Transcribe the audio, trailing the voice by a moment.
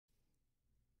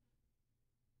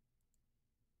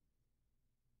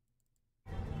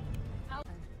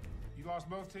lost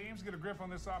both teams. Get a grip on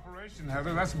this operation,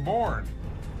 Heather. That's Bourne.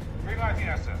 Relight the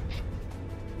asset.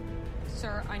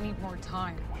 Sir, I need more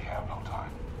time. We have no time.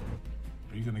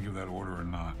 Are you going to give that order or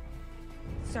not?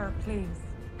 Sir, please.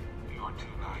 You're too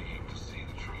naive to see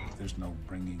the truth. There's no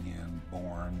bringing in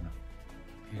Bourne.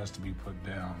 He has to be put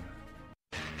down.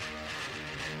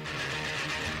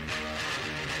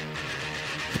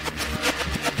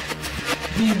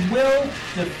 We will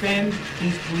defend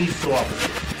these police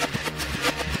officers.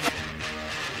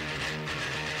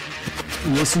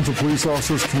 Listen to police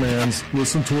officers' commands,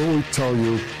 listen to what we tell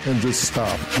you, and just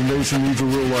stop. The nation needs to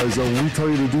realize that when we tell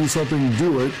you to do something,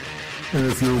 do it. And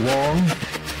if you're wrong,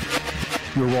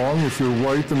 you're wrong. If you're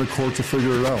right, then the courts will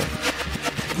figure it out.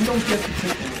 We don't get to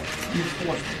take the law, we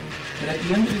enforce it. But at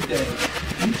the end of the day,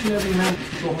 each and every man needs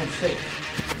to go home safe.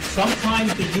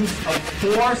 Sometimes the use of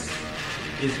force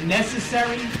is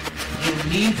necessary. You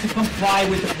need to comply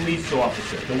with the police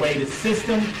officer, the way the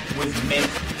system was meant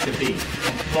to be.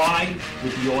 Comply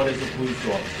with the orders of police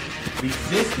officers.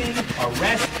 Resisting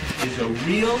arrest is a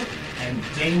real and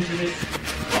dangerous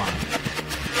crime.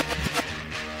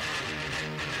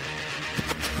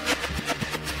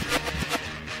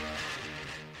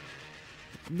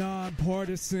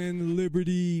 Nonpartisan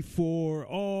Liberty for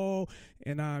All,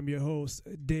 and I'm your host,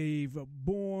 Dave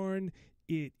Bourne.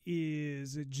 It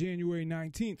is January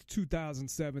 19th,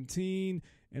 2017,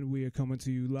 and we are coming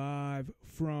to you live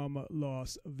from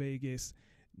Las Vegas,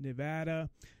 Nevada.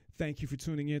 Thank you for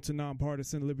tuning in to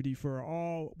Nonpartisan Liberty for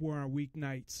All. We're on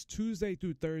weeknights, Tuesday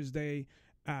through Thursday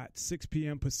at 6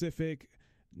 p.m. Pacific,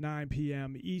 9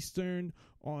 p.m. Eastern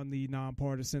on the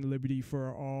Nonpartisan Liberty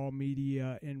for All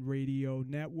Media and Radio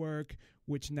Network,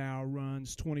 which now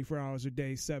runs 24 hours a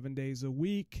day, 7 days a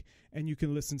week. And you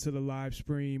can listen to the live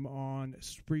stream on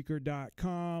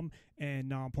Spreaker.com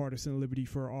and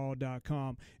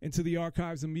NonPartisanLibertyForAll.com. And to the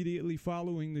archives immediately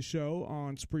following the show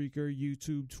on Spreaker,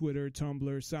 YouTube, Twitter, Tumblr,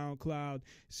 SoundCloud,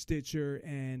 Stitcher,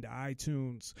 and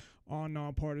iTunes. On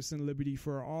Nonpartisan Liberty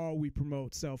for All, we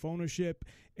promote self-ownership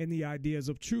and the ideas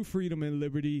of true freedom and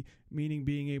liberty, meaning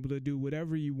being able to do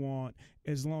whatever you want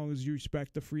as long as you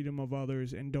respect the freedom of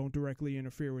others and don't directly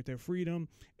interfere with their freedom.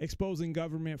 Exposing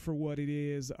government for what it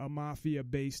is, a mafia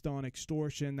based on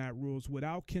extortion that rules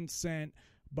without consent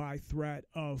by threat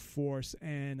of force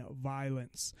and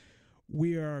violence.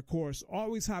 We are, of course,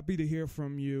 always happy to hear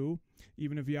from you,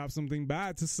 even if you have something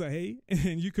bad to say.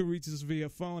 And you can reach us via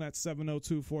phone at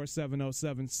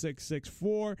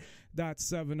 702-470-7664. That's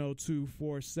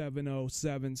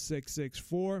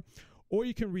 702-470-7664. Or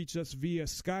you can reach us via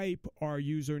Skype. Our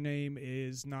username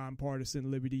is Nonpartisan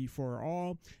Liberty for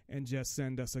All. And just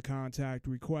send us a contact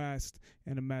request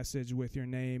and a message with your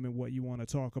name and what you want to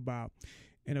talk about.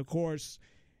 And, of course,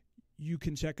 you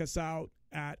can check us out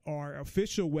at our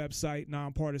official website,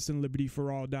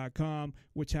 NonPartisanLibertyForAll.com,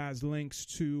 which has links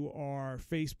to our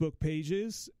Facebook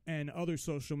pages and other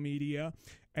social media,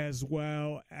 as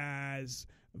well as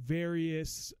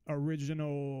various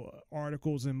original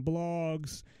articles and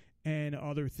blogs and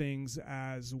other things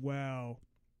as well.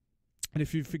 And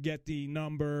if you forget the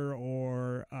number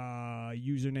or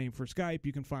username for Skype,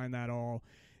 you can find that all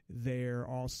there.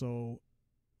 Also,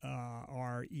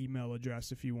 our email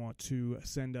address if you want to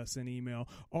send us an email,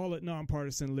 all at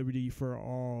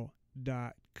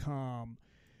NonPartisanLibertyForAll.com.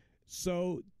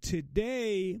 So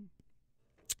today,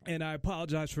 and I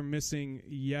apologize for missing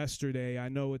yesterday. I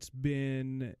know it's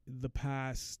been the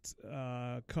past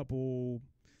couple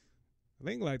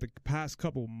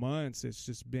months. It's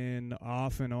just been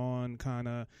off and on kind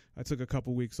of. I took a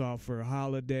couple weeks off for a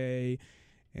holiday.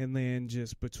 And then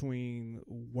just between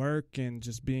work and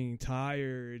just being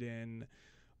tired and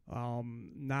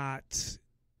not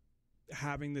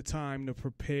having the time to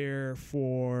prepare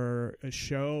for a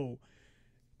show,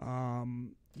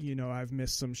 I've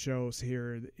missed some shows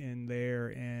here and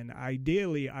there. And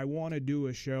ideally, I want to do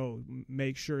a show,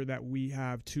 make sure that we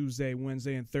have Tuesday,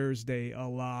 Wednesday, and Thursday a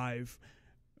live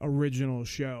original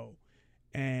show.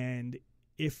 And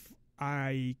if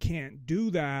I can't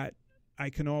do that, I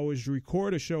can always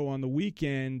record a show on the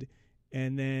weekend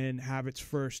and then have its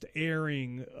first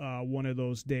airing one of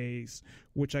those days,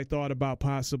 which I thought about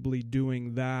possibly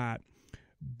doing that.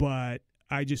 But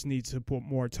I just need to put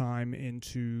more time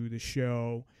into the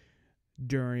show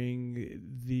during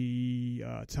the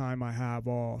time I have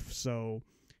off. So,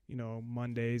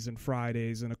 Mondays and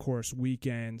Fridays and, of course,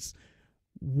 weekends.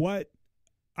 What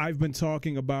I've been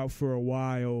talking about for a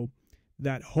while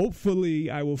that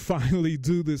hopefully I will finally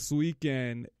do this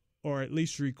weekend, or at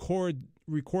least record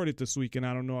it this weekend.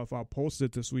 I don't know if I'll post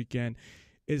it this weekend,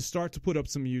 is start to put up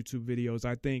some YouTube videos.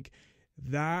 I think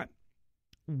that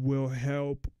will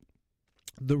help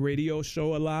the radio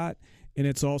show a lot. and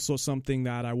it's also something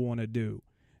that I want to do.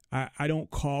 I don't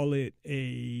call it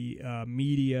a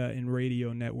media and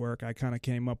radio network. I kind of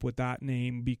came up with that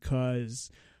name because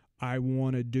I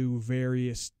want to do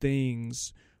various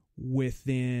things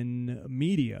within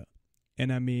media.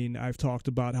 And I mean, I've talked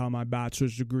about how my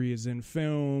bachelor's degree is in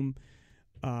film.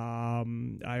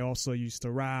 I also used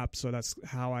to rap, so that's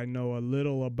how I know a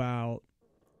little about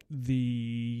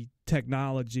the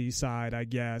technology side, I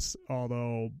guess.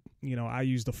 Although, you know, I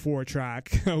used a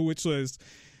 4-track, which was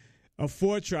a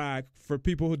 4-track, for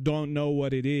people who don't know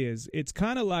what it is. It's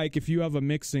kind of like if you have a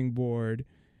mixing board,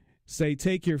 say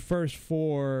take your first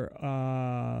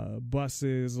 4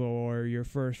 buses or your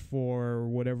first 4,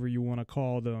 whatever you want to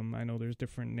call them. I know there's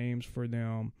different names for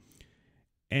them.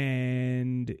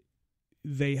 And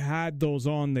they had those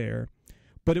on there,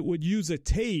 but it would use a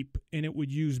tape, and it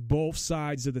would use both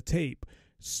sides of the tape.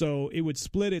 So it would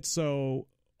split it. So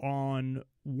on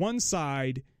one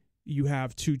side, you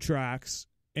have 2 tracks,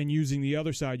 and using the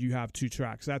other side, you have 2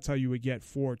 tracks. That's how you would get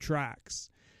 4 tracks.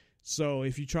 So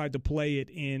if you tried to play it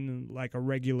in like a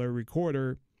regular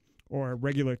recorder or a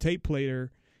regular tape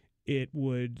player, it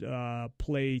would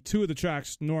play 2 of the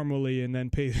tracks normally and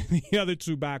then play the other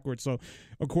 2 backwards. So,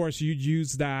 of course, you'd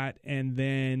use that and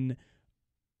then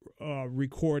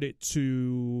record it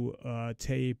to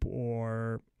tape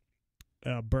or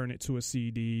burn it to a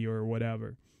CD or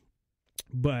whatever.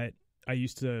 But I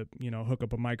used to, you know, hook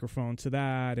up a microphone to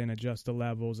that and adjust the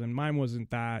levels. And mine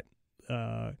wasn't that.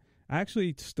 I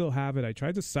actually still have it. I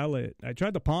tried to sell it. I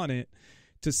tried to pawn it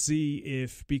to see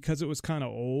if, because it was kind of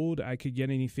old, I could get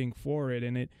anything for it.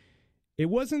 And it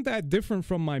wasn't that different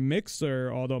from my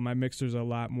mixer, although my mixer's a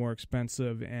lot more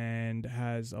expensive and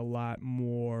has a lot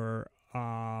more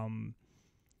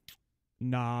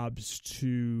knobs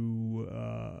to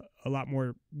a lot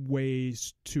more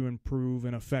ways to improve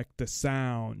and affect the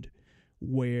sound,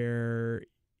 where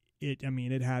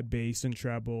it had bass and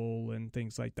treble and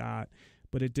things like that,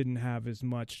 but it didn't have as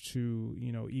much to,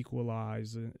 you know,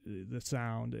 equalize the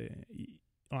sound.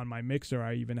 On my mixer,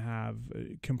 I even have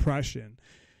compression.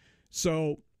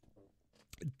 So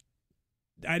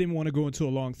I didn't want to go into a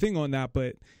long thing on that,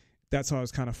 but that's how I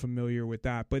was kind of familiar with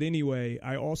that. But anyway,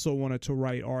 I also wanted to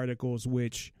write articles,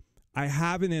 which I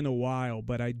haven't in a while,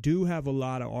 but I do have a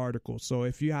lot of articles. So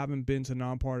if you haven't been to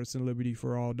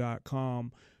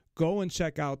NonPartisanLibertyForall.com, go and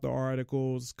check out the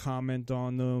articles, comment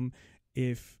on them.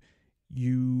 If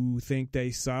you think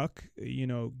they suck, you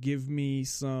know, give me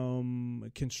some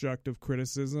constructive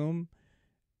criticism.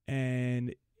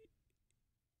 And,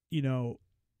 you know,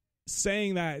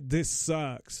 saying that this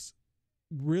sucks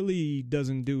really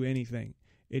doesn't do anything.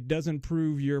 It doesn't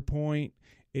prove your point.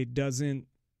 It doesn't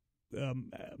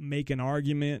make an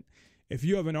argument. If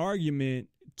you have an argument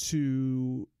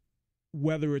to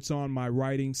whether it's on my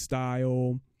writing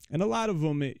style, and a lot of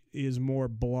them it is more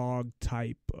blog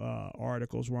type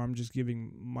articles where I'm just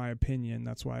giving my opinion.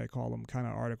 That's why I call them kind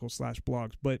of articles /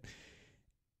 blogs. But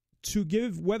to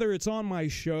give, whether it's on my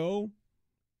show,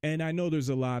 and I know there's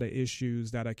a lot of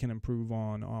issues that I can improve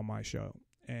on my show,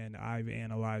 and I've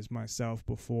analyzed myself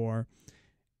before,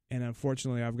 and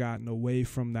unfortunately I've gotten away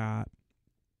from that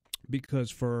because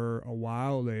for a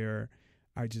while there,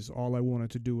 all I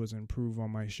wanted to do was improve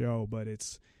on my show. But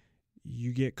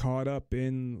you get caught up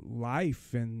in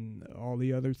life and all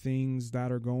the other things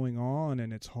that are going on,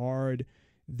 and it's hard,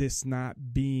 this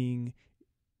not being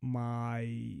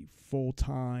my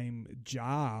full-time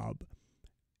job.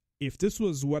 If this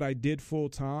was what I did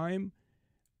full-time,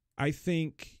 I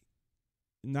think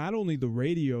not only the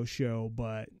radio show,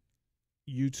 but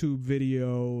YouTube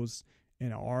videos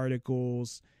and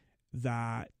articles,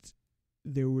 that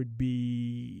there would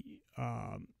be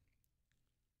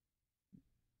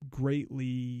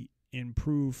greatly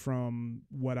improved from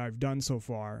what I've done so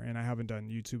far. And I haven't done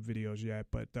YouTube videos yet,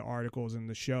 but the articles in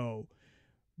the show.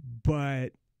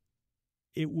 But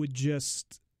it would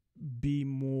just be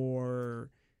more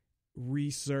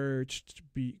researched,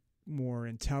 be more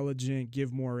intelligent,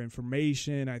 give more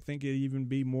information. I think it'd even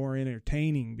be more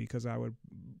entertaining because I would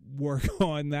work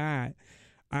on that.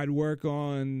 I'd work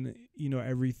on, you know,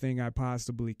 everything I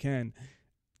possibly can.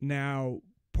 Now,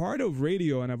 part of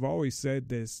radio, and I've always said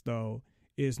this, though,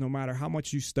 is no matter how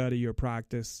much you study or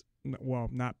practice, well,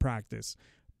 not practice,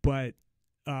 but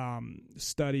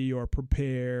study or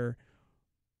prepare,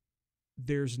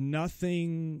 there's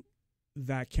nothing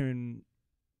that can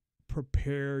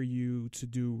prepare you to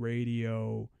do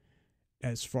radio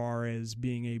as far as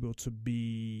being able to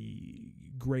be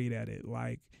great at it.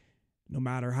 Like, no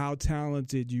matter how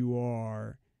talented you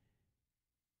are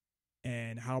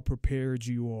and how prepared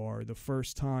you are, the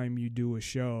first time you do a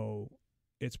show,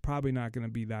 it's probably not going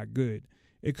to be that good.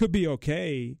 it could be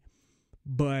okay,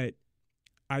 but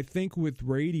I think with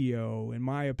radio, in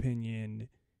my opinion,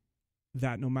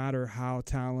 that no matter how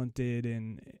talented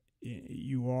and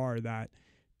you are, that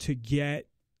to get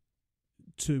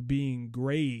to being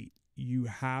great, you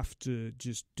have to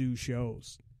just do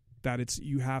shows. That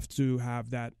you have to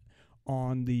have that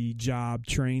on the job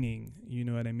training. You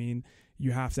know what I mean?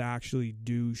 You have to actually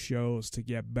do shows to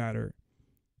get better.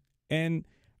 And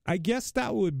I guess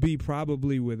that would be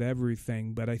probably with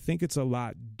everything, but I think it's a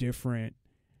lot different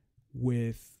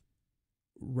with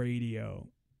radio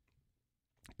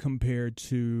compared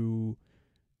to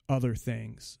other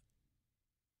things.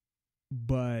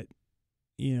 But,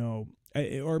 you know,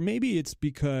 or maybe it's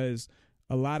because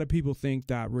a lot of people think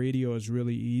that radio is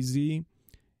really easy,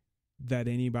 that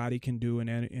anybody can do an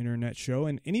internet show,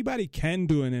 and anybody can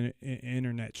do an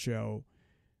internet show,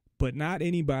 but not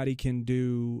anybody can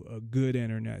do a good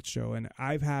internet show. And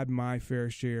I've had my fair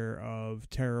share of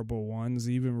terrible ones,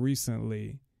 even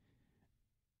recently.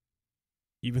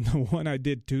 Even the one I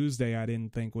did Tuesday, I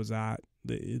didn't think was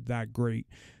that great,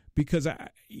 because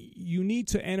you need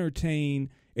to entertain.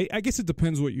 I guess it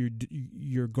depends what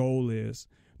your goal is.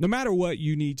 No matter what,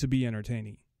 you need to be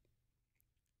entertaining.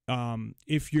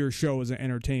 If your show is an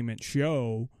entertainment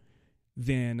show,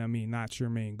 then, I mean, that's your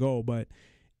main goal. But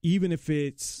even if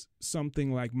it's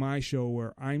something like my show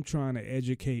where I'm trying to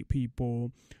educate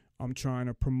people, I'm trying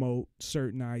to promote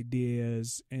certain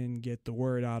ideas and get the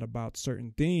word out about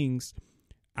certain things,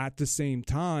 at the same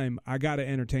time, I got to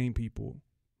entertain people.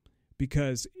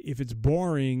 Because if it's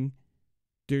boring,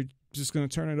 they're just going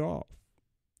to turn it off.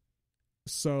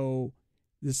 So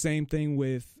the same thing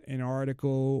with an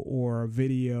article or a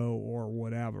video or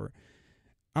whatever.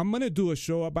 I'm going to do a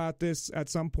show about this at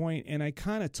some point, and I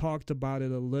kind of talked about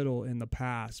it a little in the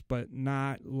past, but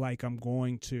not like I'm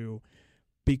going to,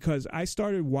 because I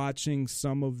started watching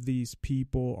some of these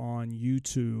people on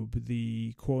YouTube,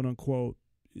 the quote-unquote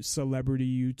celebrity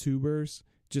YouTubers,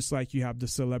 just like you have the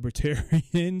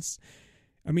celebritarians.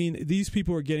 I mean, these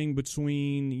people are getting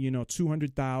between,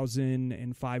 200,000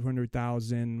 and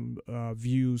 500,000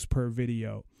 views per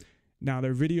video. Now,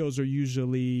 their videos are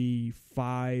usually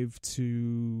 5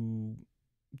 to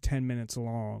 10 minutes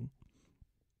long.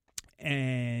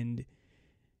 And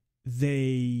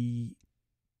they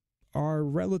are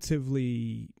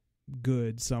relatively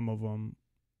good, some of them.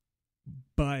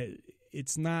 But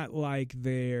it's not like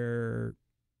they're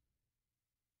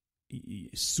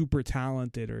super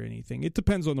talented or anything. It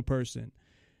depends on the person.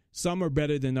 Some are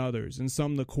better than others, and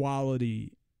some the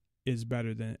quality is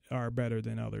better than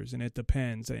others, and it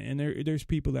depends. And there's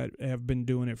people that have been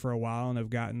doing it for a while and have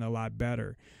gotten a lot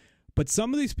better. But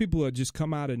some of these people have just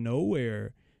come out of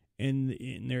nowhere, and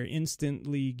they're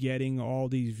instantly getting all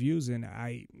these views, and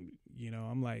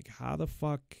I'm like, how the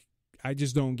fuck? I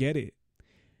just don't get it.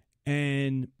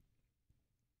 And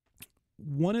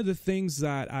one of the things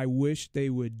that I wish they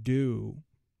would do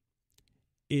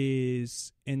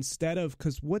is, instead of,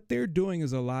 because what they're doing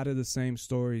is a lot of the same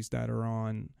stories that are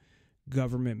on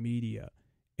government media,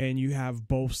 and you have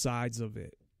both sides of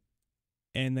it,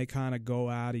 and they kind of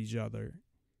go at each other.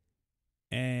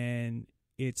 And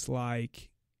it's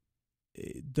like,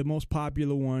 the most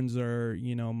popular ones are,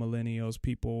 millennials,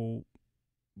 people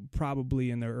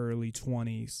probably in their early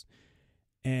 20s,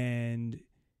 and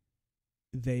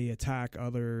they attack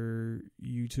other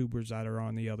YouTubers that are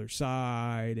on the other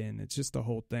side, and it's just the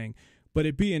whole thing. But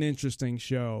it'd be an interesting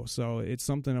show, so it's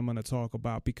something I'm going to talk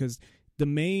about, because the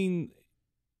main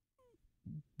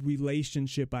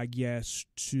relationship, I guess,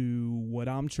 to what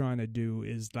I'm trying to do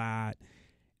is that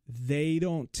they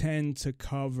don't tend to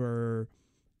cover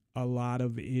a lot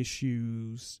of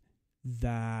issues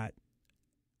that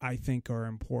I think are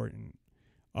important.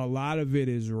 A lot of it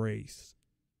is race.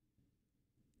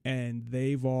 And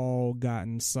they've all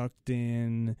gotten sucked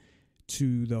in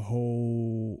to the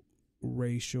whole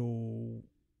racial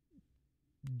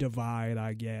divide,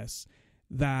 I guess,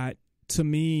 that to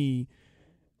me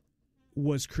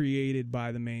was created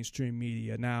by the mainstream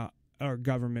media now, or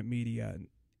government media,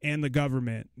 and the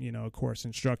government, of course,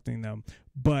 instructing them.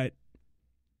 But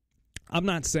I'm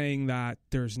not saying that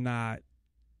there's not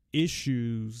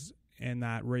issues and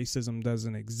that racism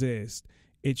doesn't exist.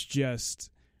 It's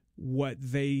just what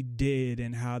they did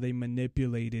and how they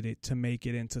manipulated it to make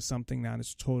it into something that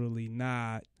is totally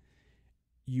not.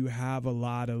 You have a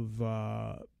lot of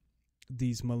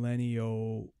these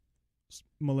millennials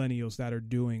that are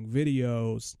doing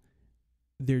videos.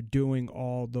 They're doing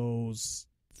all those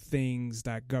things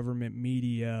that government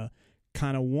media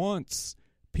kind of wants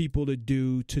people to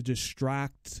do to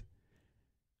distract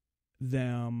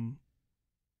them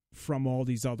from all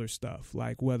these other stuff,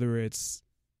 like whether it's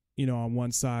on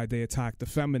one side they attack the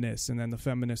feminists, and then the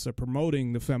feminists are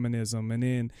promoting the feminism, and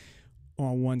then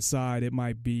on one side it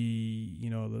might be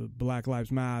the Black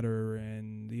Lives Matter,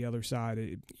 and the other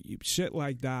side shit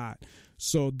like that.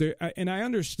 So and I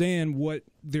understand what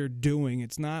they're doing.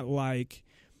 It's not like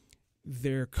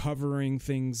they're covering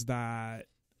things that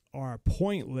are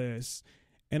pointless,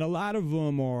 and a lot of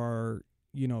them are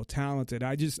talented.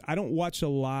 I don't watch a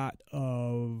lot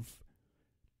of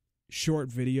short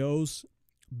videos,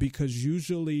 because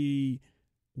usually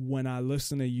when I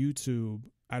listen to YouTube,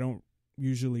 I don't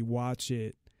usually watch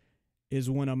it, is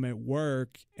when I'm at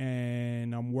work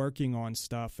and I'm working on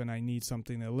stuff and I need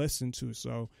something to listen to.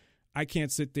 So I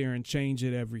can't sit there and change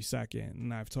it every second.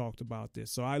 And I've talked about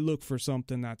this. So I look for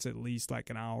something that's at least like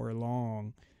an hour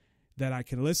long that I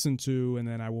can listen to, and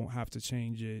then I won't have to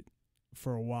change it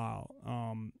for a while.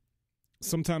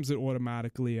 Sometimes it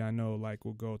automatically, I know,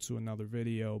 will go to another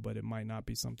video, but it might not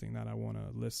be something that I want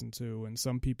to listen to. And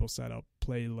some people set up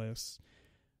playlists.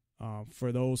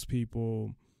 For those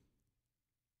people,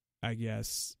 I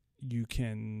guess you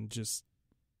can just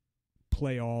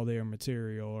play all their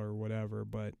material or whatever,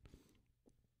 but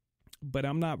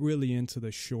I'm not really into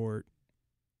the short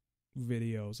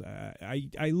videos.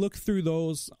 I look through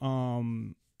those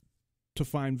to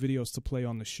find videos to play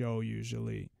on the show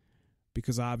usually,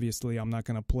 because obviously I'm not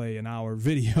going to play an hour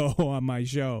video on my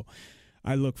show.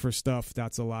 I look for stuff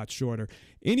that's a lot shorter.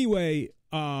 Anyway,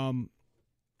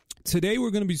 today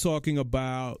we're going to be talking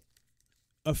about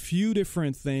a few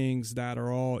different things that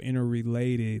are all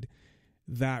interrelated,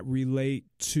 that relate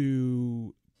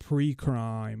to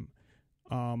pre-crime.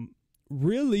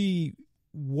 Really,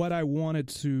 what I wanted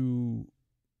to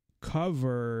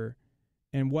cover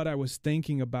and what I was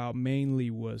thinking about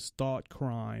mainly was thought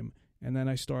crime. And then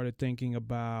I started thinking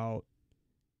about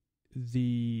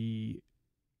the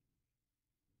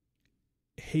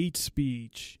hate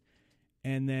speech,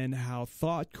 and then how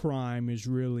thought crime is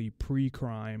really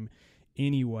pre-crime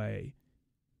anyway.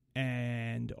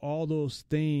 And all those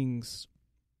things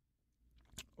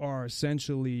are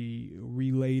essentially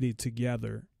related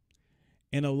together.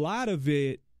 And a lot of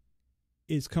it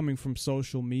is coming from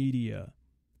social media.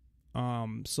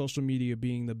 Social media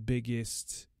being the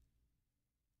biggest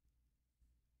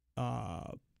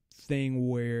thing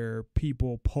where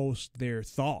people post their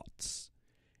thoughts.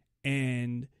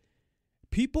 And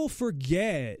people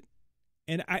forget,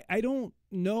 and I don't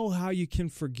know how you can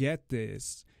forget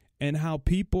this, and how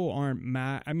people aren't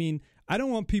mad. I mean, I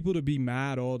don't want people to be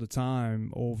mad all the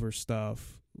time over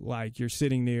stuff. Like you're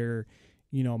sitting there,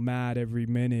 mad every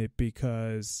minute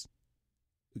because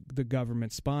the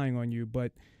government's spying on you.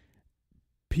 But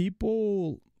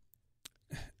people,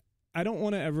 I don't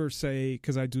want to ever say,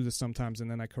 because I do this sometimes and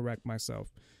then I correct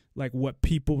myself, like what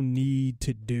people need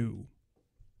to do.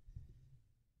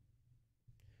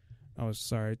 I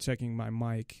was checking my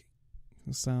mic.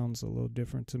 It sounds a little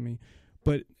different to me.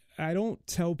 But I don't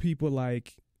tell people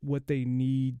like what they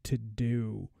need to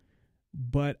do.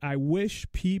 But I wish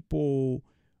people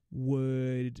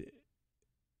would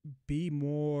be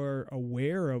more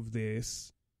aware of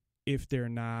this if they're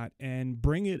not, and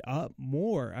bring it up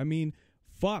more. I mean,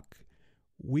 fuck.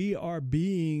 We are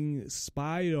being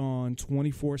spied on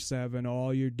 24/7.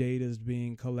 All your data is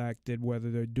being collected, whether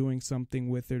they're doing something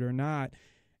with it or not.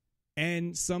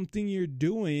 And something you're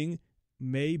doing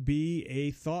may be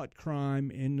a thought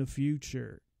crime in the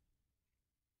future.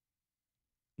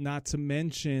 Not to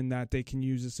mention that they can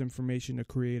use this information to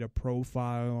create a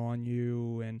profile on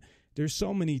you. And there's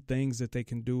so many things that they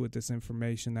can do with this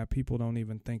information that people don't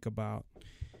even think about.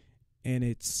 And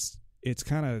it's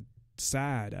kind of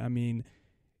sad. I mean,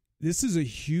 this is a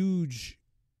huge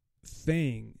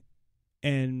thing.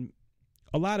 And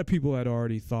a lot of people had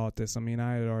already thought this. I mean,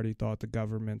 I had already thought the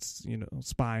government's,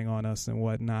 spying on us and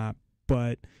whatnot,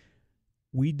 but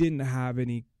we didn't have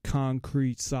any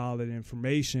concrete, solid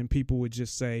information. People would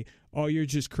just say, oh, you're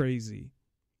just crazy.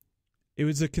 It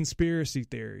was a conspiracy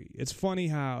theory. It's funny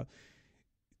how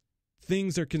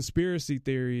things are conspiracy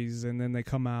theories and then they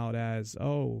come out as,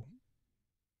 oh,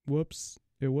 whoops,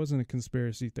 it wasn't a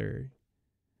conspiracy theory.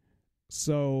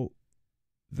 So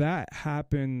that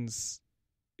happens.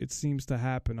 It seems to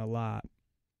happen a lot.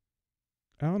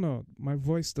 I don't know. My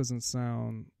voice doesn't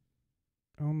sound,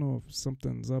 I don't know if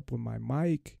something's up with my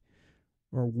mic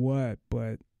or what,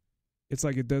 but it's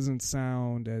like it doesn't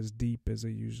sound as deep as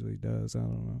it usually does. I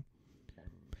don't know.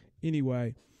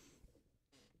 Anyway,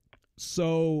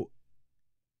 so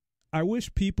I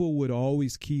wish people would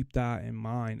always keep that in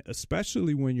mind,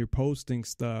 especially when you're posting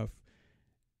stuff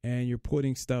and you're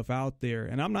putting stuff out there.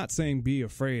 And I'm not saying be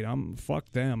afraid.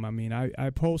 Fuck them. I mean, I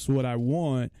post what I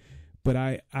want, but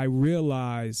I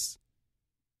realize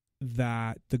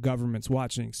that the government's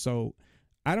watching. So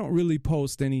I don't really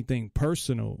post anything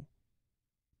personal,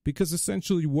 because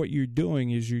essentially what you're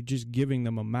doing is you're just giving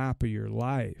them a map of your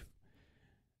life.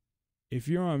 If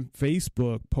you're on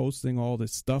Facebook posting all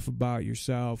this stuff about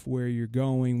yourself, where you're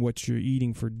going, what you're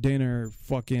eating for dinner,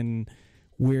 fucking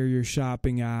where you're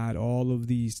shopping at, all of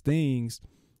these things,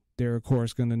 they're of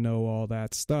course going to know all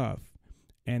that stuff.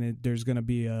 And there's going to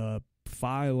be a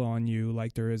file on you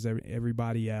like there is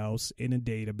everybody else in a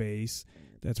database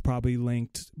that's probably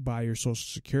linked by your social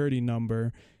security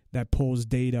number that pulls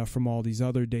data from all these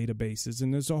other databases.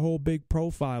 And there's a whole big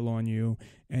profile on you.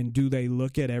 And do they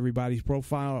look at everybody's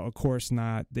profile? Of course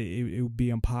not. It would be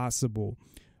impossible.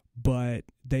 But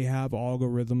they have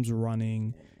algorithms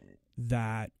running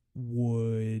that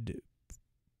would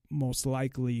most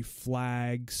likely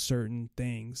flag certain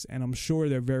things. And I'm sure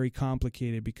they're very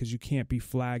complicated because you can't be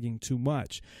flagging too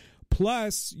much.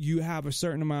 Plus, you have a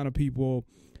certain amount of people,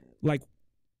 like,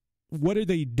 what are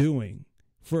they doing?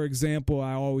 For example,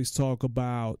 I always talk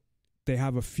about they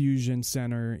have a fusion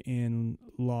center in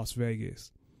Las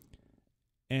Vegas,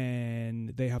 and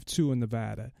they have two in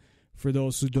Nevada. For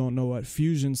those who don't know what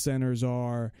fusion centers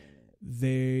are,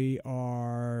 they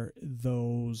are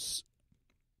those,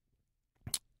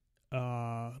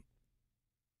 I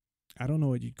don't know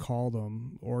what you'd call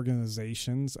them,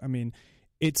 organizations. I mean,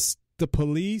 it's the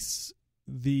police,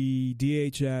 the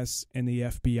DHS, and the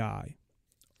FBI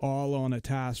all on a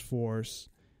task force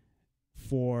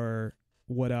for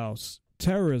what else?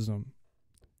 Terrorism.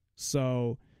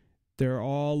 So they're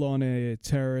all on a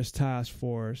terrorist task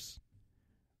force,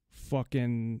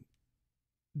 fucking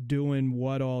doing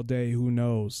what all day, who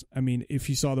knows? I mean, if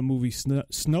you saw the movie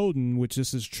Snowden, which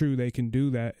this is true, they can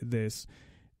do this.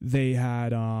 They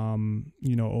had,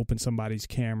 opened somebody's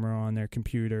camera on their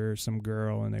computer, some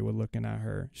girl, and they were looking at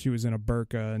her. She was in a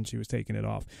burqa and she was taking it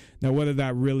off. Now, whether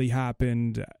that really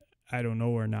happened, I don't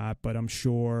know or not, but I'm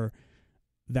sure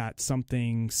that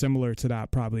something similar to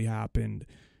that probably happened.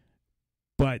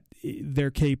 But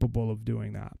they're capable of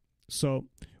doing that. So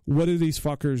what are these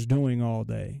fuckers doing all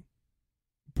day?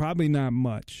 Probably not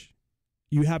much.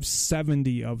 You have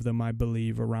 70 of them, I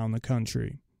believe, around the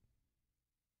country.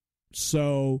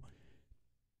 So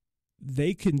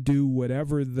they can do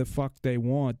whatever the fuck they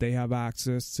want. They have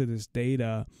access to this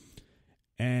data,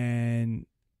 and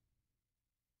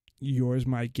yours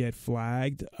might get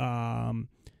flagged.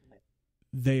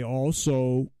 They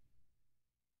also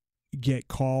get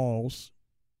calls.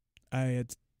 I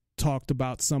had talked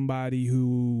about somebody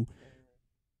who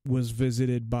was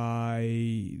visited by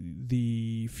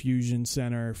the Fusion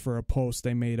Center for a post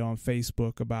they made on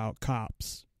Facebook about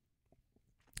cops.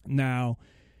 Now,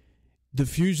 the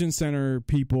Fusion Center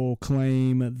people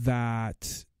claim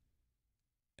that,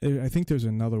 I think there's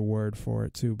another word for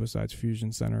it too besides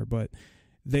Fusion Center, but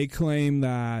they claim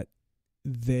that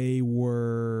they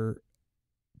were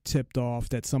tipped off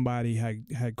that somebody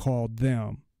had called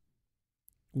them.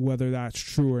 Whether that's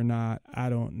true or not, I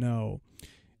don't know.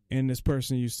 And this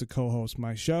person used to co-host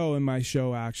my show, and my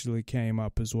show actually came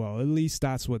up as well. At least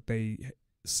that's what they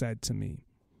said to me.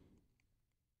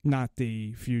 Not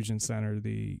the Fusion Center,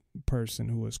 the person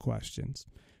who was questioned.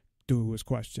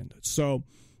 So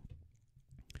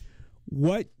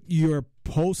what you're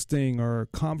posting or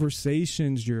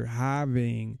conversations you're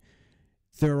having,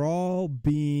 they're all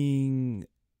being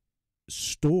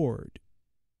stored.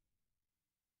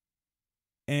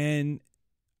 And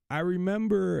I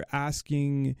remember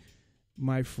asking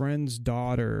my friend's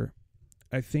daughter,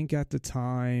 I think at the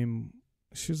time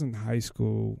she was in high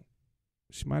school.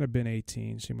 She might have been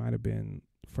 18. She might have been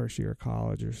first year of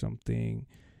college or something.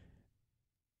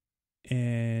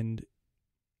 And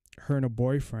her and a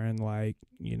boyfriend, like,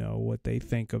 what they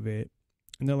think of it.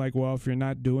 And they're like, well, if you're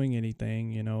not doing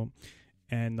anything,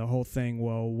 and the whole thing,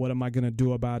 well, what am I going to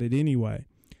do about it anyway?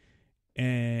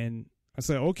 And I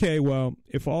said, okay, well,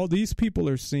 if all these people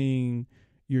are seeing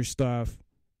your stuff,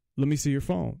 let me see your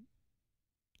phone.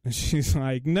 And she's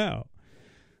like, no.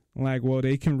 I'm like, well,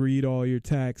 they can read all your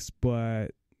texts,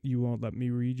 but you won't let me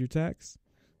read your text?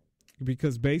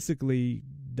 Because basically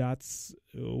that's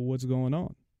what's going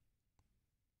on.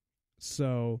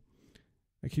 So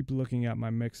I keep looking at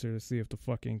my mixer to see if the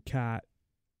fucking cat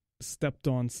stepped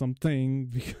on something,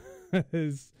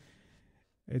 because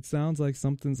it sounds like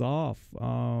something's off.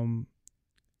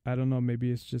 I don't know, maybe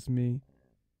it's just me.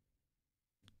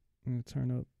 I'm gonna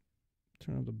turn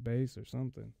up the bass or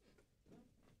something.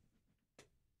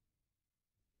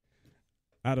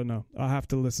 I don't know. I'll have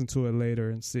to listen to it later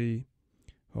and see.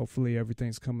 Hopefully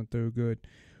everything's coming through good.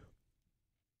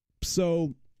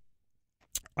 So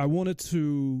I wanted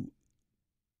to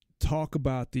talk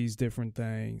about these different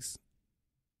things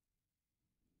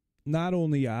not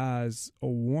only as a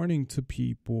warning to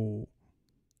people,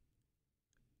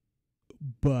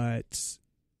 but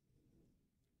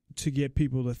to get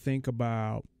people to think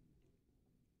about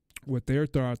what their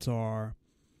thoughts are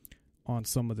on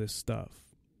some of this stuff.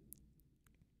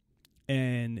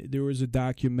 And there was a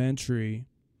documentary.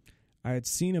 I had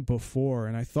seen it before,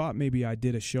 and I thought maybe I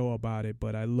did a show about it,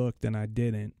 but I looked and I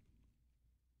didn't.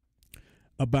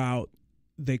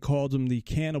 They called him the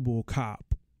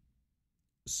cannibal-cop.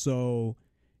 So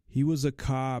he was a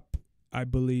cop, I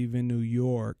believe, in New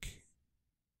York.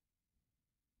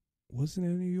 Wasn't it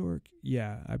in New York?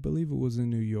 Yeah, I believe it was in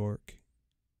New York.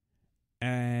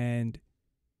 And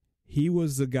he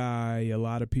was the guy, a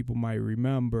lot of people might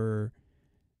remember,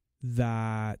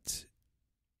 that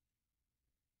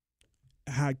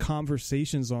had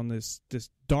conversations on this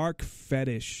dark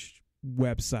fetish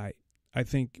website. I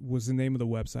think was the name of the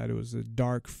website. It was a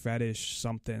dark fetish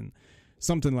something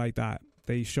like that.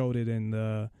 They showed it in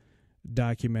the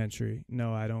documentary.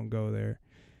 No, I don't go there.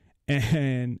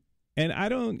 And I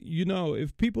don't,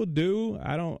 if people do,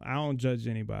 I don't judge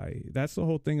anybody. That's the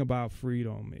whole thing about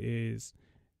freedom is,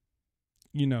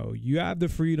 you have the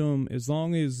freedom as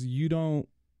long as you don't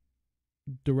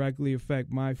directly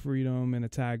affect my freedom and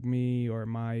attack me or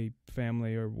my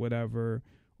family or whatever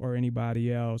or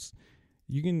anybody else.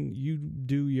 You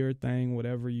do your thing,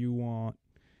 whatever you want.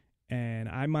 And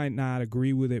I might not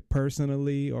agree with it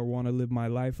personally or want to live my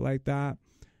life like that,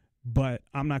 but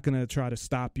I'm not going to try to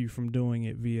stop you from doing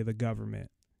it via the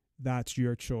government. That's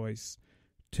your choice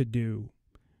to do.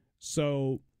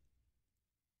 So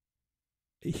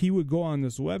he would go on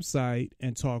this website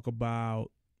and talk about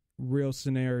real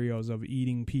scenarios of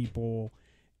eating people,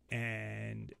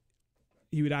 and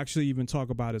he would actually even talk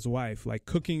about his wife, like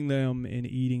cooking them and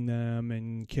eating them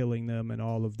and killing them and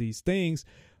all of these things.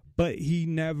 But he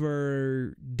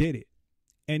never did it.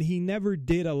 And he never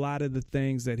did a lot of the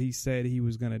things that he said he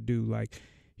was going to do. Like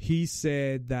he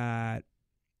said that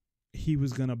he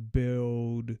was going to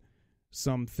build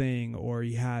something, or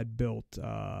he had built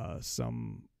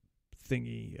some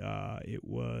thingy. It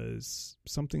was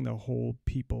something to hold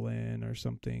people in or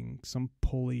something, some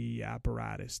pulley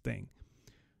apparatus thing.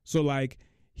 So like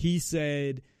he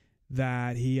said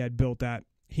that he had built that.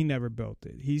 He never built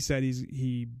it. He said he's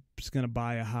going to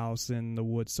buy a house in the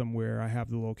woods somewhere. I have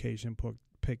the location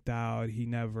picked out. He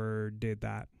never did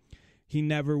that. He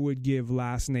never would give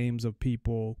last names of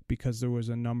people because there was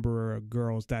a number of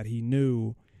girls that he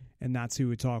knew, and that's who he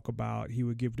would talk about. He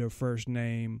would give their first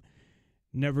name,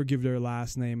 never give their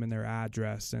last name and their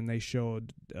address. And they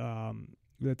showed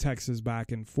the texts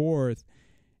back and forth,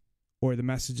 or the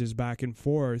messages back and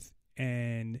forth,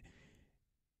 and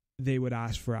they would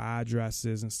ask for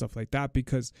addresses and stuff like that,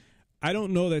 because I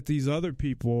don't know that these other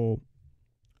people,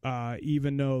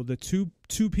 even though the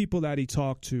two people that he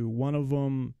talked to, one of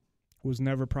them was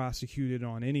never prosecuted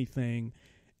on anything,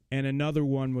 and another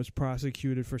one was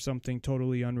prosecuted for something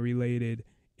totally unrelated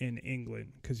in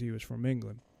England because he was from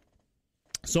England.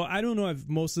 So I don't know if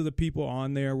most of the people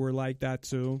on there were like that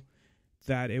too,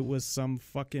 that it was some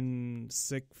fucking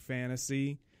sick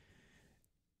fantasy.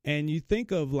 And you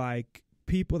think of like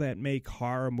people that make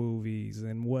horror movies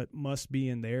and what must be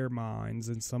in their minds,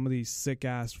 and some of these sick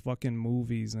ass fucking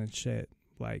movies and shit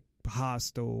like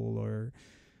Hostel or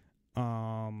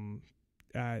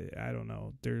I don't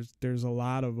know. There's a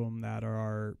lot of them that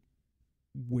are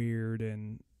weird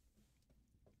and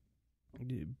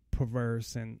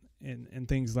perverse and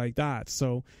things like that.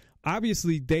 So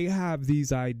obviously they have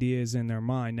these ideas in their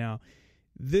mind. Now,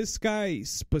 this guy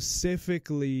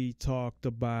specifically talked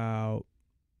about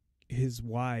his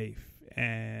wife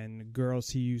and girls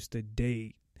he used to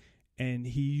date, and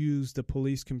he used the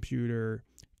police computer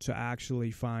to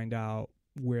actually find out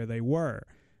where they were.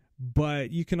 But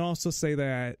you can also say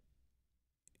that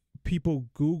people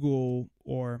Google,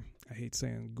 or I hate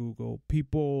saying Google,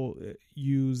 people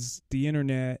use the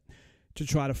internet to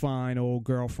try to find old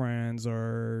girlfriends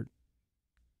or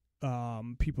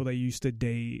people they used to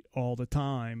date all the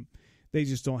time. They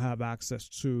just don't have access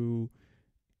to,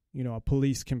 a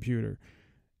police computer.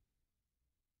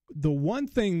 The one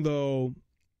thing, though,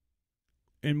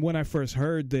 and when I first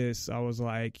heard this, I was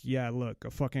like, yeah, look,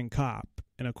 a fucking cop.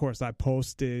 And, of course, I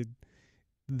posted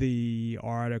the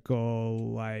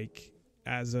article, like,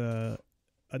 as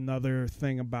another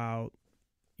thing about,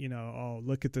 oh,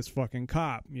 look at this fucking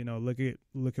cop. Look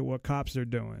at what cops are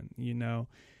doing,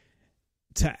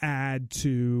 to add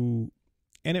to.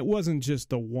 And it wasn't just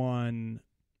the one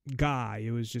guy.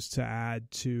 It was just to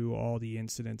add to all the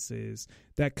incidences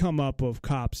that come up of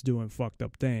cops doing fucked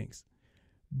up things.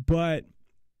 But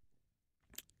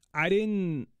I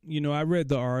didn't, I read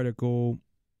the article,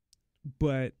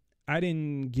 but I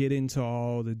didn't get into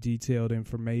all the detailed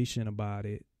information about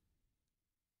it.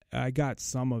 I got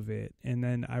some of it, and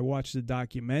then I watched the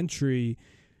documentary,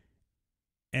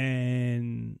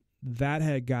 and that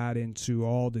had got into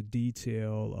all the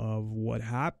detail of what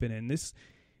happened. And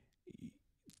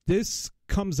this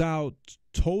comes out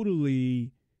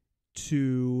totally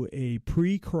to a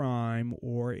pre-crime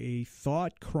or a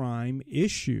thought crime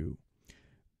issue,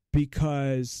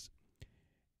 because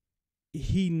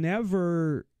he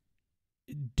never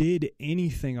did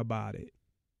anything about it.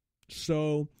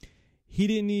 So he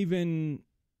didn't even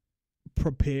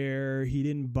prepare. He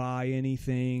didn't buy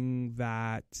anything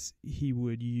that he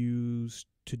would use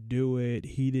to do it.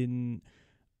 He didn't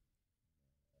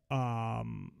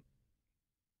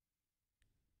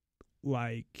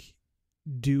like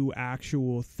do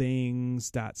actual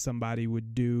things that somebody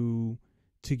would do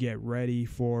to get ready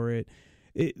for it.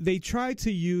 They tried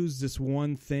to use this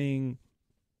one thing,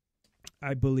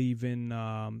 I believe, in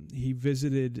he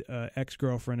visited an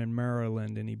ex-girlfriend in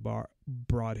Maryland, and he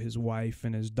brought his wife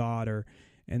and his daughter,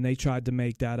 and they tried to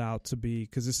make that out to be,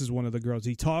 because this is one of the girls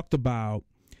he talked about,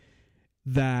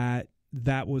 that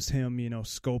was him,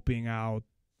 scoping out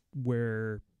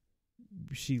where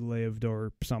she lived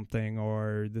or something,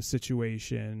 or the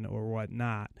situation or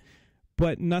whatnot.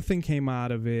 But nothing came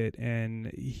out of it, and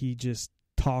he just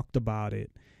talked about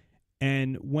it.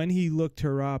 And when he looked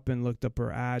her up and looked up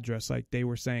her address, like, they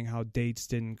were saying how dates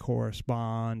didn't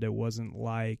correspond. It wasn't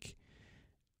like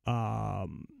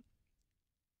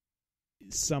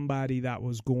somebody that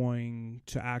was going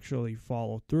to actually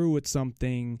follow through with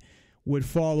something would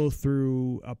follow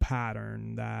through a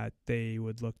pattern, that they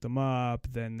would look them up,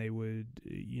 then they would,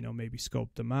 maybe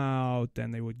scope them out,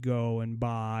 then they would go and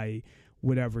buy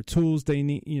whatever tools they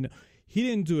need, He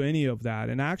didn't do any of that.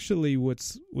 And actually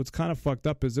what's kind of fucked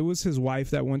up is it was his wife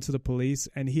that went to the police,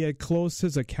 and he had closed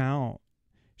his account.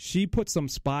 She put some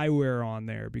spyware on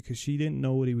there because she didn't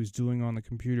know what he was doing on the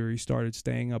computer. He started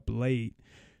staying up late.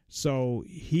 So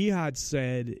he had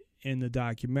said in the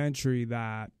documentary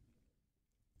that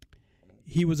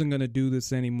he wasn't going to do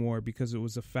this anymore because it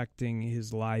was affecting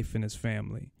his life and his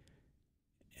family.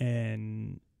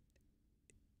 And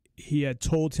he had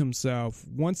told himself,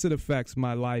 once it affects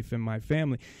my life and my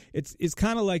family, it's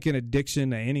kind of like an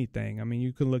addiction to anything. I mean,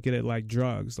 you can look at it like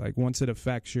drugs. Like, once it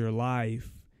affects your life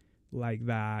like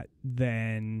that,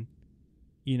 then,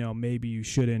 maybe you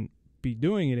shouldn't be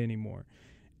doing it anymore.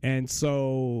 And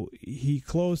so he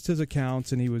closed his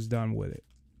accounts and he was done with it.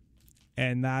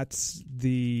 And that's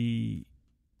the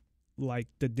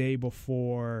day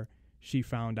before she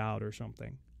found out or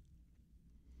something.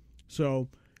 So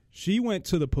she went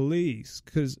to the police,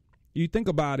 because you think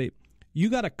about it, you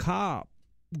got a cop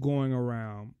going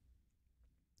around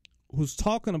who's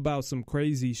talking about some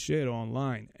crazy shit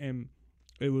online, and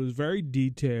it was very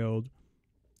detailed.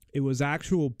 It was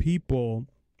actual people,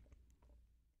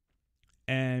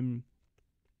 and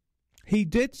he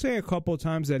did say a couple of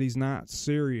times that he's not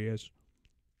serious,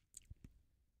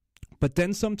 but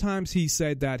then sometimes he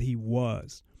said that he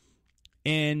was.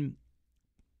 And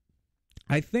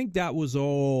I think that was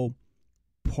all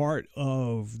part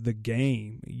of the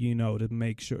game, to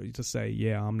make sure, to say,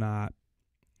 yeah, I'm not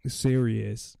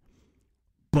serious,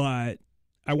 but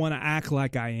I want to act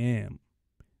like I am,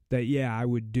 that, yeah, I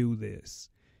would do this.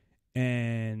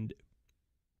 And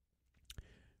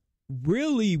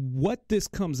really what this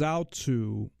comes out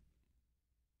to,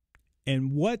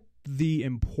 and what the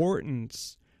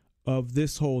importance of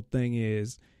this whole thing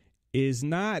is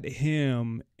not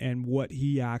him and what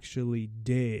he actually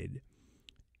did.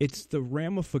 It's the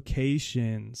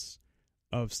ramifications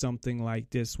of something like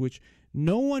this, which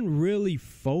no one really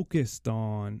focused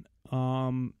on.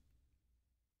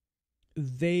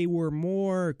 They were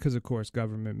more, because of course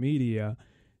government media,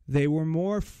 they were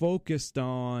more focused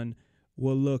on,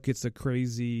 well, look, it's a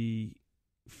crazy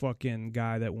fucking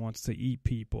guy that wants to eat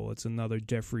people. It's another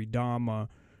Jeffrey Dahmer.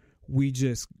 We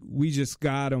just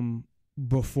got him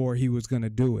before he was going to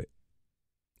do it.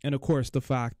 And of course the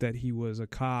fact that he was a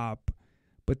cop,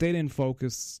 but they didn't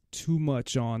focus too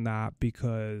much on that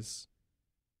because,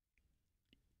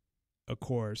 of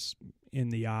course, in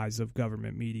the eyes of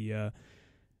government media,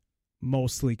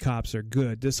 mostly cops are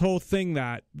good. This whole thing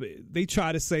that they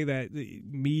try to say that the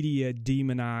media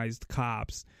demonized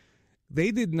cops,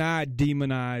 they did not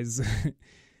demonize.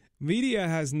 Media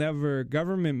has never,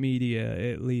 government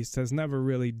media at least, has never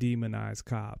really demonized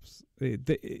cops.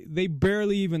 They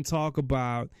barely even talk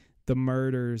about the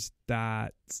murders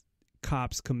that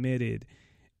cops committed.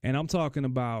 And I'm talking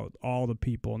about all the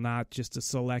people, not just a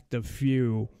selective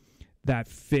few that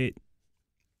fit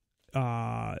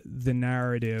the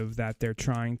narrative that they're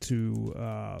trying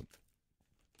to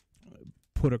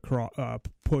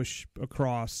push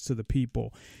across to the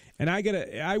people. And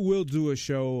I will do a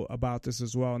show about this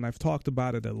as well, and I've talked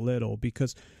about it a little,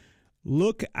 because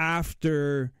look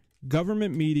after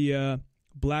government media,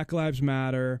 Black Lives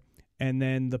Matter, and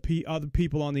then the other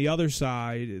people on the other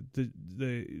side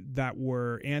that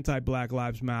were anti-Black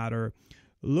Lives Matter.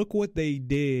 Look what they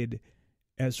did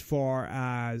as far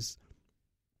as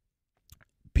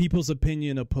people's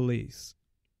opinion of police.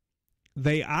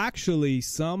 They actually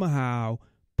somehow,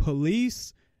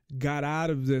 police got out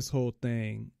of this whole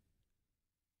thing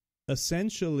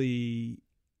essentially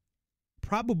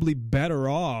probably better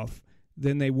off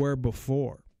than they were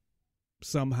before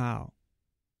somehow,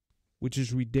 which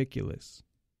is ridiculous.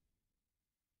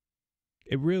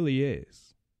 It really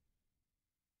is,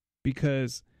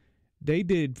 because they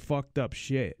did fucked up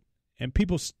shit, and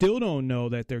people still don't know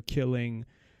that they're killing.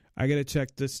 I gotta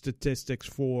check the statistics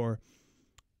for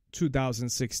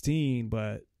 2016,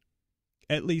 but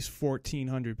at least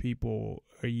 1,400 people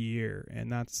a year,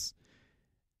 and that's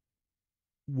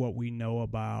what we know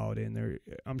about. And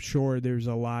I'm sure there's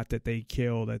a lot that they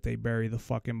kill, that they bury the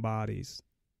fucking bodies,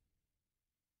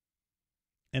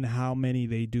 and how many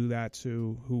they do that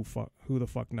to, who the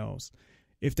fuck knows.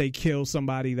 If they kill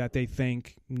somebody that they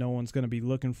think no one's gonna be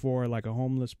looking for, like a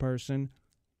homeless person,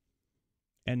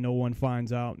 and no one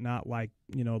finds out, not like,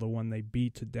 you know, the one they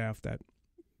beat to death that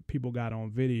people got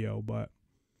on video, but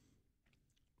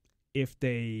if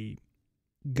they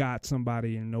got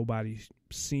somebody and nobody's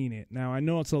seen it. Now, I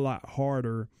know it's a lot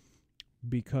harder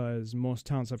because most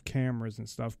towns have cameras and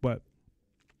stuff, but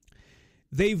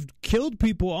they've killed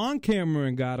people on camera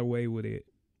and got away with it.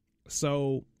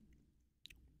 So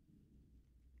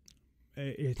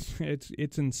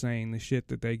it's insane, the shit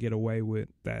that they get away with,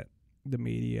 that the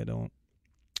media don't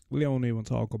even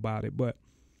talk about it. But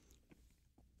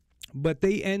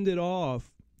they ended up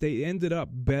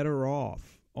better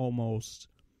off almost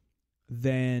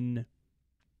than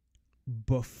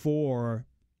before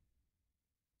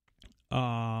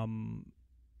Black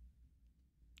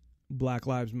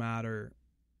Lives Matter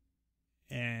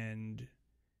and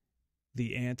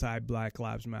the anti-Black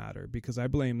Lives Matter, because I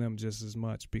blame them just as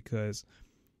much, because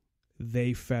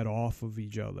they fed off of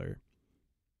each other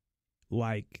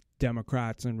like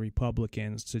Democrats and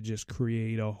Republicans to just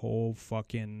create a whole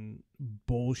fucking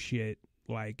bullshit,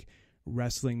 like,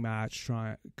 wrestling match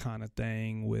kind of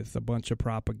thing with a bunch of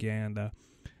propaganda.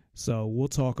 So we'll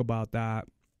talk about that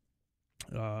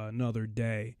another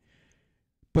day.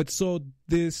 But so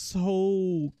this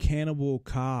whole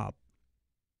cannibal-cop,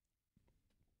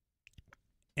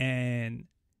 and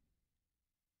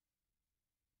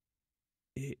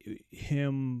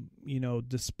him, you know,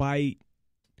 despite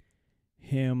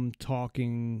him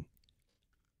talking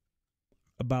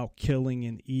about killing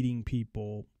and eating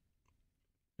people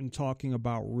and talking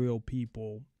about real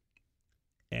people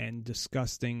and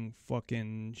disgusting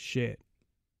fucking shit,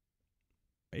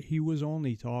 he was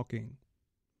only talking.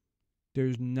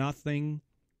 There's nothing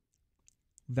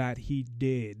that he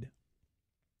did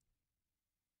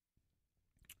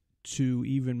to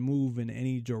even move in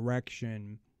any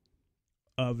direction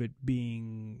of it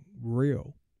being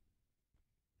real.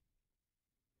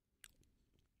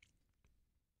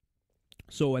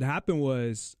 So what happened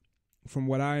was, from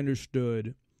what I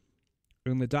understood,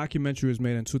 and the documentary was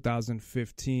made in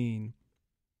 2015,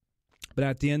 but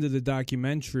at the end of the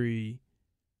documentary,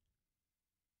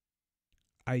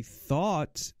 I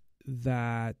thought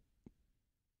that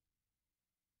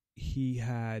he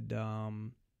had,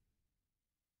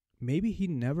 maybe he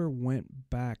never went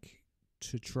back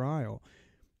to trial.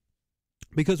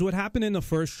 Because what happened in the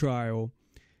first trial,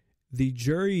 the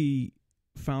jury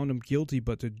found him guilty,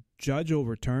 but the judge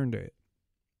overturned it.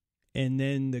 And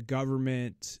then the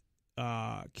government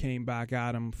came back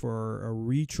at him for a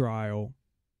retrial,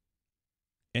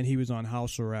 and he was on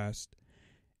house arrest.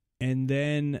 And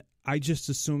then I just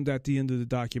assumed at the end of the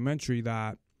documentary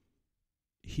that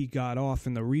he got off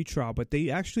in the retrial, but they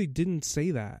actually didn't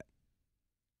say that.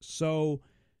 So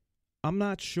I'm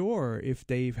not sure if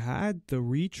they've had the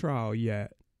retrial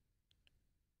yet.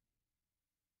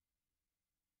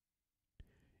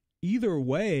 Either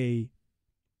way,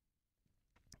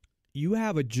 you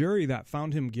have a jury that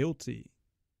found him guilty.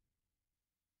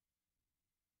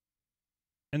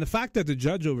 And the fact that the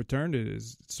judge overturned it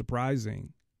is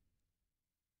surprising.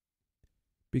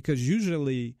 Because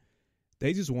usually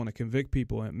they just want to convict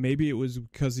people. And maybe it was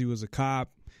because he was a cop.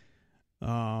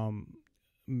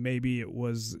 Maybe it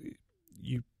was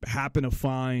you happen to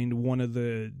find one of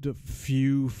the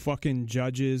few fucking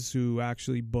judges who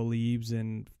actually believes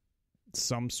in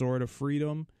some sort of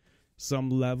freedom, some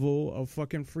level of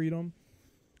fucking freedom.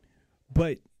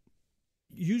 But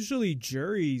usually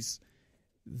juries,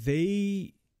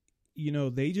 they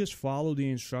just follow the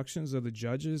instructions of the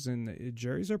judges, and the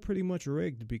juries are pretty much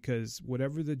rigged because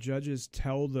whatever the judges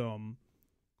tell them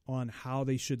on how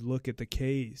they should look at the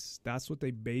case, that's what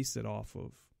they base it off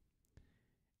of.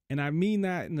 And I mean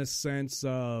that in the sense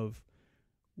of,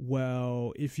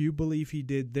 well, if you believe he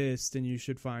did this, then you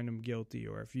should find him guilty.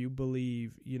 Or if you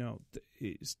believe,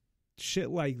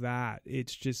 shit like that.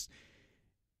 It's just,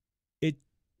 it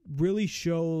really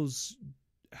shows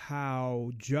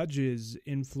how judges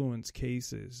influence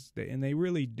cases, and they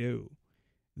really do.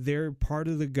 They're part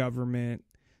of the government.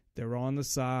 They're on the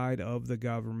side of the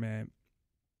government.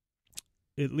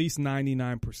 At least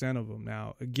 99% of them.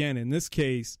 Now, again, in this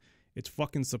case, it's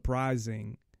fucking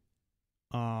surprising.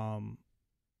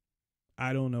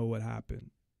 I don't know what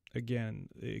happened. Again,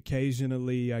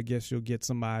 occasionally, I guess you'll get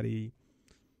somebody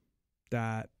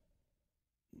that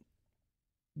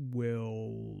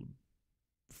will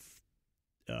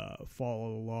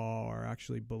follow the law or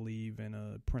actually believe in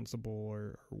a principle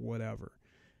or whatever.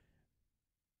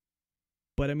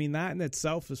 But I mean, that in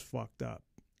itself is fucked up.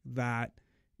 That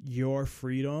your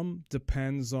freedom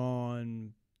depends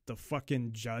on the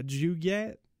fucking judge you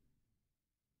get.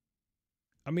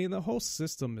 I mean, the whole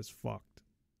system is fucked.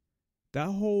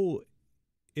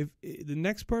 If the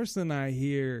next person I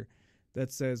hear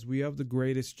that says we have the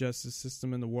greatest justice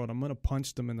system in the world, I'm going to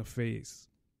punch them in the face.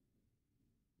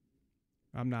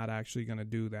 I'm not actually going to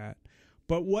do that.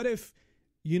 But what if,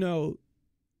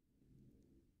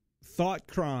 thought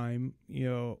crime,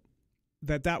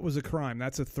 that was a crime?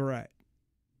 That's a threat.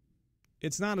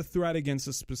 It's not a threat against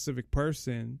a specific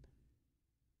person,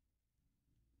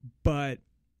 but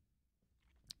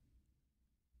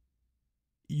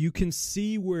you can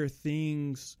see where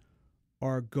things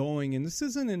are going. And this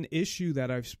isn't an issue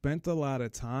that I've spent a lot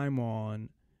of time on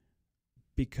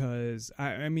because,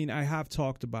 I mean, I have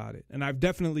talked about it. And I've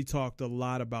definitely talked a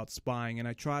lot about spying. And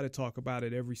I try to talk about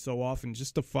it every so often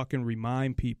just to fucking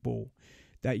remind people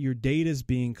that your data is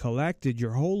being collected.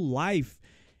 Your whole life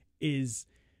is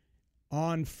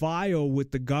on file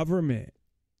with the government,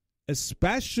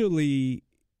 especially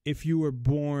if you were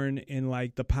born in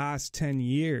like the past 10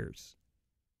 years.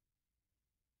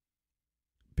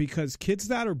 Because kids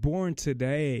that are born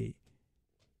today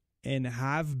and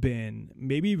have been,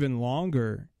 maybe even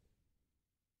longer,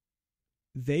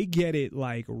 they get it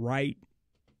like right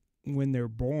when they're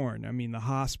born. I mean, the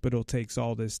hospital takes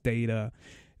all this data.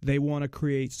 They want to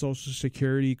create social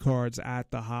security cards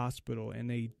at the hospital, and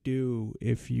they do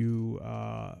if you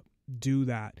do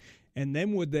that. And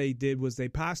then what they did was they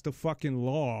passed a fucking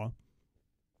law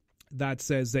that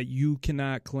says that you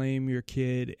cannot claim your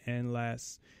kid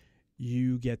unless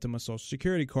you get them a social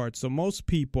security card. So most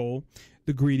people,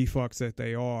 the greedy fucks that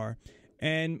they are,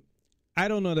 and I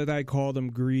don't know that I call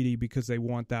them greedy because they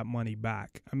want that money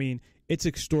back. I mean, it's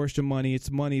extortion money. It's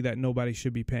money that nobody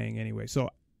should be paying anyway. So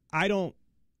I don't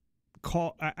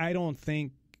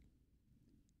think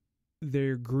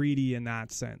they're greedy in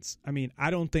that sense. I mean,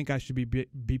 I don't think I should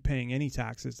be paying any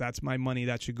taxes. That's my money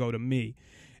that should go to me.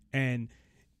 And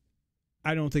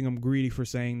I don't think I'm greedy for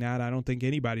saying that. I don't think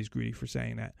anybody's greedy for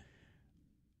saying that.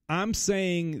 I'm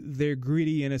saying they're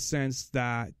greedy in a sense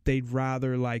that they'd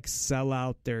rather like sell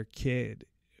out their kid,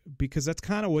 because that's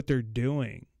kind of what they're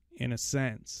doing in a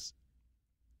sense.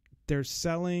 They're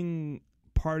selling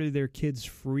part of their kid's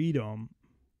freedom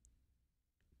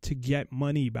to get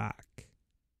money back.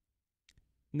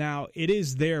 Now, it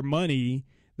is their money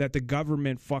that the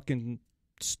government fucking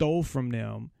stole from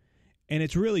them, and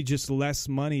it's really just less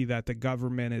money that the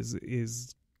government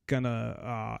is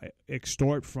gonna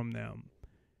extort from them.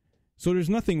 So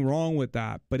there's nothing wrong with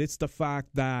that, but it's the fact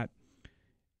that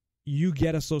you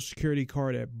get a social security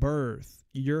card at birth.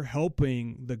 You're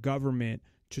helping the government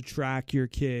to track your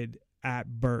kid at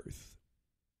birth.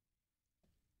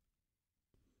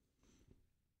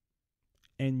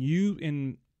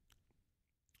 And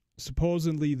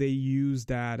supposedly they use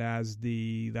that as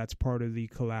that's part of the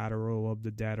collateral of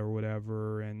the debt or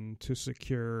whatever, and to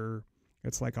secure,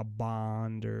 it's like a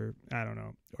bond, or I don't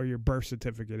know, or your birth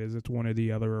certificate is. It's one or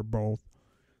the other or both.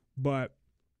 But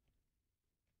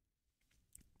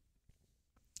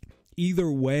either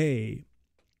way,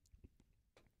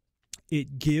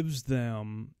 it gives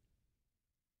them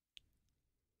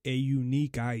a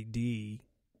unique ID,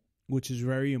 which is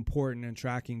very important in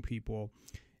tracking people,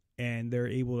 and they're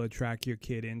able to track your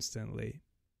kid instantly.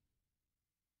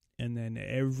 And then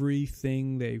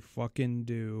everything they fucking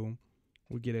do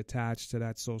will get attached to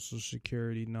that social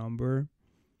security number.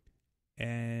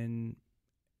 And,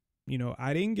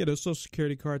 I didn't get a social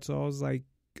security card till I was like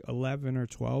 11 or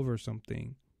 12 or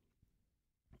something.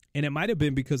 And it might have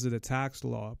been because of the tax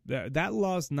law. That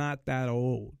law's not that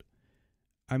old.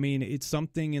 I mean, it's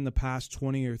something in the past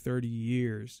 20 or 30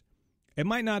 years. It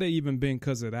might not have even been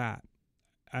because of that.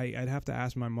 I'd have to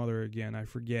ask my mother again. I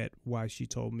forget why she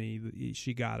told me that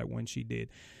she got it when she did.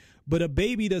 But a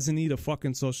baby doesn't need a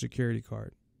fucking Social Security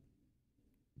card.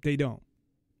 They don't.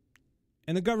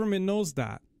 And the government knows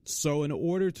that. So in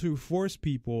order to force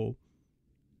people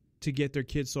to get their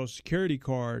kids' Social Security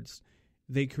cards,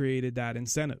 they created that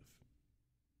incentive.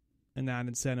 And that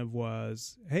incentive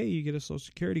was, hey, you get a Social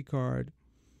Security card,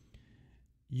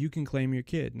 you can claim your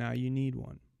kid. Now you need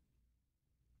one.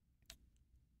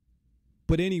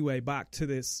 But anyway, back to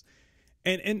this.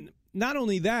 And not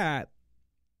only that,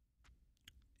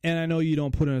 and I know you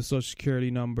don't put in a Social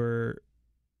Security number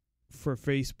for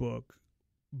Facebook,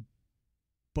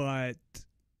 but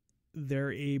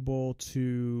they're able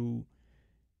to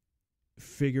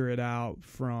figure it out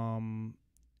from,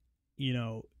 you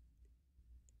know,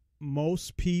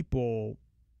 most people,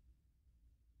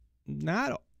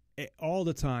 not all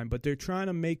the time, but they're trying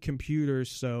to make computers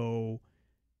so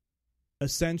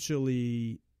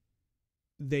essentially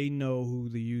they know who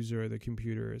the user of the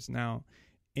computer is. Now,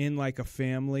 in like a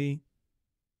family,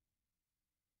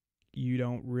 you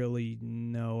don't really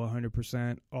know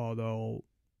 100%, although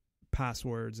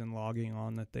passwords and logging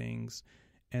on the things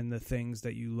and the things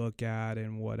that you look at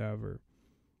and whatever,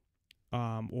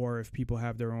 or if people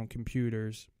have their own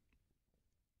computers,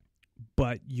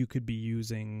 but you could be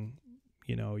using,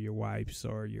 you know, your wife's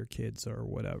or your kids or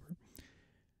whatever,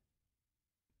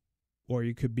 or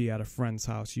you could be at a friend's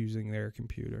house using their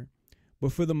computer.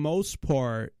 But for the most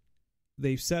part,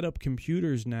 they've set up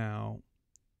computers now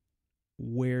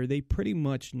where they pretty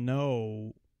much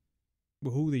know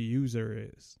who the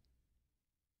user is,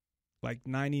 like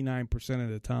 99% of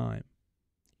the time,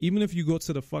 even if you go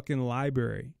to the fucking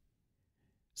library.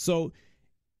 So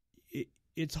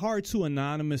it's hard to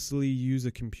anonymously use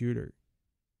a computer,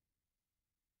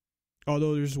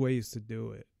 although there's ways to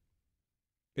do it.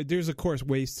 There's, of course,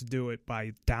 ways to do it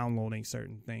by downloading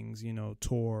certain things, you know,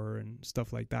 Tor and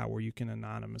stuff like that, where you can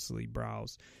anonymously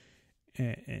browse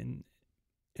and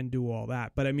do all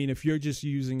that. But I mean, if you're just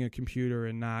using a computer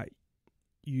and not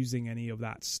using any of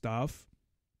that stuff,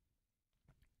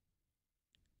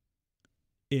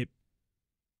 it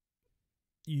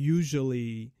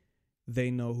usually they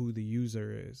know who the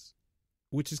user is,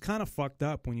 which is kind of fucked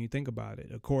up when you think about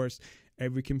it. Of course,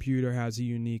 every computer has a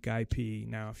unique IP.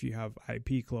 Now, if you have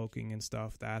IP cloaking and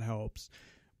stuff, that helps.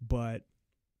 But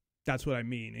that's what I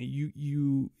mean.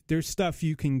 You there's stuff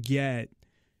you can get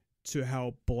to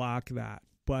help block that.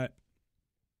 But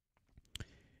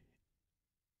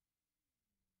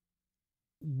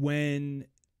when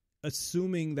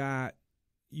assuming that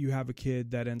you have a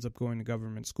kid that ends up going to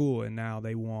government school and now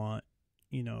they want,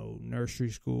 you know, nursery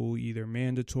school, either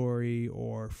mandatory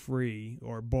or free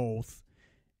or both.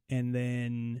 And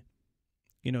then,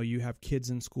 you know, you have kids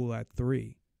in school at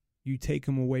 3. You take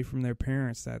them away from their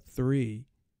parents at 3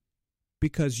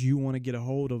 because you want to get a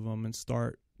hold of them and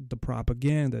start the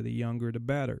propaganda. The younger, the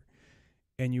better.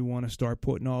 And you want to start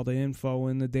putting all the info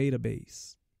in the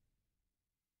database.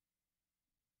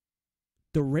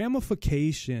 The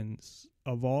ramifications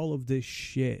of all of this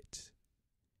shit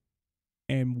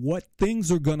and what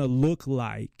things are going to look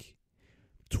like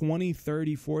 20,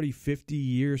 30, 40, 50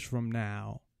 years from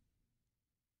now,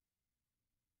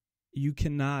 you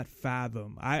cannot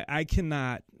fathom. I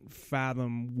cannot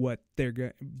fathom what they're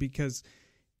going to, because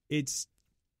it's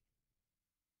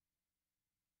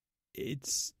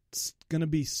going to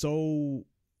be so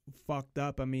fucked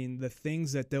up. I mean, the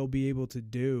things that they'll be able to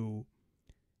do,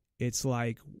 it's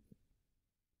like,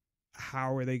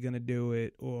 how are they going to do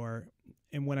it?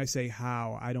 And when I say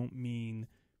how, I don't mean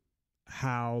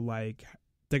how like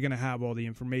they're going to have all the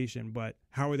information, but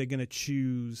how are they going to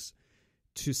choose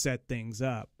to set things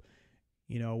up?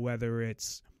 You know, whether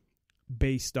it's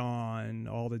based on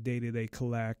all the data they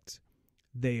collect,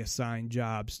 they assign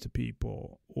jobs to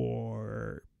people,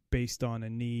 or based on a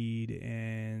need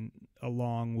and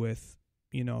along with,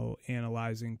 you know,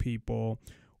 analyzing people,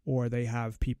 or they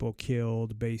have people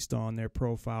killed based on their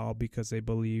profile because they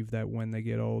believe that when they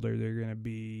get older, they're going to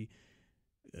be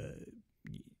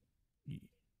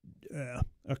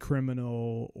a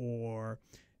criminal, or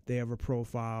they have a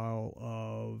profile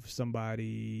of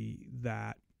somebody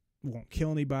that won't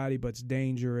kill anybody but's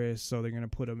dangerous, so they're going to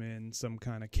put them in some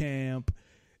kind of camp.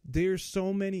 There's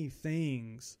so many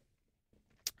things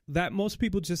that most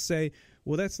people just say,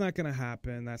 well, that's not going to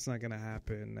happen. That's not going to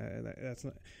happen. That's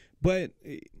not. But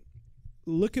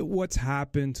look at what's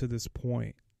happened to this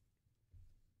point.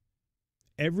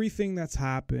 Everything that's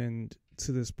happened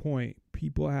to this point,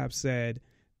 people have said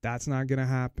That's not going to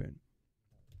happen.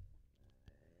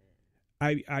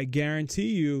 I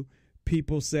guarantee you,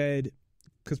 people said,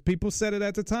 because people said it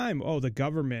at the time, oh, the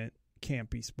government can't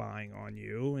be spying on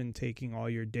you and taking all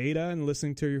your data and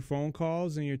listening to your phone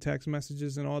calls and your text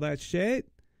messages and all that shit.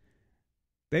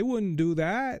 They wouldn't do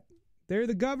that. They're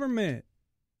the government.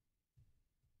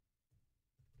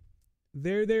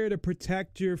 They're there to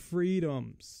protect your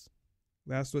freedoms.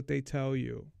 That's what they tell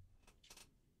you.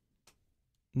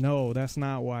 No, that's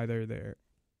not why they're there.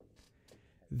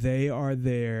 They are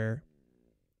there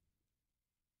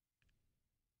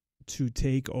to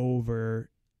take over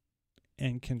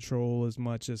and control as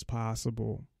much as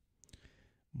possible.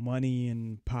 Money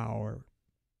and power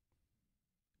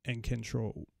and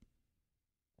control.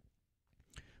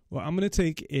 Well, I'm going to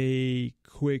take a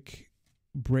quick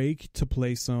break to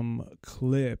play some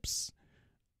clips,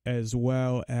 as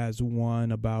well as one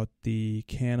about the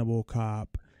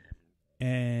cannibal-cop.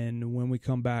 And when we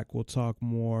come back, we'll talk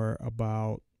more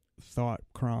about thought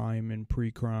crime and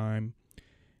pre-crime,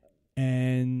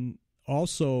 and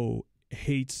also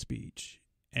hate speech,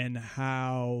 and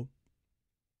how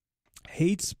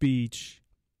hate speech,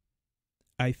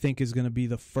 I think, is going to be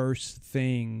the first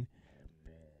thing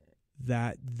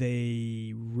that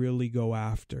they really go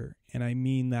after. And I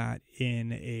mean that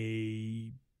in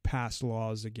a pass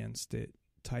laws against it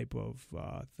type of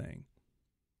thing,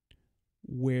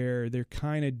 where they're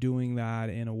kind of doing that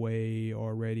in a way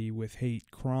already with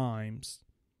hate crimes,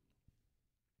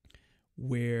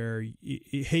 where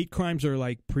hate crimes are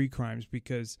like pre-crimes,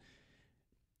 because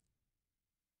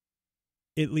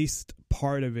at least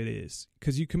part of it is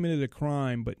because you committed a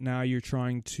crime, but now you're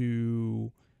trying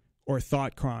to, or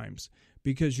thought crimes,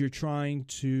 because you're trying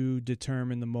to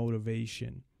determine the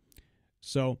motivation.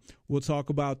 So we'll talk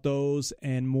about those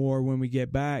and more when we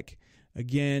get back.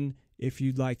 Again, if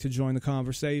you'd like to join the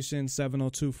conversation,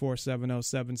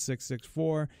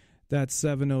 702-470-7664. That's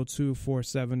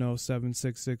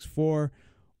 702-470-7664.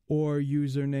 Or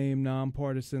username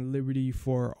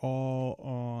NonPartisanLibertyForall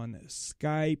on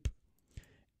Skype.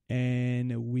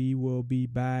 And we will be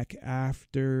back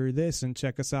after this. And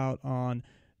check us out on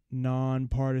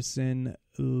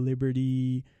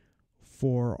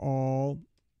NonPartisanLibertyForall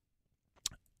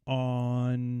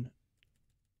on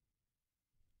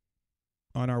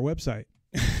our website.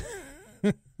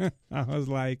 I was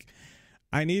like,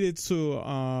 I needed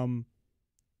to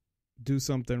do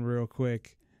something real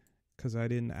quick because I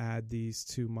didn't add these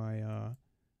to my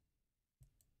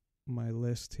my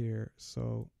list here.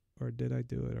 So, or did I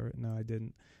do it? Or no, I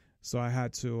didn't. So I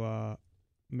had to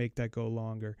make that go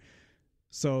longer.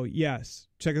 So yes,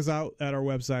 check us out at our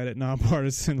website at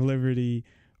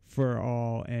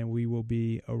NonPartisanLibertyForall, and we will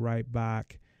be right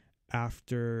back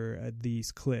after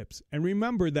these clips. And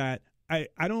remember that I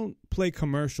don't play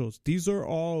commercials. These are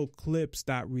all clips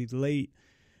that relate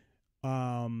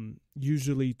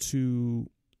usually to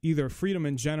either freedom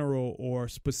in general or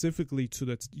specifically to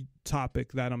the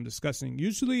topic that I'm discussing.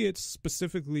 Usually it's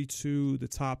specifically to the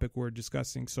topic we're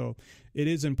discussing. So it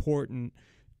is important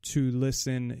to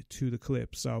listen to the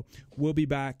clips. So we'll be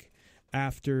back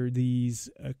after these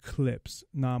clips.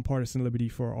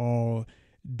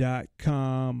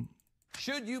 NonPartisanLibertyForall.com.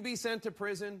 Should you be sent to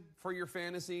prison for your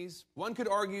fantasies? One could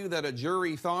argue that a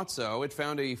jury thought so. It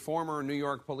found a former New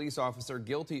York police officer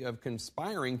guilty of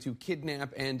conspiring to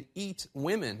kidnap and eat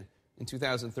women in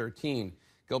 2013.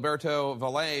 Gilberto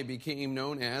Valle became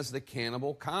known as the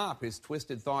cannibal-cop. His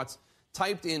twisted thoughts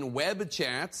typed in web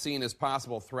chats seen as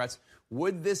possible threats.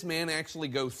 Would this man actually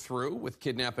go through with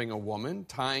kidnapping a woman,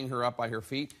 tying her up by her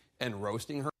feet, and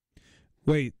roasting her?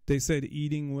 Wait, they said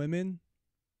eating women?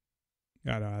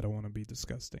 I don't want to be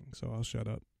disgusting, so I'll shut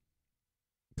up.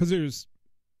 Because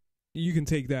you can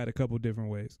take that a couple different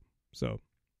ways. So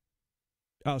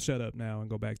I'll shut up now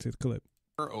and go back to the clip.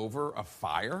 Over a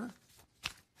fire?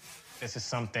 This is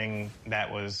something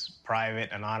that was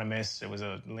private, anonymous. It was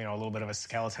a little bit of a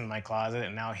skeleton in my closet,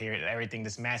 and now here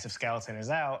this massive skeleton is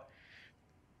out.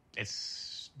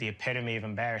 It's the epitome of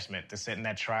embarrassment to sit in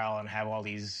that trial and have all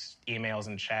these emails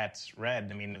and chats read.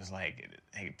 I mean, it was like,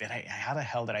 hey, how the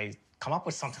hell did I come up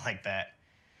with something like that?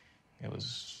 It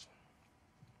was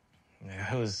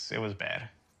bad.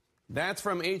 That's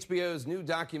from HBO's new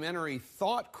documentary,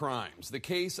 Thought Crimes, the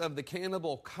case of the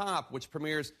cannibal-cop, which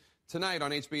premieres tonight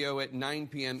on HBO at 9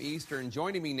 p.m. Eastern.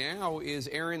 Joining me now is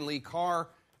Aaron Lee Carr,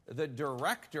 the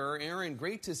director. Aaron,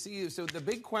 great to see you. So the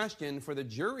big question for the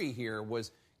jury here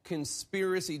was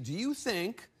conspiracy. Do you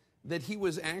think that he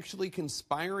was actually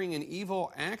conspiring an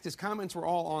evil act? His comments were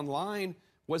all online.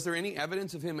 Was there any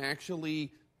evidence of him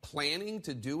actually planning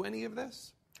to do any of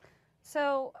this?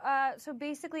 So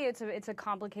basically, it's a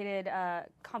complicated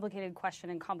question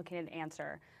and complicated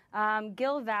answer.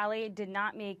 Gil Valley did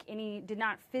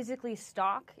not physically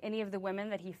stalk any of the women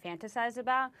that he fantasized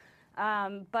about.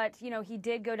 But he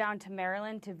did go down to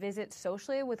Maryland to visit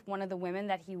socially with one of the women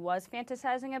that he was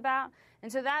fantasizing about,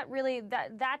 and so that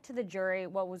to the jury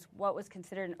what was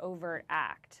considered an overt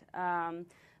act.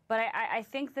 But I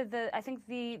think that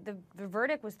the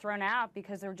verdict was thrown out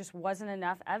because there just wasn't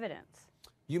enough evidence.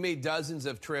 You made dozens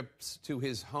of trips to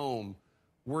his home.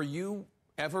 Were you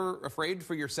ever afraid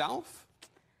for yourself?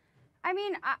 I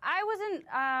mean, I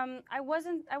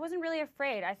wasn't really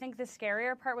afraid. I think the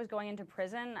scarier part was going into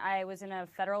prison. I was in a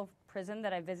federal prison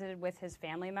that I visited with his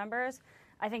family members.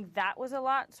 I think that was a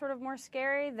lot sort of more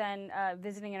scary than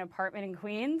visiting an apartment in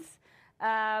Queens.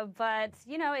 But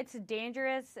it's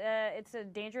a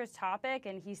dangerous topic,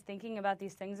 and he's thinking about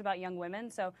these things about young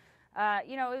women. So,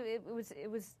 it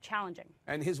was challenging.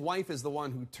 And his wife is the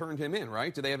one who turned him in,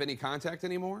 right? Do they have any contact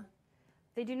anymore?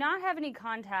 They do not have any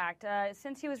contact.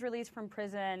 Since he was released from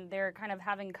prison, they're kind of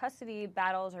having custody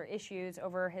battles or issues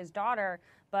over his daughter,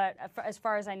 but as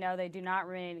far as I know, they do not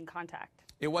remain in contact.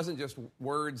 It wasn't just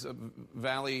words.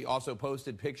 Valley also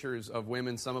posted pictures of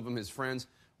women, some of them his friends.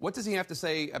 What does he have to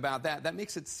say about that? That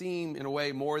makes it seem, in a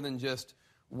way, more than just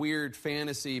weird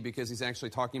fantasy because he's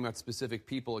actually talking about specific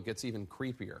people. It gets even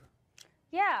creepier.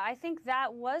 Yeah, I think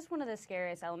that was one of the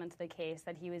scariest elements of the case,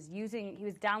 that he was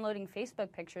downloading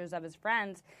Facebook pictures of his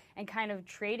friends and kind of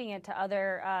trading it to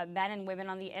other men and women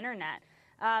on the internet.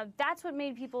 That's what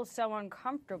made people so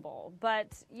uncomfortable.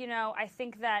 But, I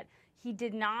think that he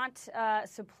did not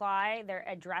supply their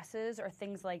addresses or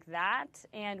things like that.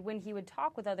 And when he would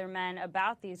talk with other men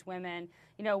about these women,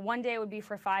 one day it would be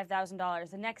for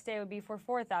 $5,000, the next day it would be for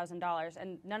 $4,000,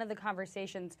 and none of the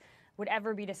conversations would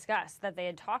ever be discussed that they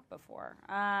had talked before.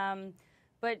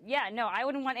 But yeah, no, I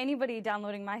wouldn't want anybody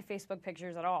downloading my Facebook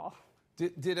pictures at all. Do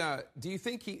you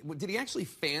think did he actually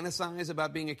fantasize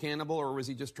about being a cannibal, or was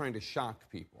he just trying to shock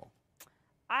people?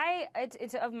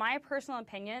 It's of my personal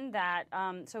opinion that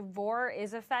so vor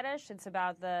is a fetish. It's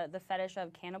about the fetish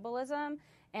of cannibalism.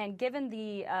 And given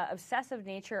the obsessive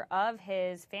nature of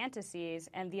his fantasies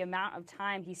and the amount of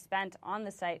time he spent on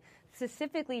the site,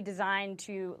 specifically designed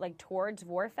towards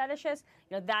vor fetishes,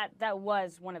 that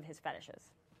was one of his fetishes.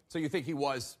 So you think he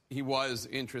was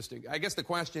interesting? I guess the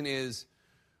question is,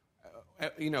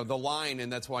 the line, and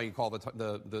that's why you call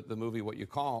the movie what you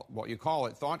call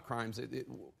it, thought crimes.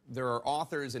 There are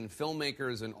authors and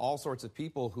filmmakers and all sorts of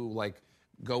people who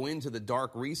go into the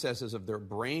dark recesses of their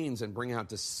brains and bring out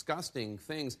disgusting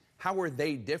things. How were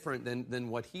they different than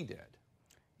what he did?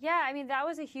 Yeah, I mean, that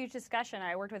was a huge discussion.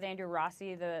 I worked with Andrew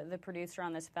Rossi, the producer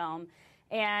on this film,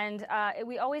 and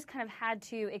we always kind of had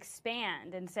to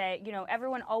expand and say,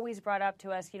 everyone always brought up to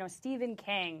us, Stephen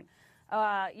King,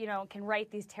 can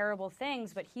write these terrible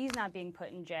things, but he's not being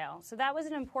put in jail. So that was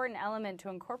an important element to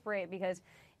incorporate, because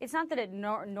it's not that it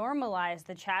normalized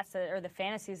the chats or the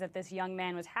fantasies that this young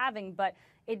man was having, but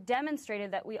it demonstrated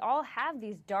that we all have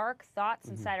these dark thoughts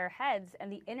inside our heads,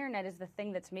 and the internet is the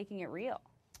thing that's making it real.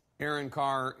 Aaron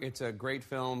Carr, it's a great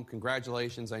film.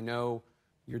 Congratulations. I know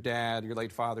your dad, your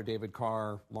late father, David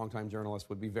Carr, longtime journalist,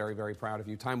 would be very, very proud of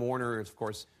you. Time Warner, of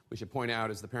course, we should point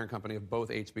out, is the parent company of both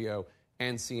HBO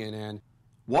and CNN.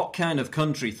 What kind of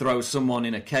country throws someone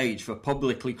in a cage for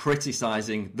publicly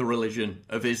criticising the religion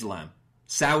of Islam?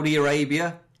 Saudi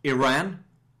Arabia, Iran,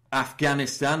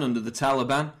 Afghanistan under the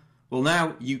Taliban? Well,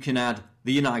 now you can add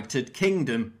the United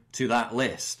Kingdom to that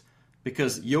list,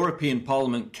 because European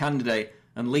Parliament candidate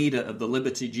and leader of the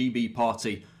Liberty GB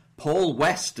party, Paul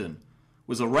Weston,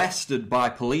 was arrested by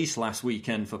police last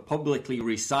weekend for publicly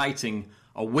reciting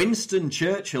a Winston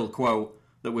Churchill quote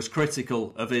that was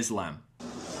critical of Islam.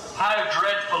 How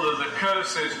dreadful are the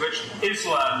curses which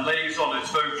Islam lays on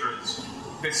its votaries.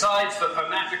 Besides the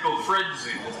fanatical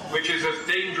frenzy, which is as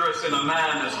dangerous in a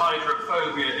man as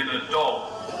hydrophobia in a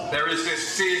dog, there is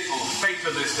this fearful,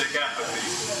 fatalistic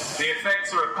apathy. The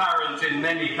effects are apparent in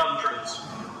many countries.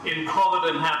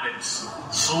 Improvident habits,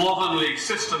 slovenly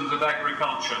systems of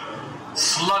agriculture,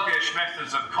 sluggish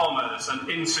methods of commerce, and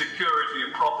insecurity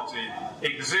of property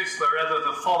exist wherever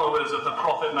the followers of the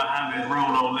Prophet Muhammad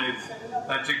rule or live.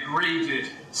 A degraded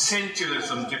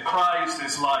sensualism deprives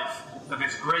this life of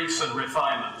its grace and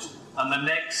refinement, and the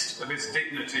next of its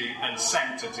dignity and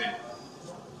sanctity.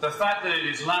 The fact that in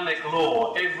Islamic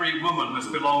law every woman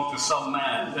must belong to some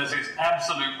man as his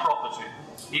absolute property,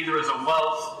 either as a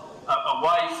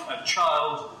wife, a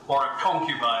child, or a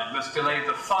concubine, must delay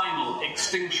the final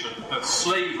extinction of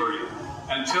slavery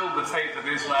until the faith of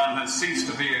Islam has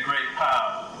ceased to be a great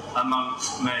power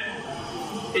amongst men.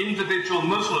 Individual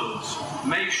Muslims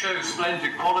may show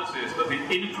splendid qualities, but the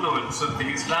influence of the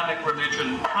Islamic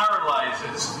religion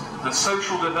paralyzes the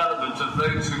social development of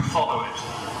those who follow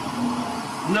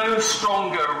it. No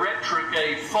stronger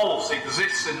retrograde force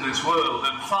exists in this world,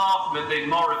 and far from it being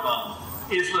moribund,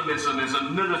 Islamism is a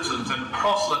militant and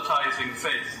proselytizing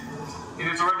faith. It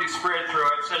has already spread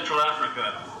throughout Central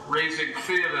Africa, raising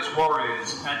fearless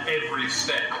warriors at every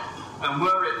step. And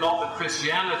were it not that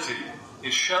Christianity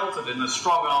is sheltered in the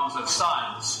strong arms of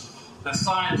science, the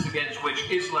science against which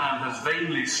Islam has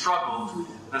vainly struggled,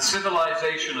 the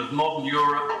civilization of modern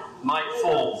Europe might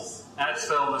fall, as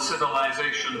fell the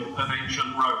civilization of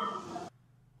ancient Rome.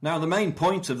 Now, the main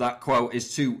point of that quote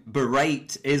is to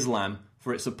berate Islam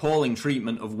for its appalling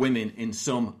treatment of women in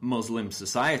some Muslim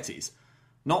societies.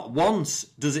 Not once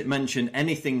does it mention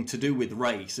anything to do with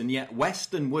race, and yet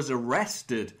Weston was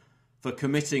arrested for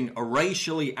committing a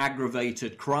racially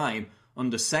aggravated crime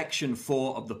under Section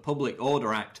 4 of the Public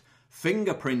Order Act,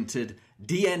 fingerprinted,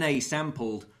 DNA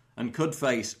sampled, and could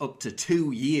face up to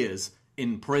 2 years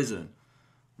in prison.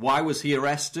 Why was he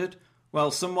arrested?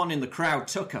 Well, someone in the crowd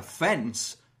took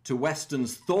offence to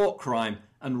Weston's thought crime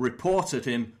and reported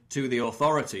him to the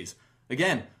authorities.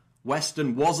 Again,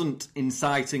 Weston wasn't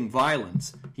inciting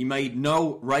violence. He made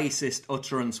no racist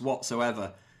utterance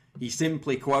whatsoever. He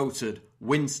simply quoted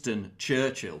Winston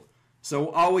Churchill.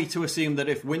 So are we to assume that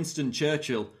if Winston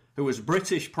Churchill, who was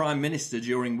British Prime Minister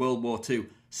during World War II,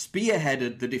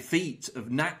 spearheaded the defeat of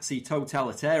Nazi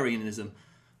totalitarianism,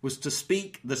 was to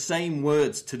speak the same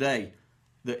words today,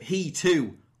 that he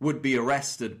too would be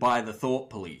arrested by the thought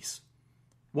police?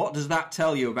 What does that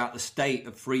tell you about the state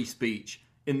of free speech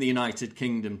in the United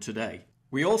Kingdom today?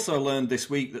 We also learned this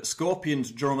week that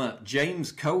Scorpions drummer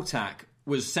James Kotak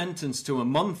was sentenced to a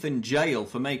month in jail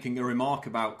for making a remark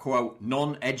about, quote,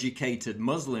 non-educated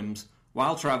Muslims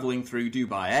while travelling through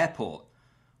Dubai airport.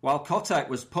 While Kotak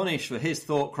was punished for his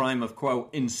thought crime of,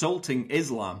 quote, insulting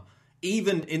Islam,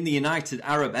 even in the United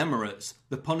Arab Emirates,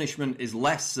 the punishment is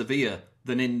less severe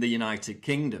than in the United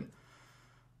Kingdom.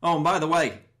 Oh, and by the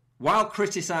way, while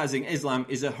criticising Islam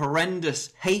is a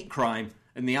horrendous hate crime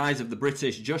in the eyes of the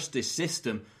British justice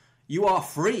system, you are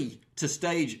free to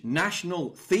stage national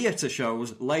theatre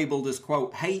shows labelled as,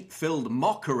 quote, hate-filled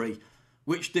mockery,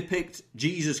 which depict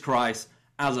Jesus Christ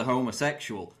as a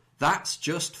homosexual. That's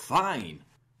just fine.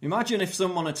 Imagine if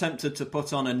someone attempted to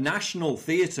put on a national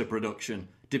theatre production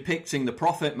depicting the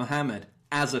Prophet Muhammad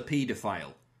as a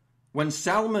paedophile. When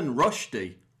Salman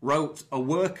Rushdie wrote a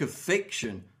work of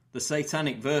fiction, The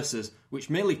Satanic Verses, which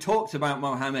merely talked about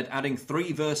Muhammad adding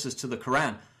 3 verses to the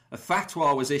Quran, a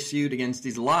fatwa was issued against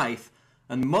his life,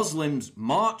 and Muslims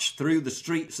marched through the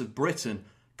streets of Britain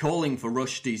calling for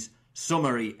Rushdie's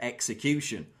summary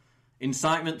execution.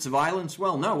 Incitement to violence?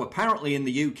 Well, no. Apparently in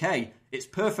the UK, it's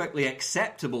perfectly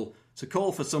acceptable to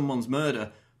call for someone's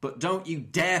murder, but don't you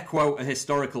dare quote a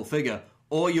historical figure,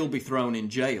 or you'll be thrown in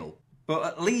jail. But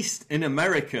at least in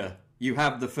America, you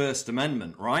have the First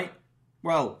Amendment, right?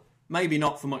 Well, maybe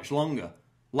not for much longer.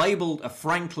 Labelled a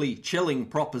frankly chilling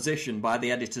proposition by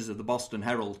the editors of the Boston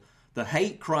Herald, the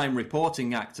Hate Crime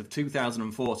Reporting Act of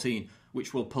 2014,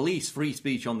 which will police free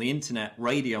speech on the internet,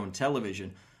 radio and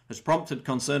television, has prompted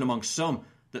concern among some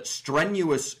that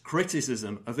strenuous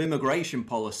criticism of immigration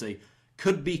policy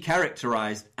could be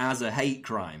characterised as a hate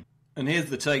crime. And here's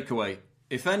the takeaway.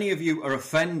 If any of you are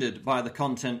offended by the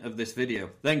content of this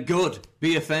video, then good,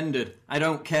 be offended. I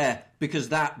don't care, because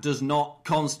that does not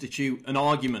constitute an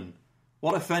argument.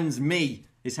 What offends me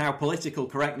is how political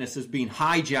correctness has been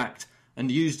hijacked and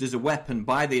used as a weapon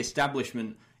by the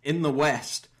establishment in the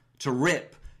West to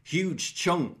rip huge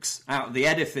chunks out of the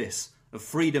edifice of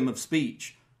freedom of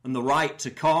speech and the right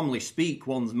to calmly speak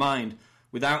one's mind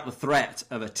without the threat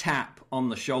of a tap on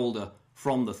the shoulder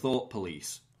from the thought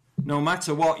police. No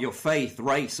matter what your faith,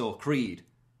 race or creed,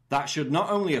 that should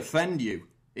not only offend you,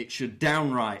 it should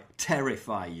downright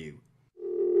terrify you.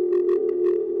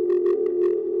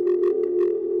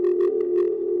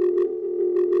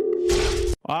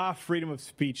 Freedom of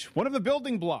speech. One of the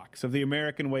building blocks of the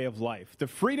American way of life. The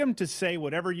freedom to say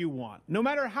whatever you want, no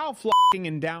matter how f***ing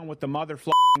and down with the mother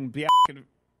f***ing b***ing.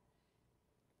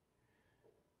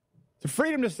 The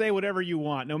freedom to say whatever you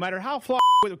want, no matter how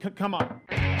come on.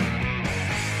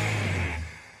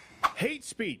 Hate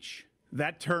speech.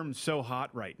 That term's so hot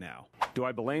right now. Do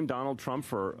I blame Donald Trump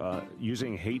for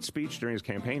using hate speech during his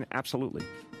campaign? Absolutely.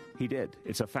 He did.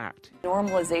 It's a fact.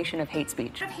 Normalization of hate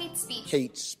speech. Hate speech.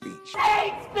 Hate speech.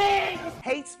 Hate speech!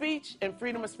 Hate speech and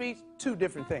freedom of speech, 2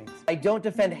 different things. I don't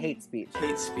defend hate speech.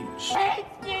 Hate speech. Hate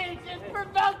speech is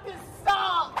provoked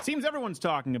assault! Seems everyone's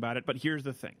talking about it, but here's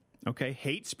the thing, okay?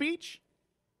 Hate speech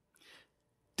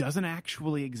doesn't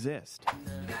actually exist.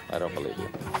 I don't believe you.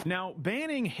 Now,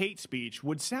 banning hate speech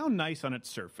would sound nice on its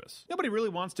surface. Nobody really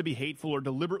wants to be hateful or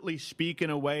deliberately speak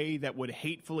in a way that would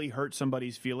hatefully hurt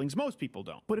somebody's feelings. Most people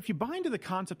don't. But if you buy into the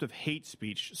concept of hate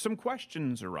speech, some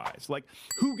questions arise, like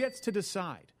who gets to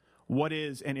decide what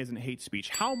is and isn't hate speech?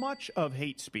 How much of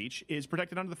hate speech is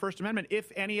protected under the First Amendment,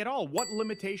 if any at all? What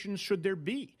limitations should there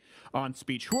be on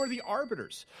speech? Who are the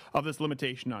arbiters of this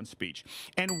limitation on speech?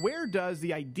 And where does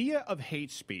the idea of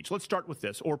hate speech, let's start with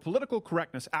this, or political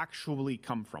correctness actually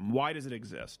come from? Why does it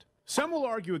exist? Some will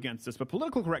argue against this, but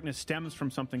political correctness stems from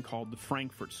something called the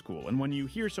Frankfurt School. And when you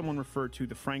hear someone refer to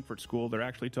the Frankfurt School, they're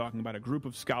actually talking about a group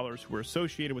of scholars who were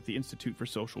associated with the Institute for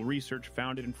Social Research,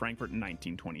 founded in Frankfurt in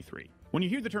 1923. When you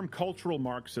hear the term cultural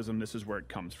Marxism, this is where it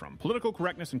comes from. Political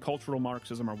correctness and cultural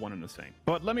Marxism are one and the same.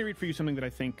 But let me read for you something that I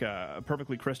think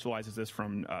perfectly crystallizes this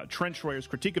from Trent Schroyer's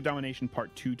Critique of Domination,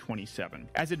 Part 227.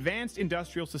 As advanced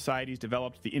industrial societies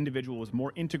developed, the individual was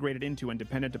more integrated into and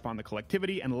dependent upon the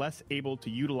collectivity and less able to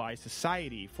utilize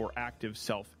society for active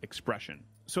self-expression.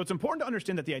 So it's important to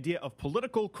understand that the idea of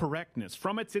political correctness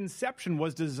from its inception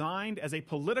was designed as a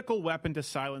political weapon to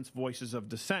silence voices of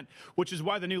dissent, which is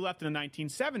why the New Left in the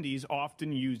 1970s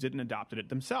often used it and adopted it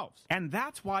themselves. And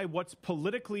that's why what's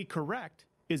politically correct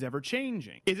is ever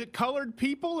changing. Is it colored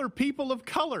people or people of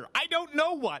color? I don't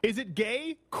know what. Is it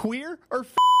gay, queer, or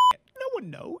it? No one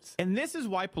knows. And this is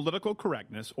why political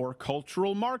correctness or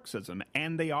cultural Marxism,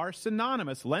 and they are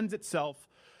synonymous, lends itself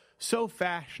so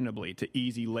fashionably to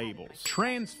easy labels.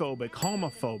 Transphobic,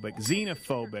 homophobic,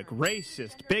 xenophobic,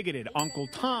 racist, bigoted, Uncle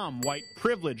Tom, white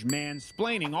privilege,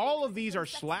 mansplaining, all of these are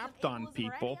slapped on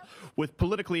people with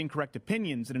politically incorrect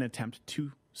opinions in an attempt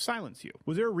to silence you.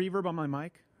 Was there a reverb on my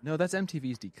mic? No, that's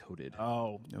MTV's Decoded.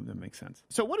 Oh, no, that makes sense.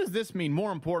 So what does this mean,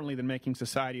 more importantly than making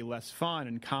society less fun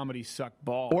and comedy suck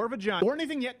balls, or vagina, or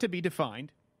anything yet to be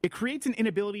defined? It creates an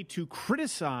inability to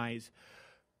criticize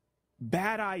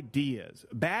bad ideas,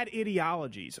 bad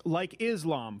ideologies, like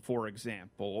Islam, for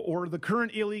example, or the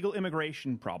current illegal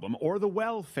immigration problem, or the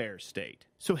welfare state.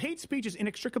 So hate speech is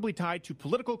inextricably tied to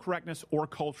political correctness or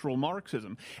cultural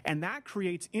Marxism, and that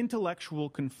creates intellectual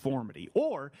conformity,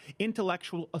 or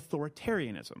intellectual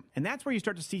authoritarianism. And that's where you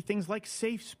start to see things like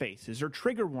safe spaces, or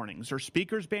trigger warnings, or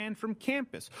speakers banned from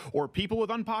campus, or people with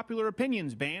unpopular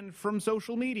opinions banned from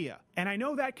social media. And I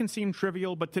know that can seem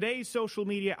trivial, but today's social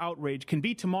media outrage can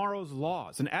be tomorrow's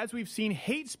laws. And as we've seen,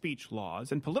 hate speech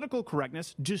laws and political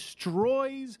correctness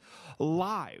destroys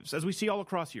lives, as we see all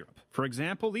across Europe. For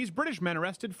example, these British men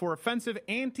arrested for offensive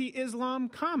anti-Islam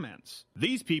comments.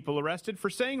 These people arrested for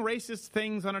saying racist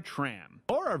things on a tram.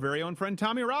 Or our very own friend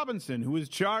Tommy Robinson, who is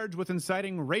charged with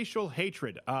inciting racial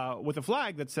hatred with a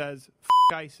flag that says "F***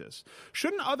 ISIS."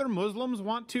 Shouldn't other Muslims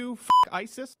want to "F***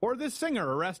 ISIS? Or this singer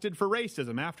arrested for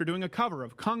racism after doing a cover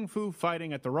of Kung Fu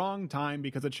Fighting at the wrong time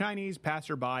because a Chinese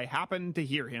passerby happened to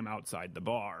hear him outside the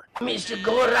bar. Mr.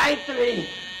 Go right through.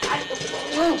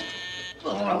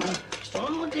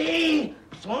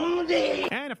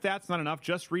 And if that's not enough,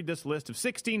 just read this list of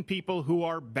 16 people who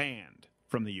are banned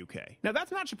from the UK. Now,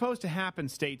 that's not supposed to happen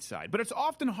stateside, but it's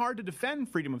often hard to defend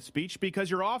freedom of speech because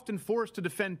you're often forced to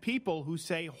defend people who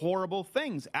say horrible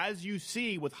things, as you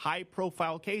see with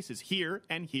high-profile cases here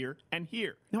and here and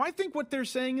here. Now, I think what they're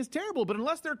saying is terrible, but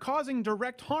unless they're causing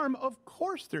direct harm, of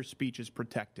course their speech is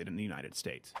protected in the United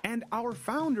States. And our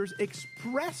founders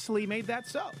expressly made that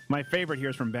so. My favorite here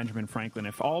is from Benjamin Franklin.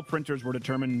 If all printers were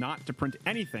determined not to print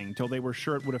anything till they were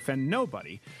sure it would offend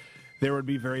nobody, there would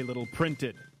be very little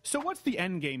printed. So what's the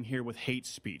end game here with hate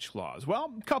speech laws?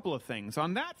 Well, a couple of things.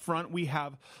 On that front, we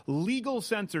have legal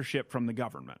censorship from the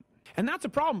government. And that's a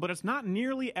problem, but it's not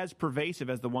nearly as pervasive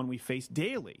as the one we face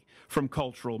daily from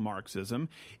cultural Marxism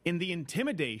in the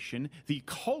intimidation, the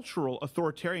cultural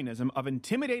authoritarianism of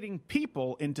intimidating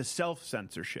people into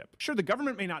self-censorship. Sure, the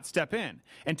government may not step in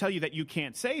and tell you that you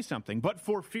can't say something, but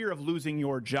for fear of losing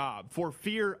your job, for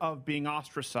fear of being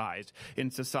ostracized in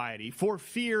society, for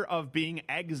fear of being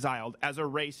exiled as a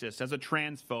racist, as a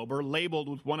transphobe, or labeled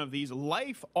with one of these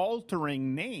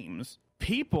life-altering names,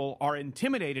 people are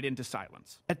intimidated into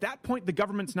silence. At that point, the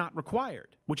government's not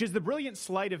required, which is the brilliant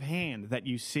sleight of hand that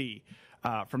you see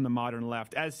from the modern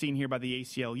left, as seen here by the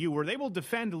ACLU, where they will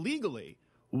defend legally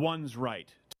one's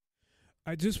right.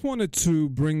 I just wanted to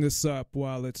bring this up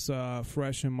while it's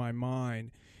fresh in my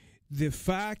mind. The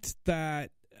fact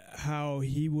that how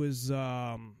he was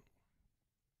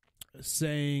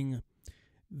saying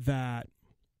that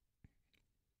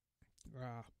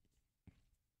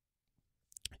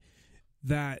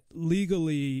that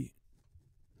legally,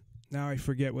 now I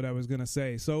forget what I was going to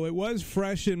say. So it was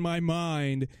fresh in my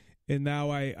mind, and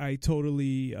now I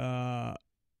totally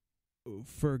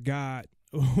forgot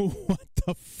what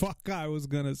the fuck I was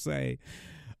gonna say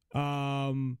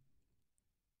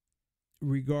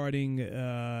regarding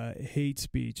hate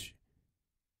speech.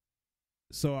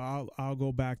 So I'll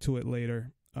go back to it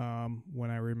later when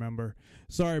I remember.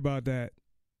 Sorry about that.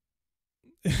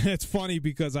 It's funny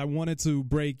because I wanted to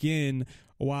break in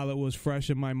while it was fresh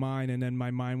in my mind, and then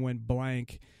my mind went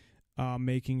blank,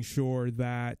 making sure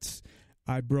that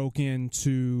I broke in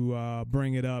to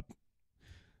bring it up.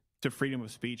 To freedom of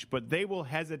speech, but they will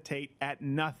hesitate at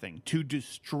nothing to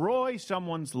destroy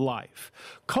someone's life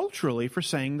culturally for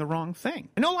saying the wrong thing.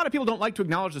 I know a lot of people don't like to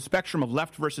acknowledge the spectrum of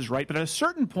left versus right, but at a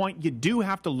certain point, you do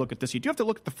have to look at this. You do have to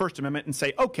look at the First Amendment and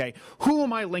say, okay, who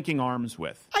am I linking arms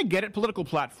with? I get it, political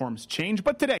platforms change,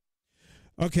 but today...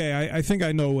 Okay, I think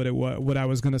I know what I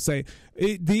was going to say.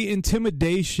 The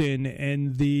intimidation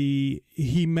and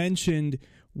he mentioned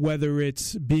whether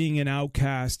it's being an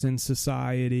outcast in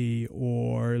society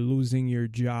or losing your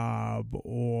job,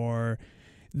 or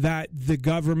that the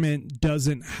government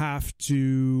doesn't have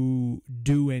to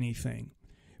do anything.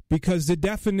 Because the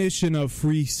definition of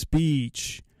free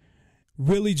speech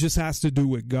really just has to do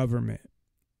with government.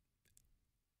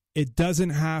 It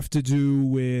doesn't have to do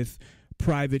with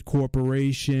private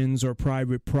corporations or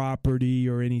private property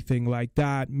or anything like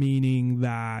that, meaning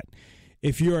that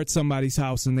if you're at somebody's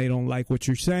house and they don't like what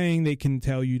you're saying, they can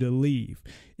tell you to leave.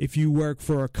 If you work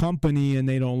for a company and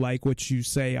they don't like what you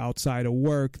say outside of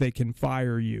work, they can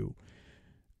fire you.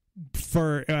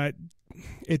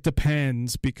 It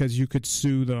depends, because you could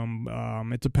sue them.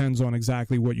 It depends on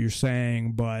exactly what you're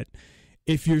saying. But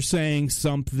if you're saying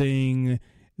something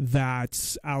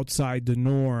that's outside the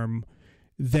norm,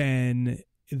 then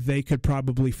they could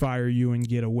probably fire you and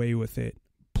get away with it.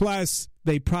 Plus,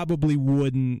 they probably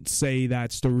wouldn't say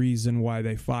that's the reason why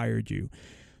they fired you.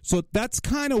 So that's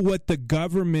kind of what the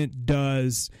government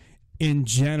does in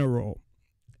general.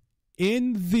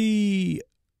 In the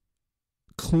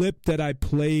clip that I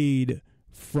played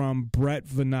from Brett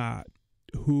Veinotte,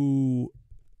 who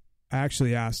I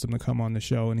actually asked him to come on the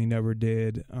show and he never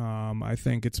did. I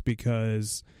think it's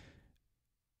because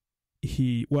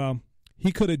he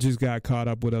could have just got caught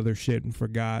up with other shit and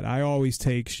forgot. I always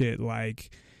take shit like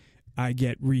I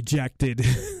get rejected.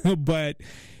 But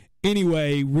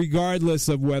anyway, regardless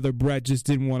of whether Brett just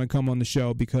didn't want to come on the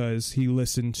show because he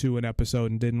listened to an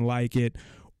episode and didn't like it,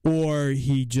 or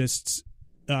he just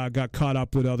got caught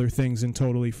up with other things and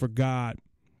totally forgot,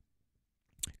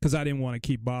 because I didn't want to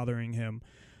keep bothering him.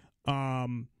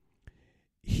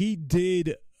 He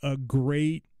did a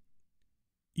great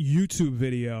YouTube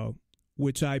video,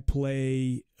 which I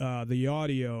play the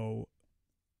audio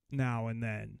now and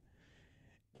then.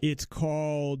 It's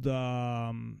called is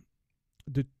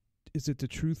it The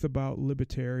Truth About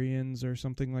Libertarians or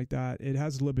something like that? It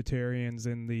has libertarians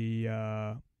in the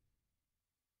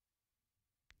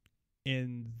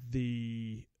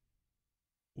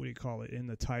what do you call it, in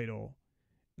the title.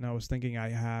 And I was thinking I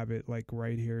have it like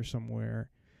right here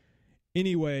somewhere.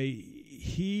 Anyway,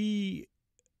 he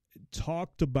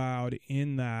talked about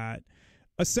in that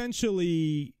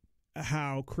essentially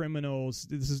how criminals,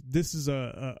 this is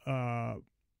a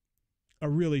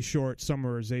really short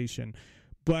summarization,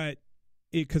 but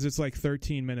because it's like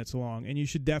 13 minutes long, and you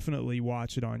should definitely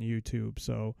watch it on YouTube.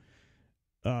 So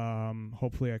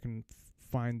hopefully I can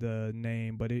find the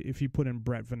name, but if you put in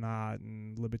Brett Veinotte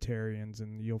and libertarians,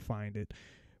 and you'll find it.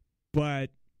 But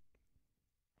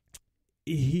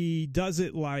he does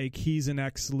it like he's an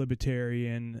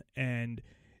ex-libertarian, and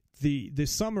the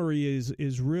summary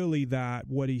is really that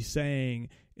what he's saying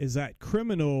is that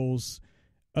criminals,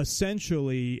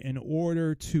 essentially, in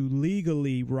order to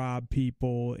legally rob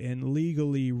people and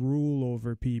legally rule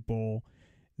over people,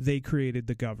 they created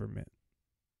the government.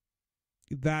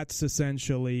 That's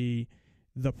essentially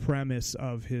the premise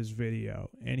of his video,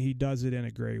 and he does it in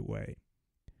a great way.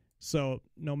 So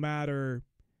no matter,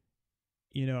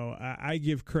 I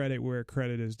give credit where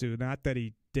credit is due. Not that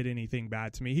he did anything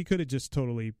bad to me. He could have just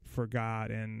totally forgot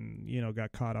and,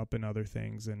 got caught up in other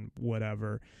things and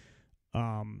whatever.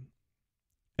 And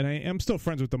I am still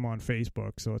friends with him on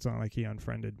Facebook, so it's not like he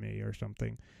unfriended me or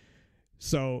something.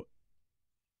 So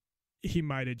he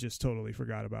might have just totally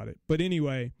forgot about it. But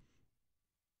anyway,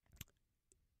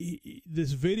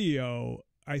 this video,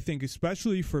 I think,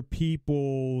 especially for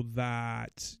people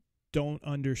that don't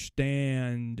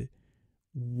understand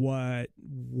what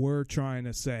we're trying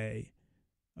to say,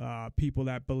 people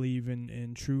that believe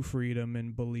in true freedom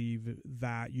and believe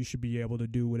that you should be able to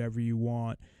do whatever you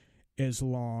want as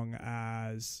long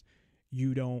as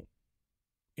you don't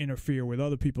interfere with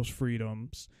other people's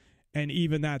freedoms, and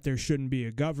even that there shouldn't be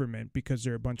a government because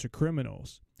they're a bunch of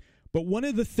criminals. But one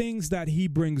of the things that he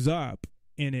brings up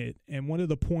in it. And one of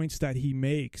the points that he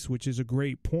makes, which is a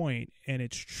great point, and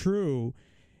it's true,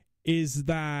 is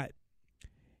that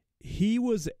he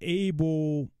was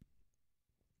able,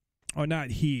 or not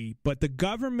he, but the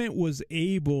government was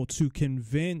able to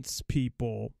convince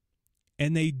people,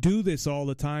 and they do this all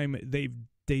the time. They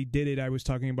did it. I was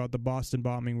talking about the Boston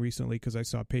bombing recently because I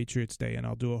saw Patriots Day, and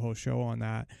I'll do a whole show on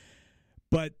that.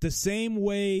 But the same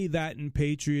way that in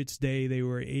Patriots Day they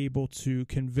were able to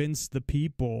convince the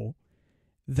people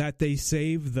that they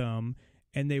saved them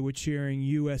and they were cheering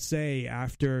USA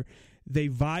after they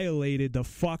violated the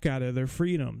fuck out of their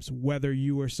freedoms, whether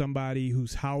you were somebody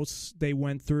whose house they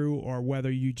went through or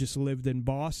whether you just lived in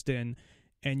Boston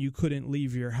and you couldn't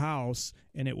leave your house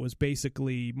and it was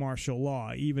basically martial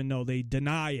law, even though they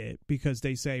deny it because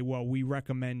they say, well, we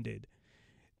recommended.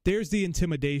 There's the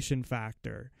intimidation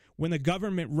factor. When the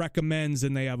government recommends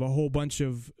and they have a whole bunch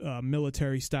of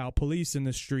military-style police in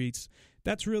the streets,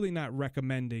 that's really not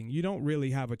recommending. You don't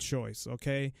really have a choice,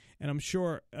 okay? And I'm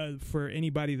sure for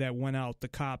anybody that went out, the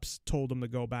cops told them to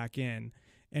go back in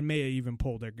and may have even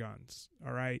pulled their guns,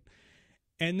 all right?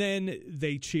 And then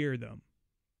they cheer them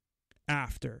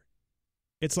after.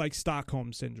 It's like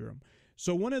Stockholm Syndrome.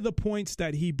 So one of the points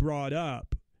that he brought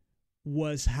up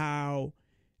was how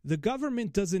the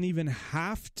government doesn't even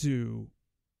have to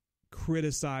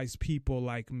criticize people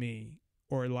like me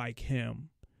or like him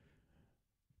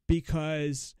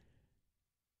because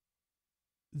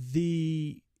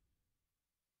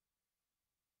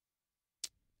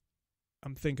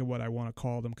I'm thinking what I want to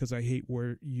call them because I hate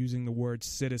using the word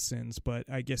citizens, but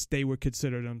I guess they would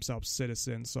consider themselves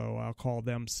citizens, so I'll call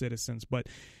them citizens. But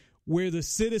where the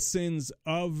citizens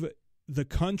of the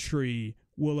country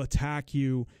will attack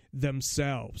you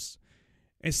themselves,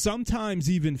 and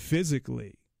sometimes even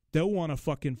physically. They'll want to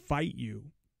fucking fight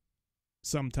you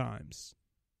sometimes.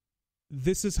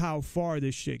 This is how far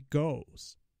this shit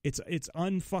goes. It's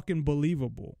unfucking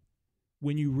believable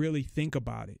when you really think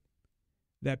about it,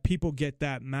 that people get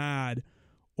that mad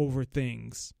over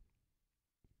things.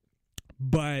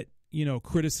 But, you know,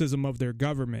 criticism of their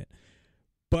government.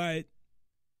 But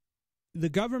the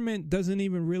government doesn't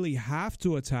even really have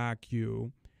to attack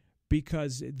you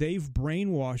because they've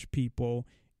brainwashed people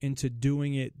into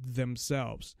doing it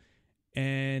themselves.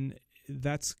 And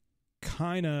that's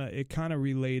kind of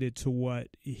related to what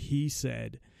he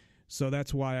said. So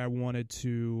that's why I wanted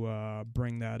to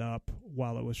bring that up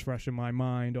while it was fresh in my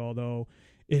mind, although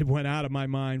it went out of my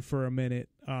mind for a minute.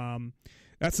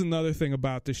 That's another thing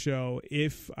about the show.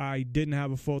 If I didn't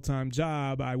have a full-time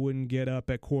job, I wouldn't get up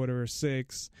at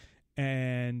 5:45,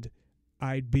 and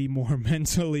I'd be more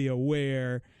mentally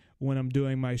aware when I'm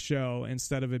doing my show,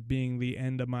 instead of it being the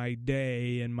end of my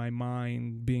day and my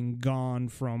mind being gone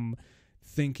from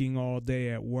thinking all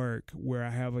day at work, where I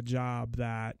have a job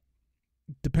that,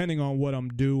 depending on what I'm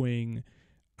doing,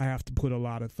 I have to put a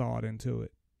lot of thought into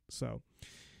it. So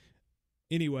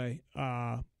anyway,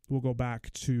 we'll go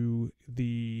back to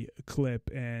the clip,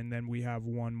 and then we have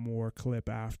one more clip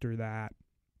after that,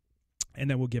 and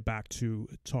then we'll get back to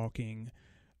talking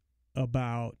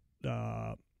about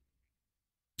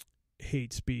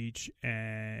hate speech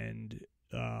and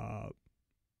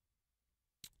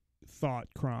thought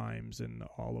crimes and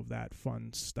all of that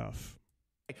fun stuff.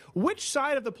 Which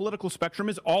side of the political spectrum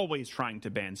is always trying to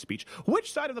ban speech?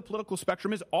 Which side of the political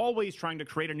spectrum is always trying to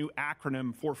create a new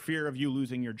acronym for fear of you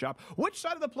losing your job? Which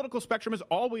side of the political spectrum is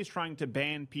always trying to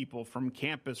ban people from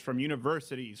campus, from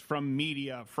universities, from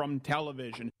media, from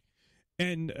television?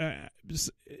 And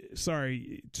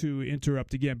sorry to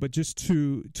interrupt again, but just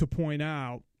to point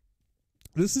out,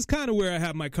 this is kind of where I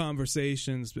have my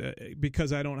conversations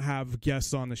because I don't have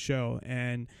guests on the show.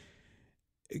 And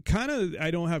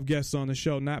I don't have guests on the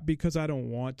show, not because I don't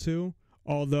want to,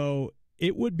 although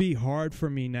it would be hard for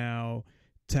me now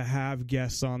to have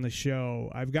guests on the show.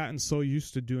 I've gotten so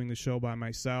used to doing the show by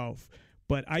myself,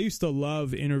 but I used to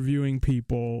love interviewing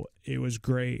people. It was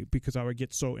great because I would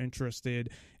get so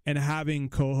interested, and having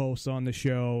co-hosts on the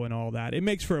show and all that, it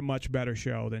makes for a much better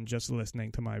show than just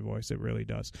listening to my voice. It really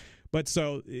does. But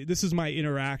so this is my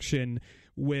interaction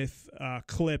with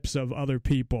clips of other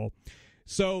people.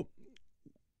 So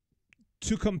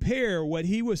to compare, what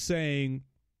he was saying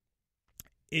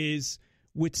is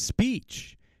with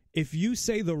speech, if you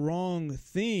say the wrong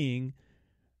thing,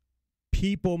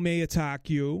 people may attack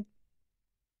you.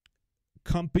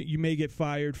 You may get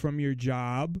fired from your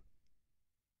job.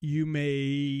 You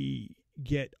may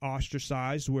get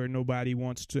ostracized where nobody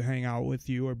wants to hang out with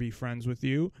you or be friends with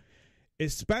you,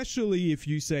 especially if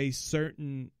you say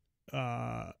certain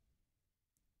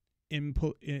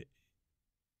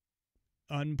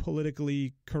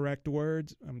unpolitically correct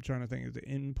words. I'm trying to think of the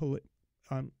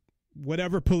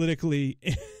whatever politically,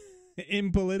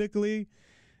 impolitically,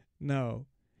 no,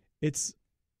 it's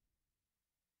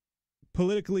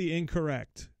politically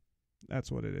incorrect.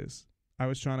 That's what it is. I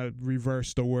was trying to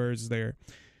reverse the words there.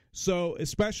 So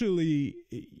especially,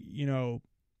 you know,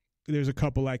 there's a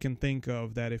couple I can think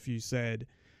of that if you said,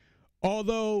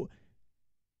 although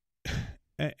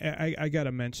I got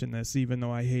to mention this, even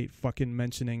though I hate fucking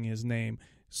mentioning his name.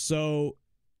 So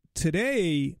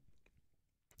today,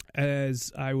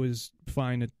 as I was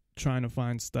trying to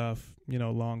find stuff, you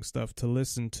know, long stuff to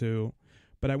listen to,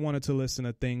 but I wanted to listen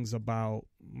to things about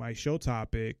my show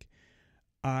topic,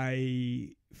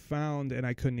 I found, and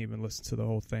I couldn't even listen to the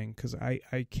whole thing because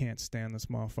I can't stand this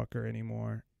motherfucker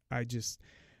anymore. I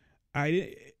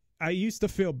used to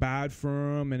feel bad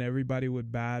for him, and everybody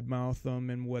would badmouth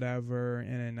him and whatever,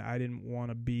 and I didn't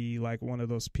want to be like one of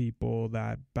those people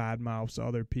that badmouths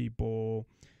other people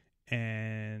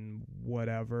and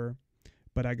whatever.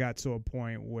 But I got to a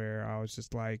point where I was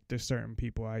just like, there's certain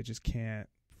people I just can't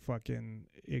fucking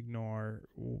ignore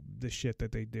the shit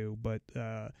that they do. But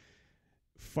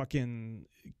fucking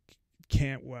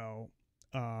Cantwell,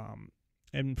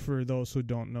 and for those who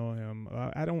don't know him,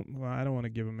 I don't want to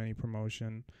give him any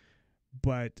promotion,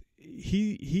 but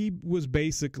he was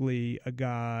basically a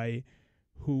guy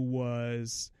who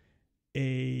was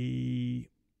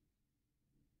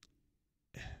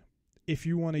if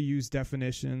you want to use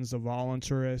definitions, a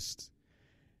voluntarist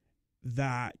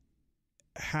that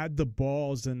had the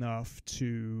balls enough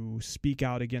to speak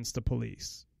out against the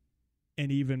police and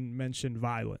even mention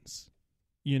violence,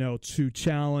 you know, to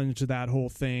challenge that whole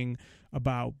thing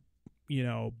about, you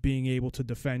know, being able to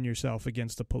defend yourself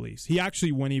against the police. He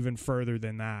actually went even further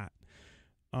than that.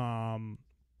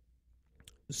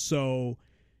 So,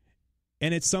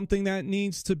 and it's something that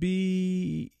needs to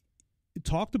be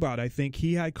talked about. I think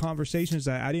he had conversations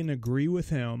that I didn't agree with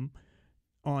him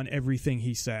on everything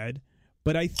he said,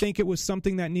 but I think it was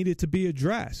something that needed to be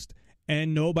addressed,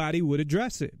 and nobody would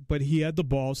address it, but he had the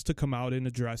balls to come out and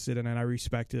address it, and then I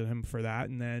respected him for that.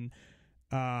 And then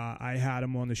I had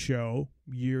him on the show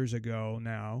years ago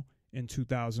now in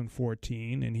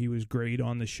 2014, and he was great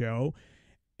on the show.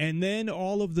 And then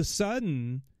all of a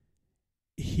sudden,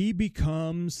 he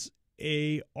becomes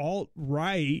a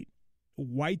alt-right,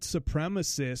 white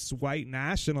supremacist, white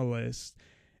nationalist,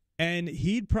 and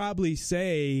he'd probably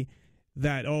say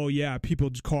that, oh yeah, people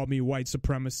just call me white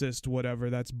supremacist, whatever,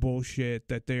 that's bullshit,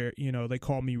 that they're, you know, they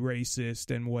call me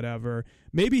racist and whatever.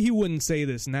 Maybe he wouldn't say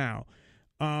this now.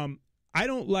 I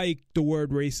don't like the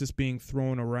word racist being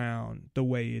thrown around the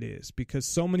way it is, because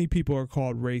so many people are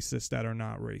called racist that are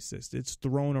not racist. It's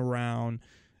thrown around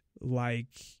like,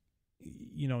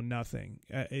 you know, nothing.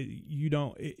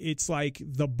 It's like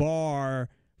the bar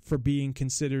for being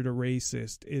considered a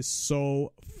racist is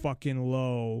so fucking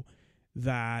low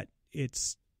that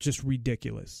it's just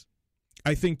ridiculous.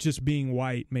 I think just being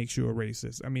white makes you a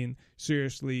racist. I mean,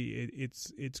 seriously,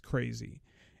 it's crazy.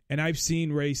 And I've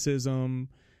seen racism,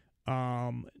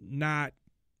 not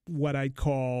what I'd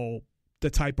call the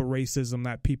type of racism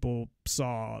that people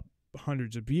saw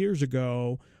hundreds of years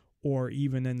ago, or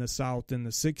even in the South in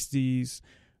the 60s,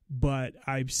 but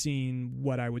I've seen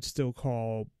what I would still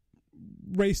call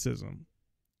racism.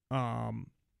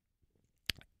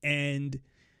 And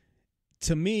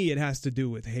to me, it has to do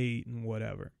with hate and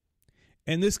whatever.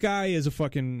 And this guy is a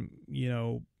fucking, you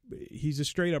know, he's a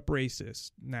straight up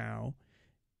racist now.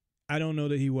 I don't know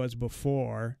that he was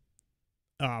before,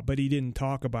 but he didn't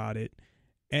talk about it.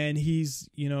 And he's,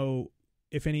 you know,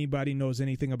 if anybody knows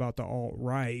anything about the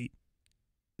alt-right,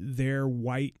 they're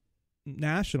white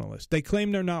nationalists. They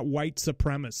claim they're not white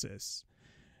supremacists.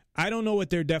 I don't know what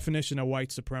their definition of white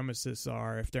supremacists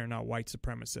are if they're not white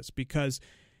supremacists, because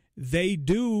they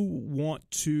do want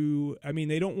to, I mean,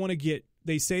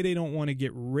 they say they don't want to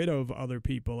get rid of other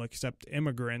people except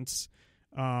immigrants,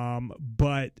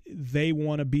 but they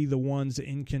want to be the ones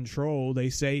in control. They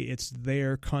say it's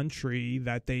their country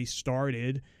that they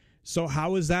started. So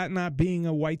how is that not being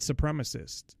a white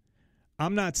supremacist?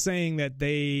 I'm not saying that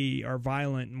they are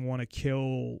violent and want to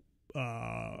kill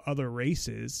other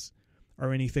races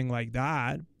or anything like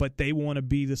that, but they want to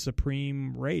be the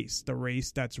supreme race, the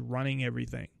race that's running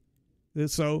everything.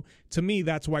 So to me,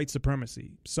 that's white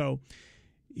supremacy. So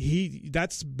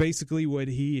that's basically what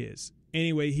he is.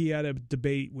 Anyway, he had a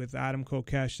debate with Adam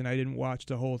Kokesh, and I didn't watch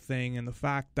the whole thing. And the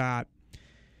fact that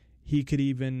he could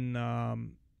even,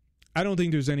 I don't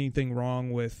think there's anything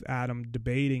wrong with Adam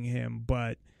debating him,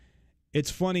 but it's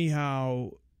funny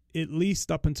how, at least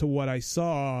up until what I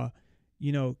saw,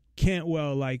 you know,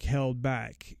 Cantwell like held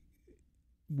back,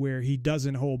 where he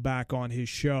doesn't hold back on his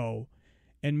show.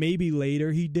 And maybe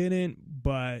later he didn't,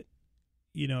 but,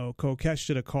 Kokesh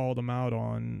should have called him out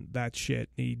on that shit.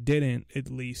 He didn't,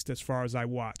 at least as far as I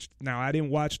watched. Now, I didn't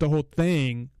watch the whole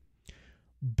thing,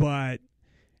 but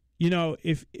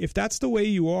if that's the way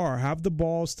you are, have the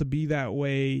balls to be that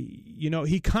way.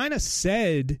 He kind of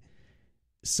said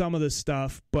some of the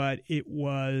stuff, but he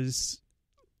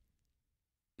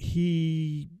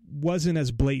wasn't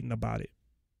as blatant about it.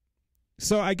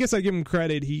 So I guess I give him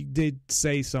credit. He did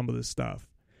say some of the stuff,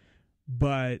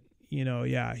 but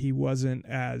he wasn't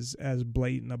as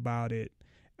blatant about it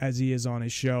as he is on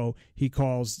his show. He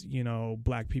calls,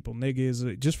 black people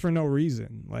niggas just for no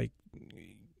reason. Like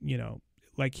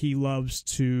he loves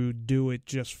to do it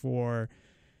just for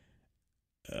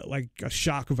like a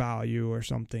shock value or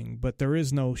something, but there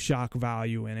is no shock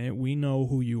value in it. We know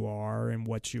who you are and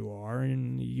what you are,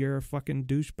 and you're a fucking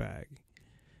douchebag.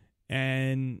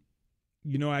 And,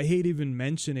 I hate even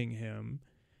mentioning him,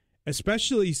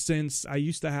 especially since I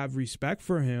used to have respect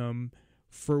for him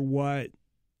for what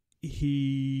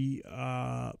he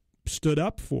stood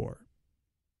up for.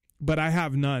 But I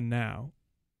have none now.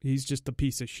 He's just a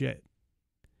piece of shit.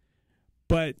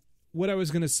 But what I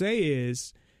was going to say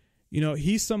is,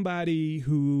 he's somebody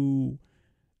who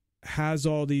has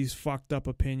all these fucked up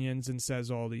opinions and says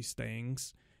all these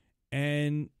things.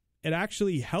 And it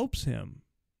actually helps him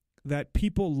that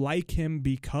people like him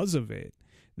because of it,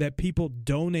 that people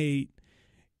donate.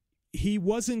 He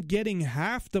wasn't getting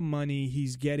half the money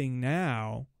he's getting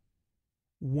now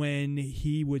when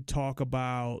he would talk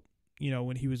about,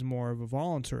 when he was more of a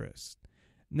voluntarist.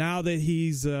 Now that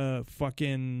he's a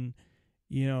fucking,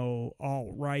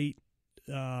 alt-right,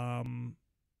 I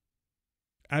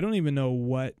don't even know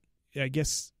what, I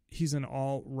guess he's an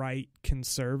alt-right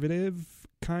conservative,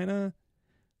 kind of,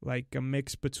 like a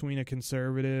mix between a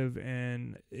conservative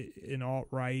and an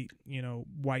alt-right,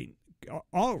 white.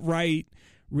 Alt-right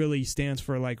really stands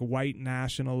for like white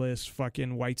nationalist,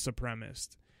 fucking white supremacist.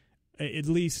 At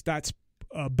least that's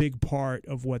a big part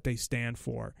of what they stand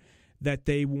for. That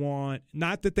they want,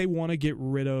 not that they want to get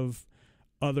rid of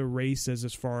other races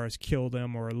as far as kill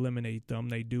them or eliminate them.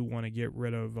 They do want to get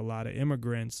rid of a lot of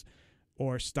immigrants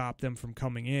or stop them from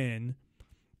coming in.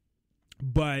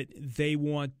 But they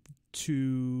want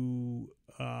to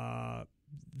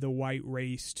the white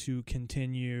race to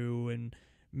continue and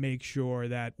make sure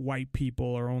that white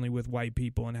people are only with white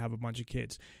people and have a bunch of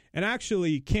kids. And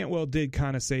actually, Cantwell did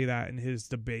kind of say that in his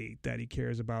debate, that he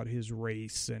cares about his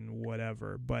race and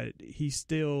whatever. But he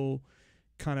still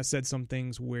kind of said some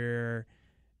things where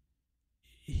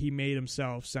he made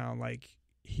himself sound like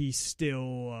he's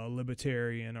still a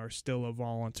libertarian or still a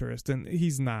voluntarist. And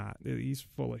he's not. He's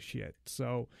full of shit.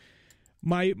 So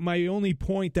my only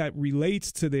point that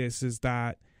relates to this is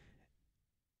that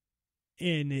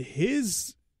in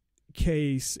his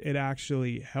case, it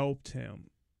actually helped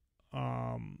him,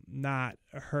 not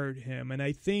hurt him. And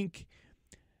I think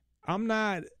I'm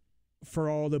not for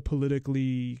all the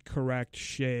politically correct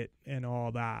shit and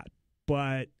all that,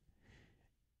 but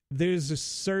there's a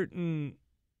certain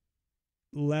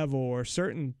level or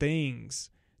certain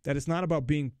things that it's not about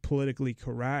being politically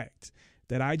correct,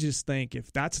 that I just think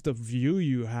if that's the view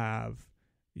you have,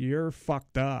 you're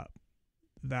fucked up.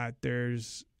 That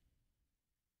there's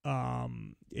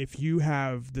if you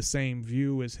have the same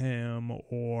view as him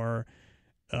or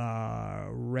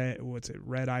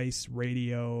Red Ice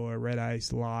Radio or Red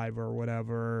Ice Live or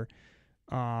whatever,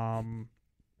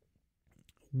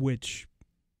 which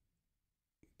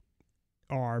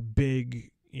are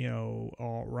big,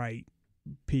 alt-right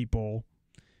people,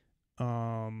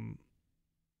 and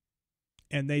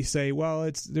they say, well,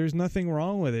 there's nothing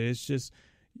wrong with it. It's just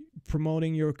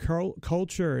promoting your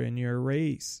culture and your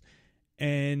race.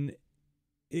 And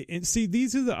see,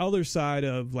 these are the other side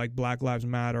of like Black Lives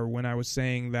Matter, when I was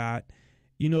saying that,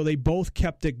 they both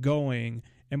kept it going.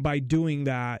 And by doing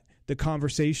that, the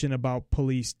conversation about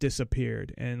police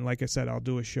disappeared. And like I said, I'll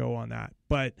do a show on that.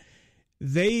 But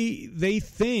they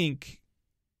think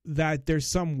that there's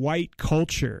some white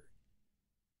culture.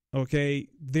 Okay?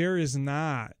 There is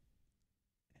not.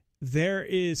 There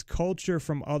is culture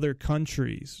from other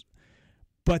countries.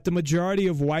 But the majority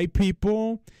of white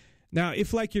people... Now,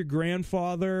 if like your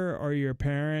grandfather or your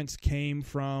parents came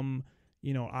from,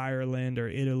 Ireland or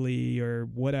Italy or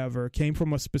whatever, came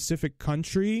from a specific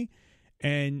country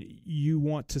and you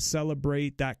want to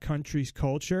celebrate that country's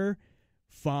culture,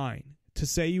 fine. To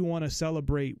say you want to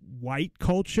celebrate white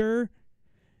culture,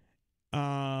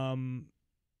 there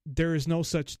is no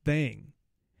such thing.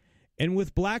 And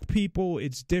with black people,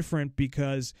 it's different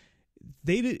because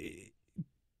they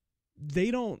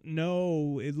don't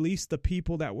know, at least the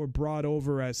people that were brought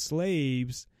over as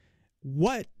slaves,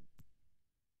 what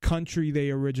country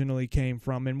they originally came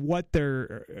from and what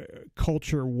their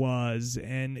culture was,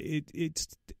 and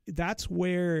that's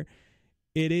where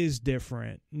it is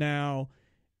different. Now,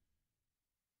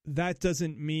 that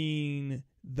doesn't mean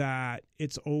that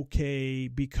it's okay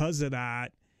because of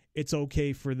that. It's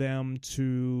okay for them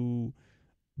to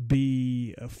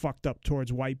be fucked up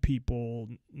towards white people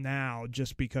now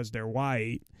just because they're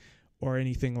white or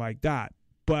anything like that.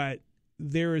 But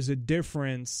there is a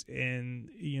difference in,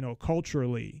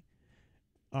 culturally.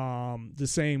 The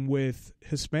same with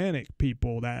Hispanic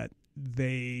people, that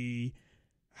they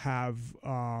have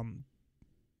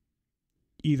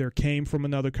either came from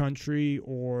another country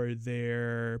or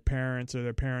their parents or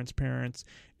their parents' parents,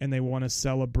 and they want to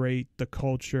celebrate the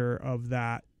culture of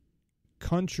that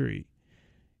country.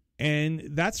 And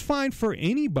that's fine for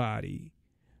anybody.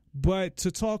 But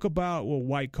to talk about,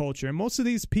 white culture, and most of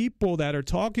these people that are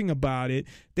talking about it,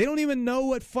 they don't even know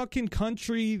what fucking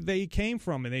country they came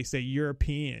from, and they say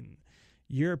European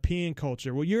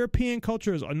culture. Well, European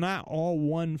culture is not all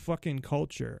one fucking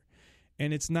culture,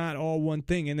 and it's not all one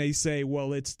thing. And they say,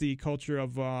 well, it's the culture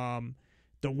of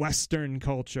the Western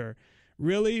culture.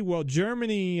 Really? Well,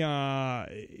 Germany, I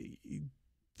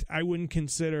wouldn't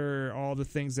consider all the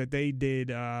things that they did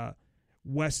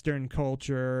Western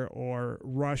culture, or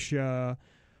Russia,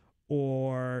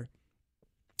 or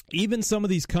even some of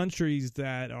these countries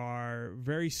that are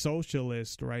very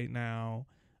socialist right now,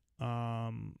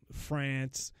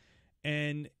 France,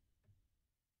 and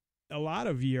a lot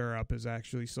of Europe is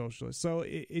actually socialist. So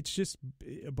it's just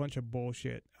a bunch of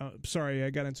bullshit. Sorry, I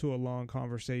got into a long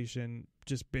conversation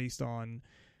just based on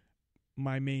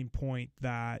my main point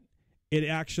that it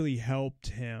actually helped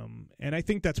him. And I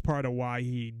think that's part of why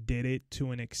he did it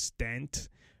to an extent.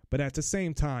 But at the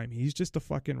same time, he's just a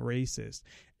fucking racist.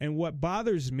 And what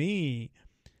bothers me,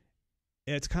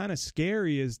 it's kind of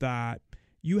scary, is that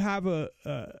you have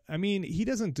he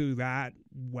doesn't do that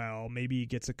well. Maybe he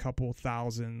gets a couple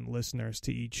thousand listeners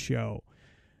to each show.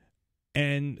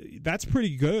 And that's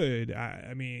pretty good.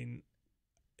 I mean,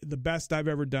 the best I've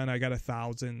ever done, I got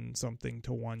 1,000 something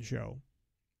to one show.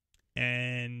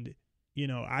 And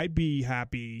I'd be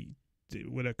happy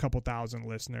with a couple thousand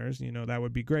listeners. That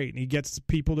would be great. And he gets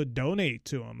people to donate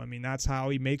to him. I mean, that's how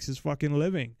he makes his fucking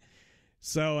living.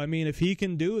 So, I mean, if he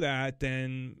can do that,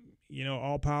 then,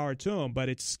 all power to him. But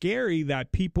it's scary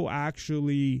that people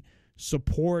actually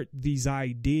support these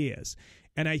ideas.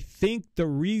 And I think the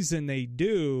reason they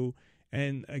do,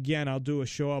 and again, I'll do a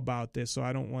show about this, so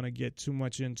I don't want to get too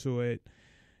much into it,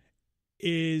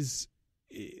 is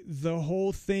the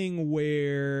whole thing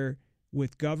where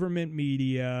with government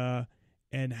media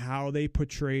and how they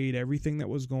portrayed everything that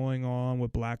was going on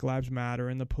with Black Lives Matter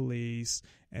and the police,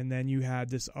 and then you had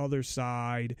this other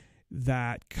side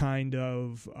that kind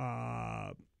of,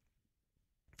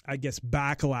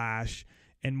 backlash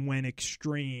and went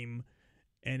extreme,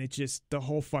 and it just, the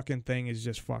whole fucking thing is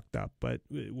just fucked up. But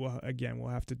we'll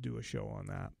have to do a show on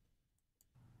that.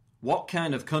 What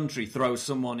kind of country throws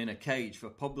someone in a cage for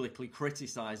publicly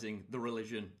criticizing the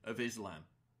religion of Islam?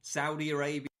 Saudi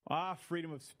Arabia.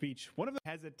 Freedom of speech. One of them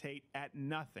hesitate at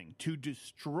nothing to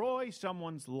destroy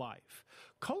someone's life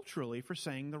culturally for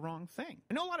saying the wrong thing.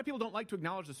 I know a lot of people don't like to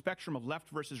acknowledge the spectrum of left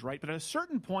versus right, but at a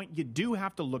certain point, you do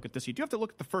have to look at this. You do have to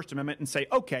look at the First Amendment and say,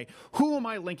 okay, who am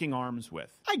I linking arms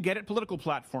with? I get it, political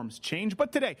platforms change,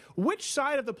 but today, which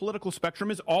side of the political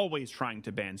spectrum is always trying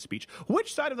to ban speech?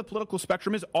 Which side of the political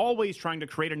spectrum is always trying to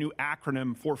create a new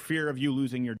acronym for fear of you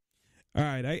losing your... All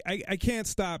right, I can't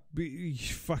stop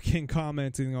fucking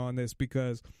commenting on this,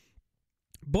 because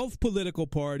both political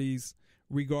parties,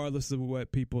 regardless of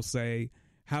what people say,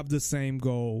 have the same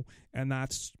goal, and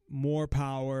that's more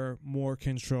power, more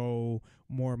control,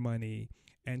 more money,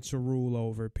 and to rule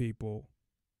over people.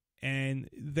 And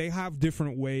they have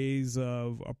different ways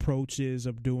of approaches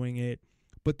of doing it,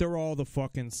 but they're all the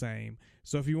fucking same.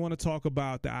 So if you want to talk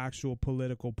about the actual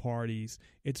political parties,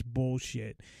 it's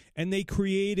bullshit. And they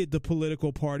created the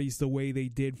political parties the way they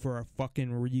did for a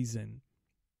fucking reason.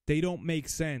 They don't make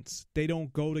sense. They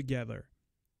don't go together.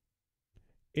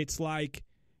 It's like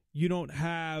you don't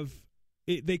have...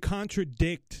 they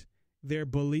contradict their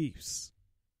beliefs.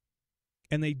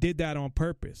 And they did that on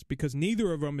purpose, because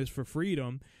neither of them is for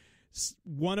freedom.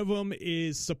 One of them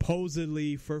is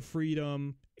supposedly for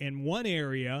freedom in one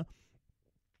area,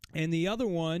 and the other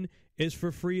one is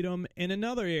for freedom in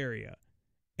another area.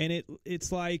 And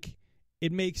it's like,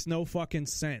 it makes no fucking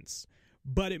sense.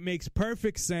 But it makes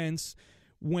perfect sense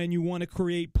when you want to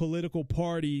create political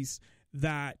parties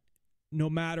that no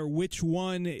matter which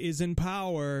one is in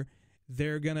power,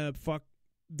 they're gonna fuck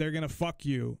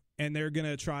you. and they're going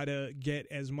to try to get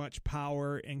as much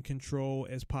power and control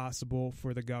as possible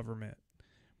for the government.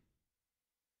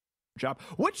 Job.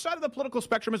 Which side of the political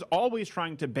spectrum is always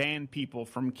trying to ban people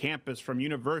from campus, from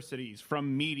universities,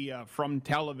 from media, from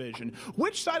television?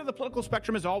 Which side of the political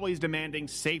spectrum is always demanding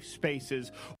safe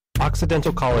spaces?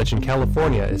 Occidental College in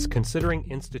California is considering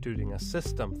instituting a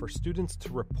system for students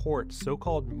to report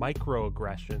so-called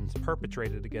microaggressions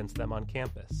perpetrated against them on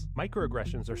campus.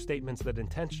 Microaggressions are statements that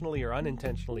intentionally or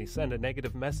unintentionally send a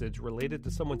negative message related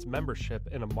to someone's membership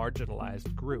in a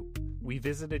marginalized group. We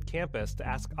visited campus to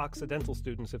ask Occidental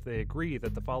students if they agree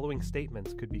that the following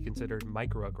statements could be considered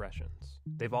microaggressions.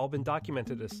 They've all been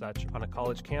documented as such on a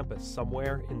college campus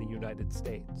somewhere in the United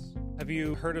States. Have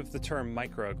you heard of the term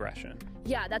microaggression?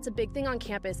 Yeah, that's a big thing on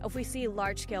campus. If we see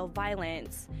large-scale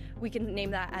violence, we can name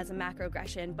that as a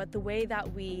macroaggression, but the way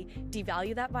that we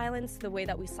devalue that violence, the way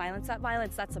that we silence that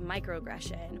violence, that's a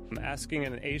microaggression. I'm asking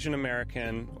an Asian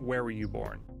American, where were you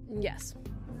born? Yes.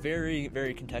 Very,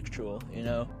 very contextual, you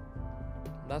know?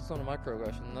 That's not a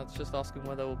microaggression, that's just asking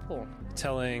where they were born.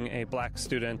 Telling a black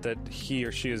student that he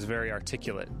or she is very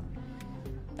articulate.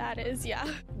 That is, yeah.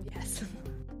 Yes.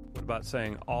 What about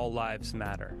saying all lives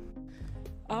matter?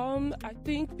 I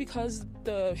think because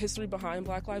the history behind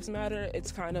Black Lives Matter,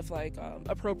 it's kind of like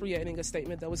appropriating a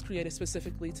statement that was created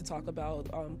specifically to talk about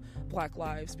Black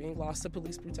lives being lost to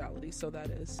police brutality, so that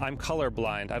is. I'm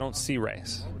colorblind, I don't see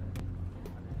race.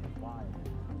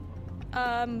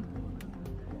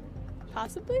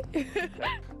 Possibly?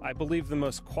 I believe the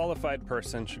most qualified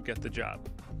person should get the job.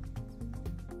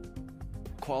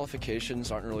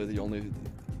 Qualifications aren't really the only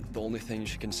thing you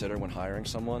should consider when hiring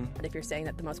someone. If you're saying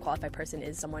that the most qualified person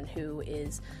is someone who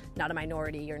is not a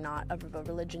minority or not of a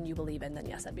religion you believe in, then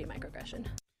yes, that'd be a microaggression.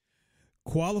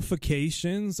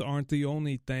 Qualifications aren't the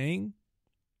only thing.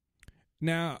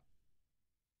 Now,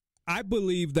 I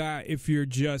believe that if you're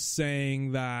just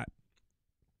saying that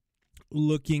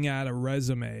looking at a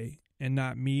resume and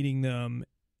not meeting them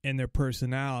and their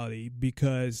personality,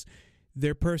 because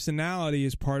their personality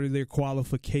is part of their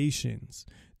qualifications,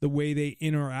 the way they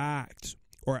interact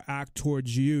or act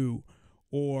towards you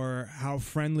or how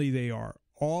friendly they are.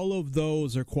 All of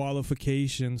those are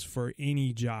qualifications for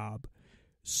any job.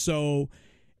 So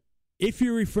if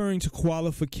you're referring to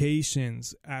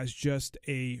qualifications as just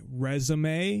a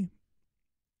resume,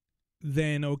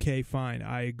 then okay, fine,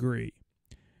 I agree.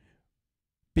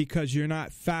 Because you're not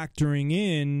factoring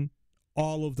in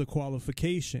all of the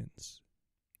qualifications.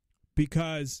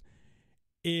 Because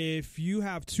if you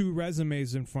have two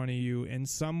resumes in front of you and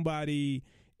somebody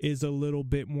is a little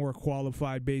bit more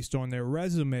qualified based on their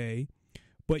resume,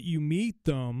 but you meet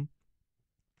them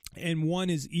and one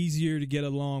is easier to get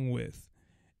along with,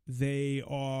 they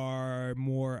are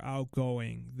more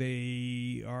outgoing,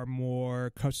 they are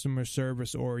more customer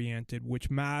service oriented,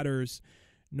 which matters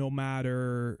no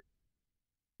matter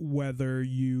whether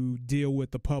you deal with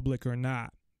the public or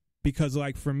not. Because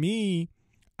like for me,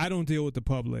 I don't deal with the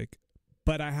public,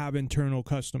 but I have internal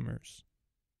customers.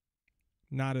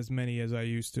 Not as many as I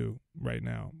used to right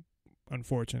now,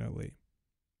 unfortunately,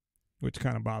 which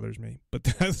kind of bothers me, but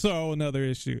that's all another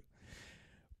issue.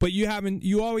 But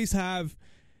you always have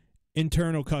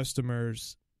internal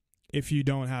customers if you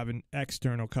don't have an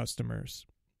external customers.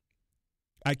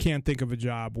 I can't think of a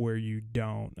job where you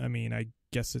don't. I mean, I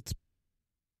guess it's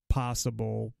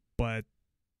possible, but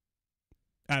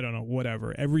I don't know,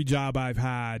 whatever. Every job I've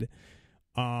had,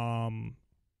 at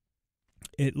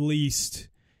least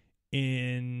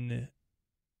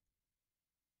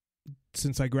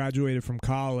since I graduated from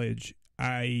college,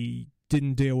 I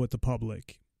didn't deal with the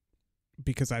public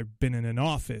because I've been in an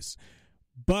office,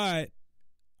 but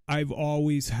I've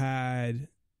always had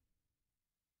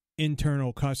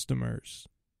internal customers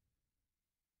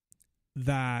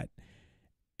that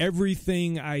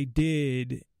everything I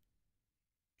did,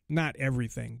 not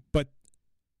everything, but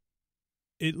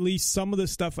at least some of the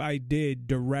stuff I did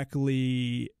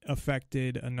directly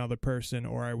affected another person,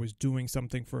 or I was doing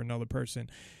something for another person.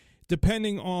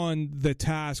 Depending on the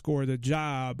task or the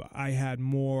job, I had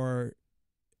more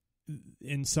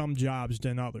in some jobs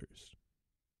than others.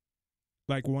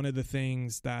 Like one of the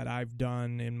things that I've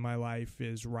done in my life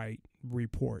is write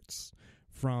reports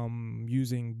from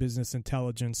using business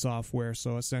intelligence software.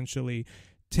 So essentially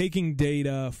taking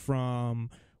data from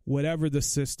whatever the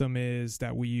system is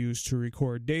that we use to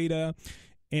record data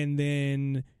and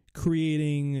then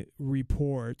creating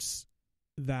reports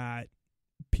that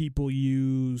people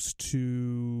use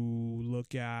to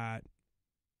look at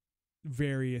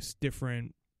various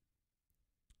different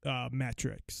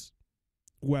metrics,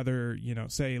 whether,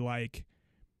 say like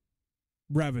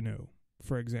revenue,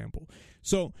 for example.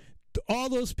 So all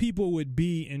those people would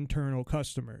be internal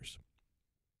customers.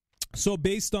 So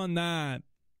based on that,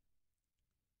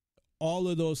 all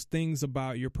of those things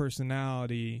about your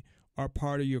personality are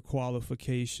part of your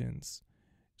qualifications.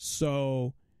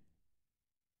 So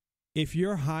if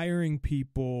you're hiring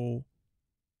people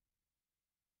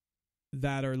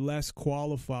that are less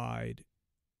qualified,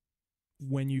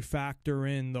 when you factor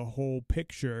in the whole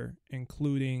picture,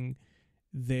 including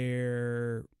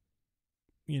their,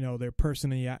 their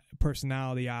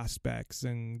personality aspects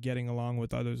and getting along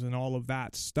with others and all of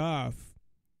that stuff,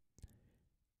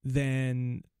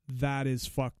 then that is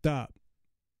fucked up.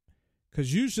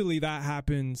 Because usually that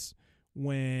happens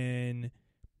when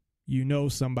you know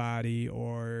somebody,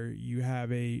 or you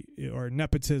have or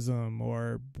nepotism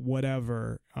or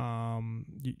whatever.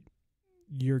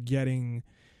 You're getting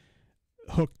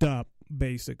hooked up,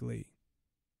 basically.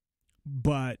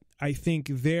 But I think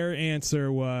their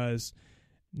answer was,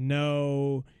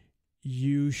 no,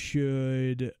 you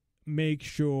should make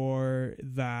sure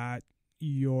that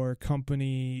your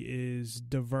company is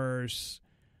diverse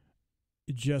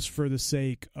just for the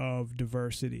sake of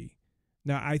diversity.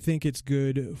 Now, I think it's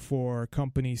good for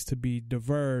companies to be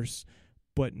diverse,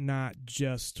 but not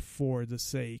just for the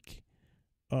sake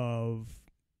of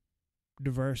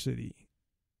diversity.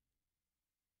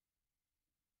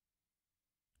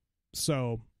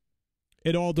 So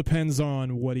it all depends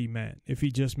on what he meant. If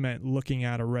he just meant looking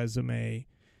at a resume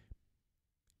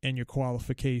and your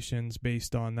qualifications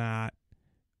based on that,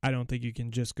 I don't think you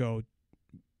can just go,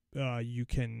 you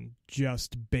can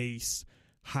just base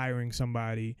hiring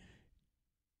somebody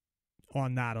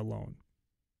on that alone,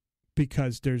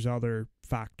 because there's other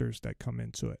factors that come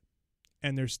into it.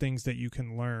 And there's things that you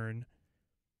can learn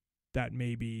that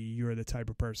maybe you're the type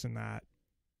of person that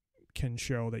can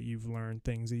show that you've learned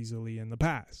things easily in the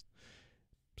past.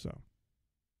 So,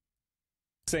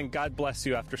 saying God bless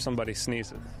you after somebody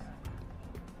sneezes.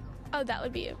 Oh, that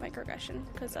would be a microaggression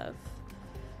because of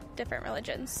different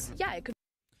religions. Yeah, it could.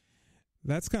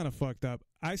 That's kind of fucked up.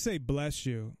 I say bless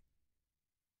you.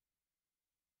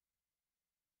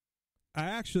 I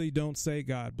actually don't say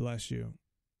God bless you.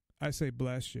 I say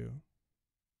bless you.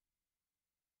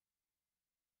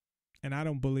 And I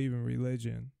don't believe in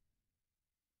religion.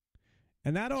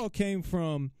 And that all came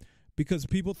from because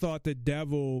people thought the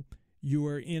devil, you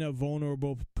were in a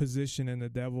vulnerable position and the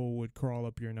devil would crawl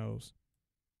up your nose.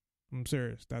 I'm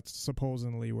serious. That's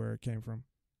supposedly where it came from.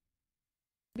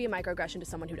 Be a microaggression to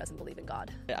someone who doesn't believe in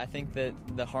God. I think that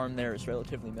the harm there is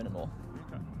relatively minimal.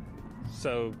 Okay.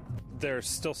 So there's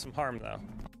still some harm, though.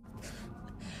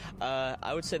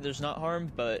 I would say there's not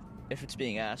harm, but if it's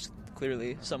being asked,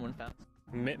 clearly someone found.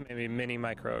 Maybe mini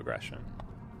microaggression.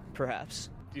 Perhaps.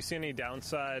 Do you see any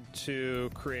downside to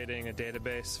creating a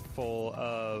database full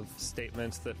of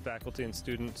statements that faculty and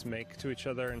students make to each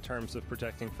other in terms of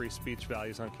protecting free speech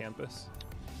values on campus?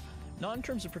 Not in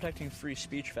terms of protecting free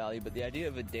speech value, but the idea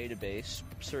of a database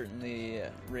certainly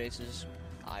raises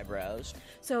eyebrows.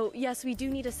 So yes, we do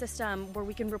need a system where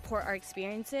we can report our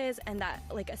experiences, and that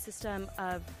like a system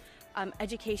of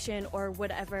education or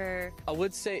whatever. I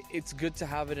would say it's good to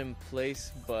have it in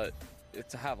place, but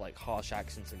to have like harsh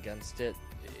actions against it,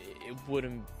 it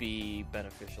wouldn't be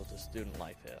beneficial to student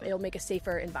life here. It'll make a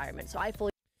safer environment. So I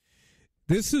fully.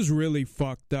 This is really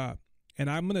fucked up. And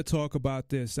I'm going to talk about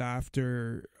this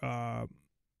after.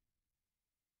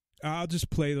 I'll just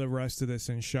play the rest of this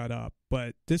and shut up.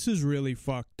 But this is really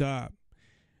fucked up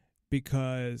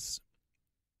because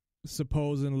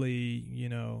supposedly,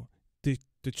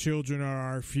 the children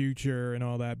are our future and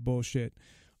all that bullshit.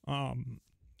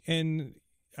 And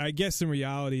I guess in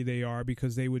reality they are,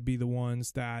 because they would be the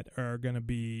ones that are going to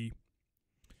be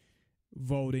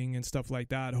voting and stuff like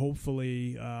that.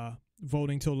 Hopefully,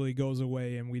 voting totally goes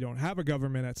away and we don't have a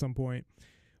government at some point.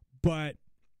 But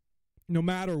no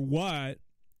matter what,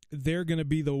 they're going to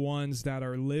be the ones that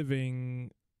are living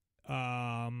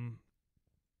and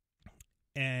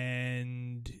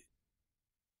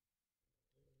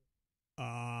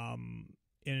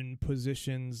in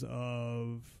positions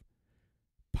of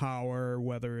power,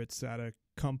 whether it's at a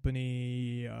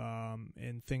company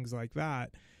and things like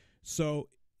that. So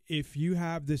if you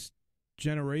have this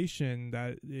generation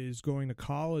that is going to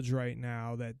college right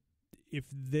now, that if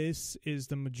this is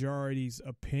the majority's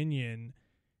opinion,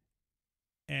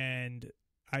 and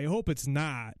I hope it's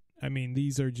not, I mean,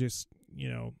 these are just,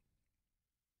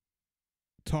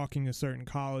 talking to certain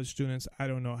college students. I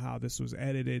don't know how this was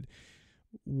edited,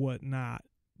 whatnot,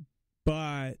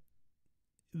 but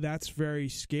that's very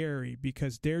scary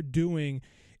because they're doing,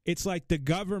 it's like the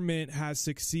government has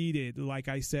succeeded, like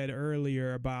I said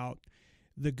earlier about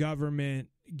the government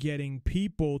getting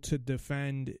people to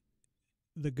defend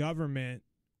the government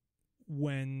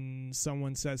when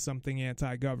someone says something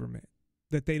anti-government,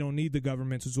 that they don't need the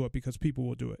government to do it because people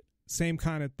will do it. Same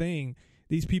kind of thing.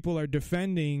 These people are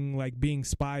defending like being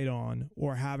spied on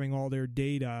or having all their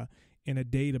data in a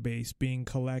database being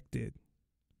collected.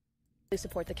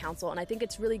 Support the council, and I think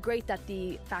it's really great that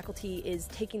the faculty is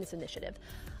taking this initiative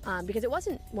because it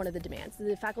wasn't one of the demands.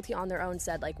 The faculty on their own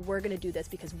said, like, we're going to do this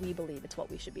because we believe it's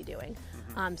what we should be doing.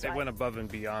 They went above and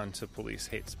beyond to police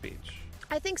hate speech.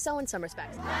 I think so in some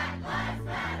respects.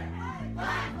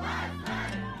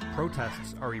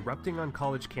 Protests are erupting on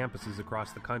college campuses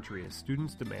across the country as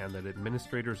students demand that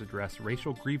administrators address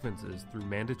racial grievances through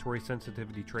mandatory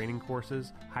sensitivity training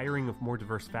courses, hiring of more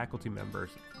diverse faculty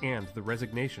members, and the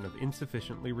resignation of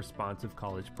insufficiently responsive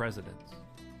college presidents.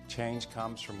 Change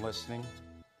comes from listening,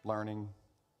 learning,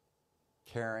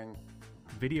 caring.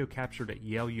 Video captured at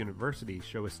Yale University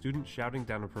show a student shouting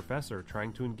down a professor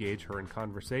trying to engage her in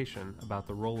conversation about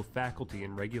the role of faculty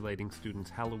in regulating students'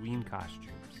 Halloween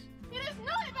costumes. It is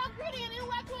not about creating an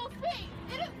intellectual space.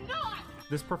 It is not.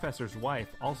 This professor's wife,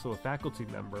 also a faculty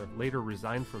member, later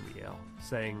resigned from Yale,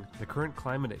 saying, "The current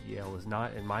climate at Yale is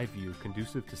not, in my view,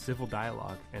 conducive to civil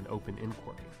dialogue and open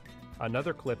inquiry."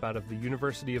 Another clip out of the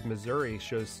University of Missouri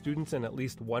shows students and at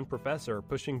least one professor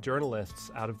pushing journalists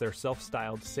out of their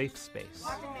self-styled safe space.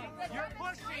 You're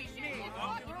pushing me.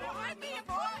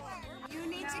 You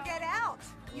need to get out.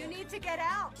 You need to get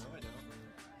out.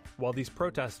 While these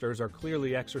protesters are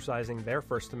clearly exercising their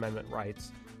First Amendment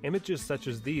rights, images such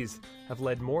as these have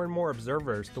led more and more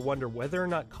observers to wonder whether or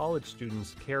not college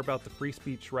students care about the free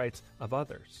speech rights of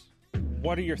others.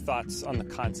 What are your thoughts on the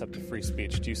concept of free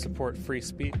speech? Do you support free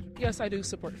speech? Yes, I do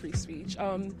support free speech.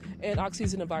 And Oxy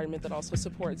is an environment that also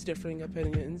supports differing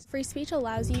opinions. Free speech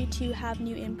allows you to have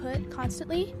new input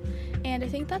constantly, and I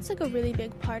think that's like a really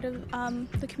big part of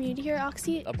the community here at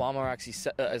Oxy. Obama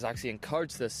has actually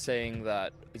encouraged this, saying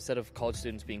that instead of college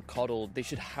students being coddled, they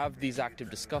should have these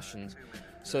active discussions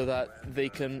so that they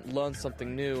can learn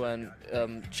something new and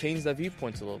change their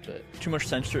viewpoints a little bit. Too much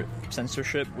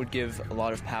censorship would give a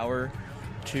lot of power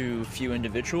to few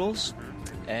individuals,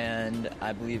 and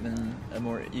I believe in a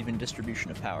more even distribution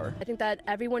of power. I think that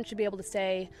everyone should be able to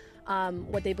say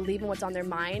what they believe and what's on their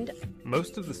mind.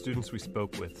 Most of the students we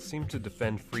spoke with seem to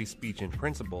defend free speech in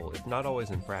principle, if not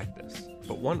always in practice.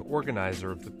 But one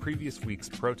organizer of the previous week's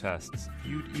protests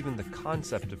viewed even the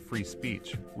concept of free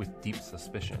speech with deep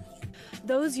suspicion.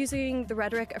 Those using the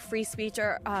rhetoric of free speech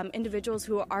are individuals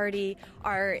who already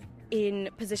are in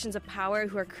positions of power,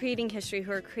 who are creating history,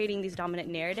 who are creating these dominant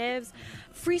narratives.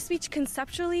 Free speech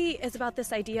conceptually is about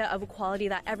this idea of equality,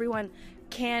 that everyone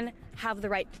can have the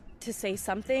right to say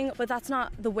something, but that's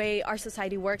not the way our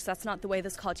society works. That's not the way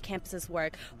this college campuses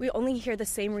work. We only hear the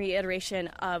same reiteration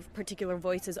of particular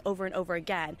voices over and over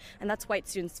again, and that's white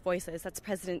students' voices. That's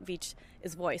President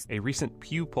Veach's voice. A recent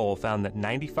Pew poll found that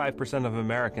 95% of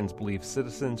Americans believe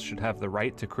citizens should have the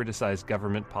right to criticize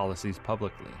government policies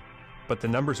publicly. But the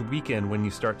numbers weaken when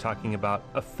you start talking about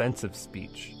offensive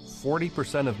speech.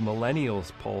 40% of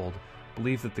millennials polled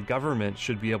believe that the government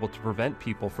should be able to prevent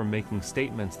people from making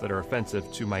statements that are offensive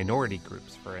to minority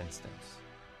groups, for instance.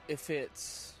 If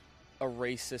it's a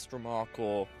racist remark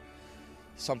or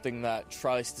something that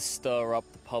tries to stir up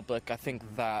the public, I think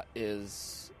that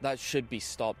should be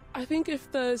stopped. I think if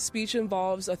the speech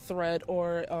involves a threat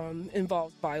or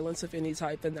involves violence of any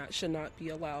type, then that should not be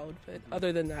allowed. But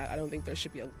other than that, I don't think there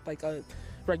should be a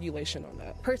regulation on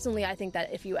that. Personally, I think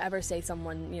that if you ever say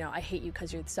someone, I hate you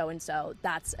because you're so-and-so,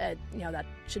 that's that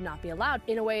should not be allowed.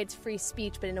 In a way, it's free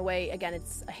speech, but in a way, again,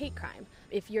 it's a hate crime.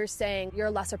 If you're saying you're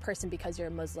a lesser person because you're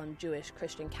Muslim, Jewish,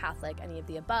 Christian, Catholic, any of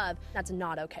the above, that's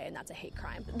not okay, and that's a hate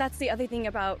crime. That's the other thing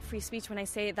about free speech. When I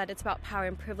say that it's about power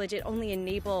and privilege, it only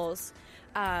enables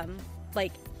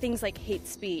things like hate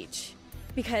speech,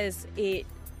 because it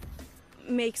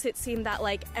makes it seem that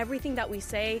everything that we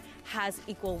say has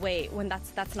equal weight, when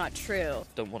that's not true.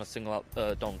 Don't want to single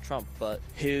out Donald Trump, but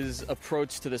his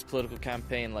approach to this political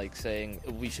campaign, saying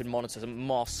we should monitor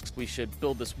mosques, we should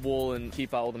build this wall and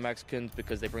keep out all the Mexicans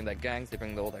because they bring their gangs, they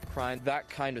bring all their crime. That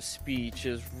kind of speech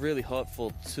is really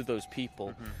hurtful to those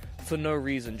people for no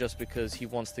reason, just because he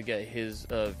wants to get his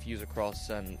views across.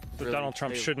 And So really Donald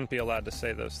Trump shouldn't be allowed to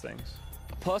say those things?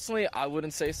 Personally, I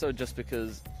wouldn't say so, just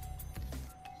because,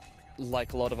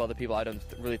 like a lot of other people, I don't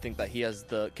really think that he has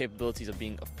the capabilities of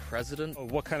being a president.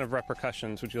 What kind of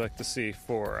repercussions would you like to see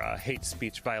for hate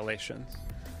speech violations?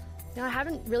 No, I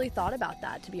haven't really thought about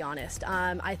that, to be honest.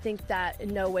 I think that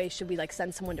in no way should we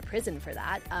send someone to prison for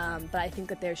that, but I think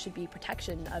that there should be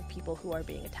protection of people who are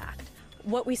being attacked.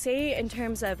 what we say in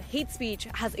terms of hate speech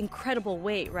has incredible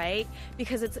weight, right?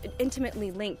 Because it's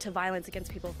intimately linked to violence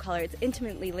against people of color. It's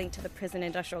intimately linked to the prison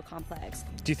industrial complex.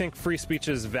 Do you think free speech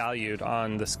is valued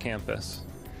on this campus?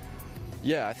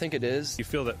 Yeah, I think it is. You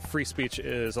feel that free speech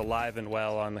is alive and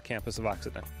well on the campus of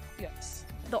Occidental? Yes.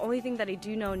 The only thing that I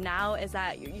do know now is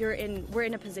that we're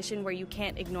in a position where you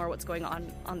can't ignore what's going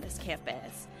on this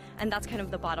campus. And that's kind of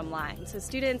the bottom line. So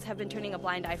students have been turning a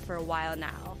blind eye for a while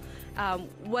now.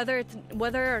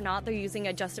 Whether or not they're using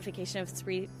a justification of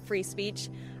free speech,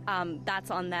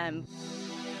 that's on them.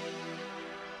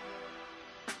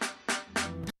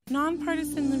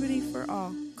 Nonpartisan Liberty for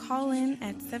All. Call in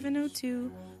at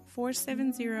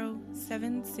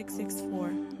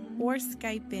 702-470-7664 or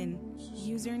Skype in.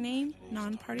 Username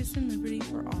Nonpartisan Liberty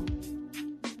for All.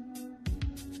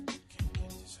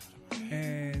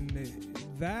 And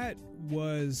that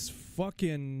was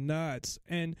fucking nuts.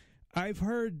 And I've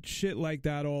heard shit like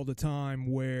that all the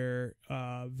time, where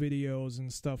videos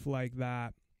and stuff like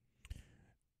that,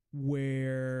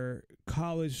 where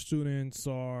college students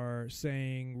are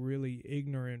saying really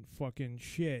ignorant fucking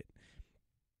shit.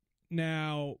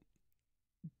 Now,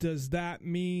 does that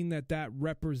mean that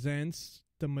represents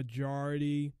the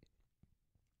majority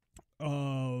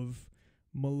of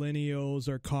millennials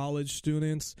or college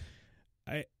students?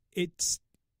 I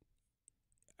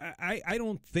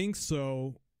don't think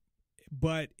so,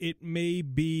 but it may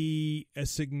be a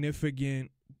significant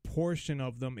portion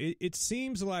of them. It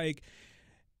seems like,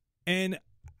 and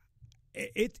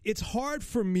it's hard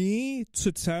for me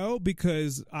to tell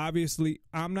because obviously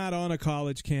I'm not on a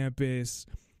college campus.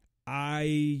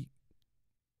 I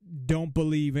don't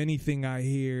believe anything I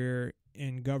hear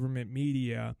in government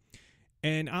media.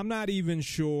 And I'm not even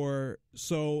sure.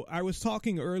 So I was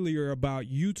talking earlier about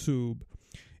YouTube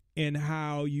and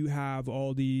how you have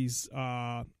all these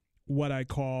what I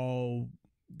call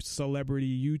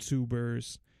celebrity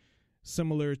YouTubers,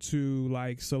 similar to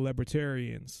like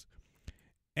celebritarians.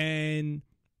 And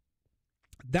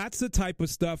that's the type of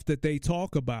stuff that they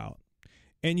talk about.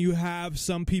 And you have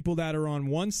some people that are on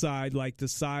one side, like the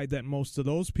side that most of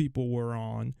those people were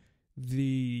on,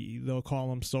 they'll call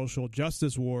them social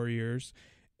justice warriors.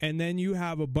 And then you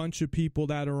have a bunch of people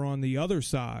that are on the other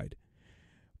side.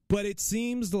 But it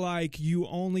seems like you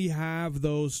only have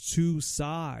those two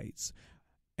sides.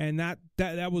 And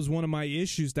that was one of my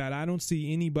issues, that I don't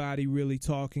see anybody really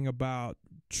talking about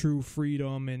true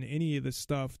freedom and any of the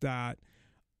stuff that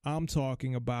I'm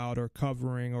talking about or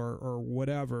covering or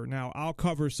whatever. Now, I'll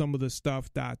cover some of the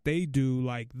stuff that they do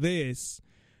like this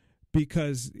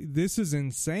because this is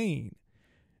insane.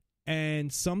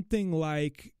 And something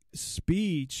like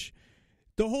speech,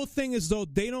 the whole thing is, though,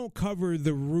 they don't cover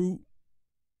the root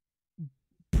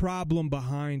problem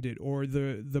behind it or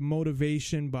the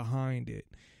motivation behind it.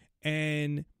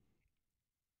 And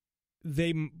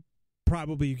they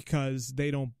probably, because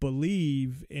they don't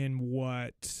believe in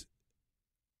what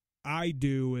I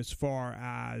do, as far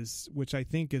as, which I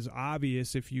think is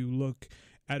obvious if you look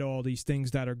at all these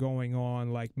things that are going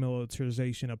on, like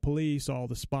militarization of police, all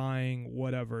the spying,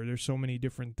 whatever. There's so many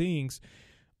different things.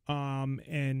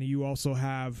 And you also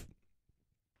have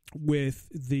with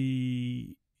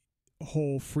the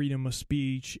whole freedom of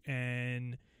speech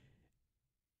and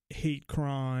hate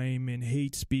crime and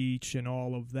hate speech and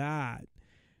all of that.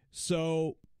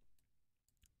 So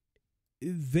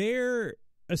they're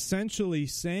essentially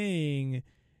saying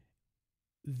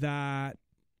that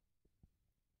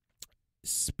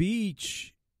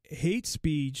speech, hate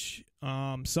speech,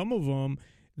 some of them,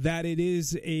 that it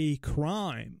is a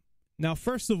crime. Now,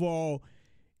 first of all,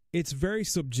 it's very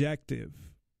subjective.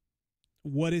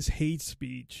 What is hate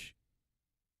speech?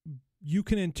 You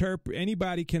can interpret,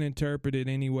 anybody can interpret it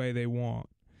any way they want.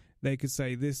 They could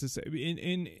say this is,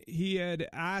 and he had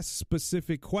asked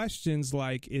specific questions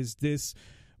like, is this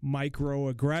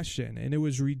microaggression? And it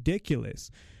was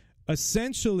ridiculous.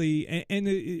 Essentially, and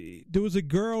there was a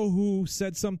girl who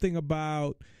said something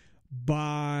about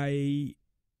by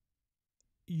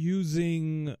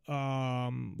using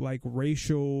like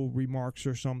racial remarks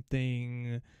or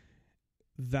something,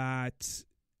 that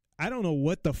I don't know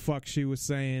what the fuck she was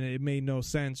saying. It made no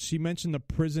sense. She mentioned the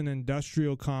prison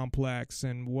industrial complex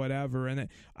and whatever. And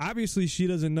obviously she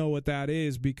doesn't know what that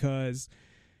is, because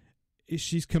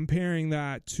she's comparing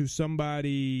that to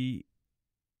somebody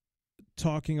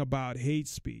talking about hate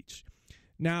speech.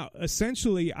 Now,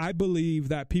 essentially, I believe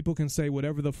that people can say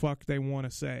whatever the fuck they want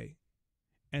to say,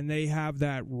 and they have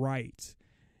that right.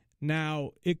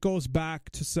 Now, it goes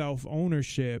back to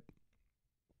self-ownership.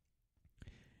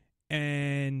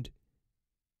 And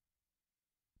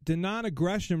the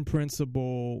non-aggression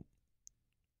principle,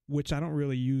 which I don't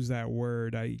really use that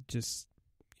word, I just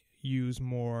use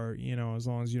more, as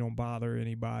long as you don't bother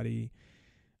anybody,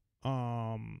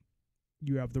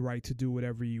 you have the right to do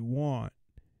whatever you want.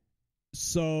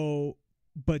 So,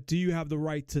 but do you have the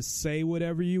right to say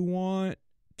whatever you want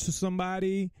to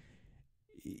somebody?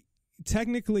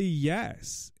 Technically,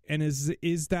 yes. And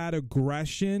is that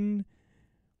aggression?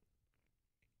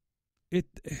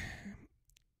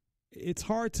 It's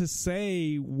hard to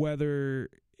say whether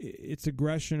it's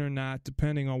aggression or not,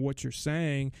 depending on what you're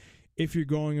saying. If you're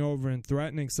going over and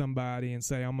threatening somebody and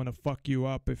say, I'm going to fuck you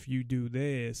up if you do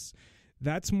this,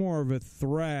 that's more of a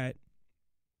threat.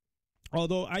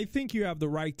 Although I think you have the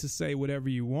right to say whatever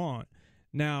you want.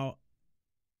 Now,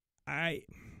 I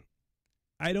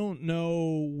don't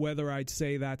know whether I'd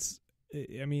say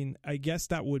I guess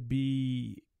that would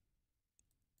be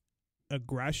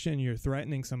aggression. You're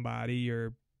threatening somebody,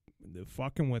 you're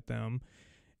fucking with them.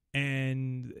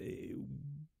 And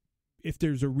if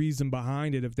there's a reason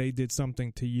behind it, if they did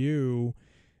something to you,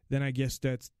 then I guess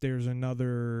there's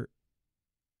another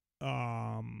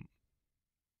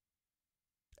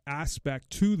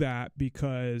aspect to that,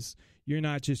 because you're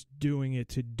not just doing it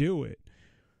to do it.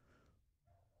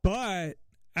 But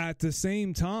at the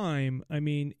same time,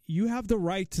 you have the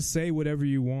right to say whatever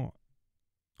you want.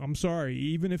 I'm sorry,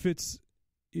 even if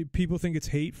people think it's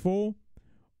hateful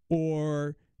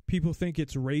or people think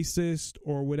it's racist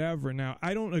or whatever. Now,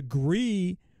 I don't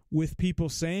agree with people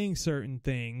saying certain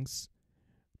things,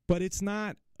 but it's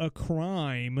not a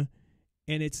crime,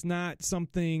 and it's not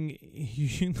something,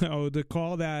 to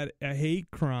call that a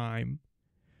hate crime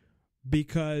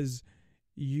because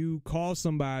you call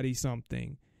somebody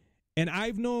something. And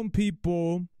I've known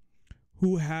people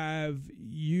who have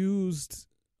used,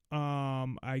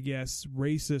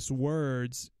 racist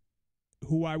words,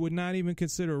 who I would not even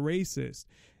consider racist.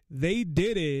 They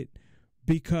did it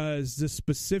because the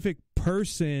specific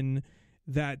person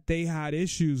that they had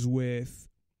issues with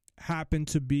happened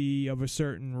to be of a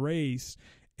certain race,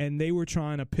 and they were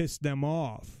trying to piss them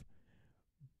off.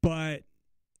 But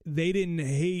they didn't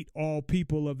hate all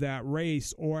people of that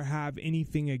race or have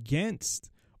anything against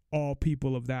all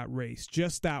people of that race,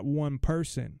 just that one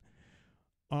person.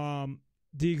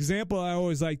 The example I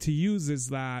always like to use is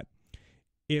that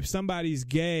if somebody's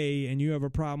gay and you have a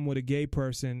problem with a gay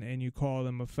person and you call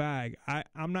them a fag,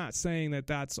 I'm not saying that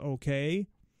that's okay,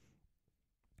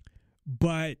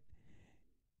 but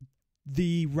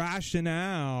the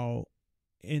rationale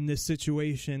in this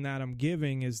situation that I'm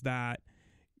giving is that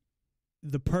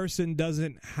the person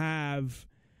doesn't have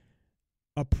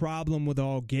a problem with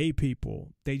all gay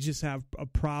people. They just have a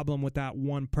problem with that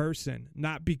one person,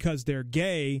 not because they're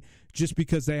gay, just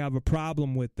because they have a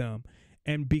problem with them.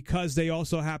 And because they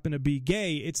also happen to be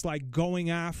gay, it's like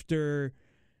going after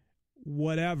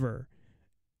whatever.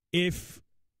 If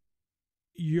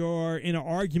you're in an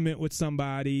argument with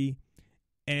somebody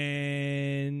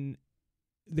and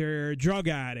they're a drug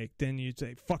addict, and you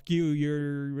say, fuck you,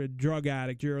 you're a drug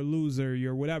addict, you're a loser,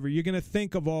 you're whatever, you're going to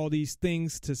think of all these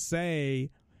things to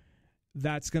say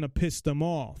that's going to piss them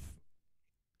off.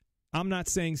 I'm not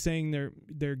saying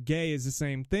they're gay is the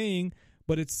same thing,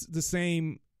 but it's the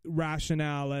same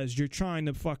rationale as you're trying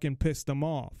to fucking piss them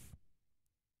off.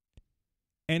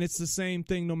 And it's the same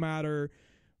thing no matter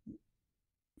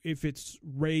if it's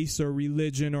race or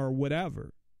religion or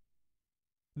whatever.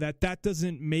 That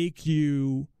doesn't make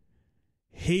you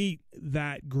hate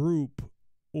that group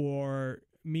or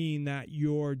mean that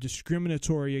you're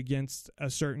discriminatory against a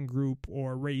certain group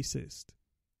or racist.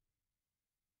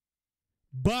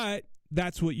 But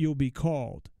that's what you'll be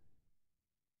called.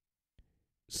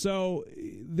 So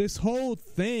this whole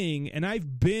thing, and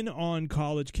I've been on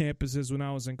college campuses when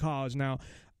I was in college. Now,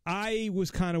 I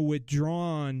was kind of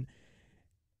withdrawn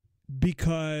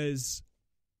because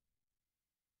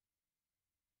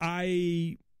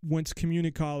I went to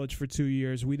community college for 2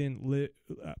 years. We didn't live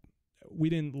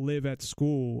at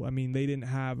school. I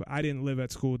didn't live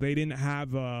at school. They didn't have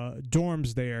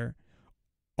dorms there.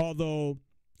 Although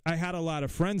I had a lot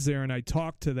of friends there and I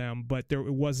talked to them, but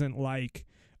it wasn't like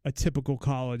a typical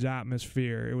college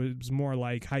atmosphere. It was more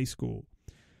like high school,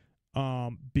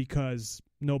 because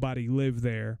nobody lived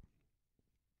there.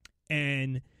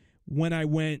 And when I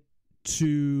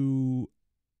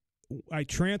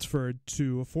transferred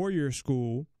to a 4-year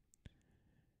school,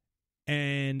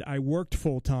 and I worked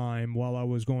full time while I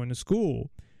was going to school.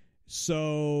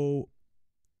 So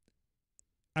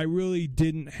I really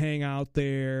didn't hang out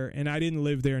there, and I didn't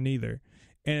live there neither.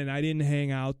 And I didn't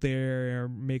hang out there or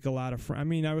make a lot of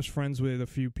friends. I was friends with a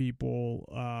few people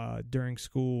during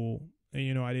school.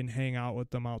 And, I didn't hang out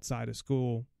with them outside of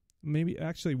school. Maybe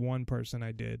actually one person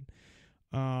I did.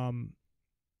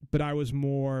 but I was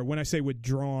more, when I say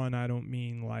withdrawn, I don't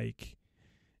mean like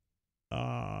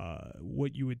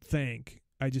what you would think.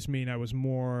 I just mean I was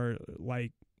more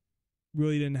like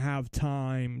really didn't have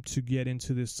time to get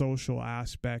into the social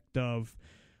aspect of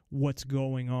what's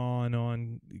going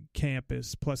on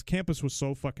campus. Plus, campus was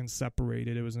so fucking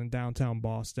separated. It was in downtown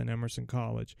Boston, Emerson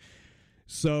College.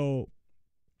 So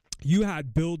you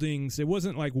had buildings. It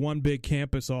wasn't like one big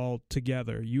campus all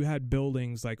together. You had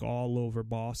buildings like all over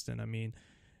Boston. I mean,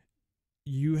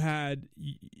 you had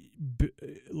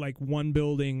like one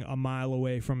building a mile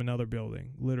away from another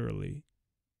building, literally.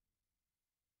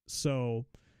 So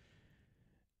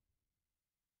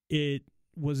it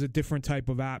was a different type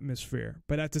of atmosphere.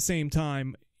 But at the same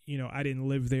time, you know, I didn't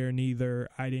live there neither.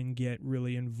 I didn't get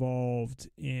really involved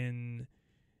in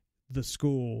the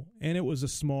school. And it was a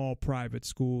small private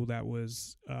school that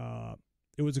was,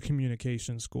 it was a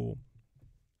communication school.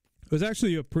 It was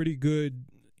actually a pretty good,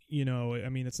 you know, I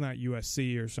mean, it's not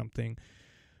USC or something,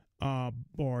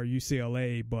 or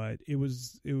UCLA, but it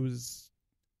was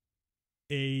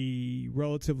a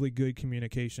relatively good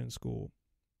communication school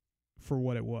for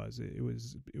what it was. It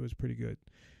was pretty good.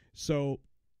 So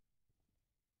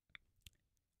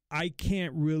I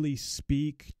can't really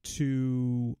speak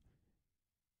to,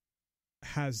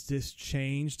 has this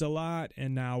changed a lot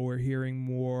and now we're hearing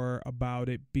more about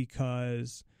it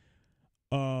because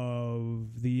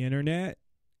of the internet.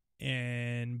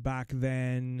 And back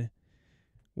then,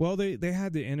 well, they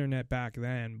had the internet back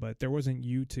then, but there wasn't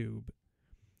YouTube.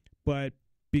 But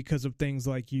because of things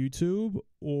like YouTube,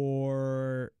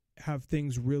 or have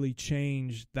things really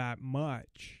changed that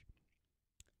much?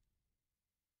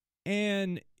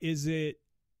 And is it,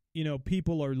 you know,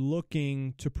 people are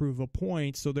looking to prove a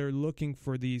point, so they're looking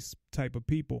for these type of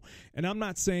people. And I'm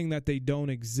not saying that they don't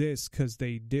exist, because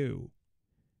they do.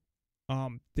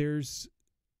 There's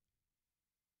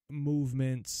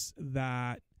movements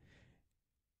that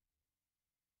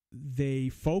they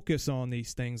focus on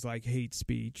these things like hate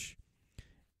speech,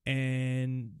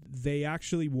 and they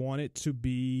actually want it to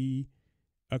be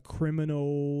a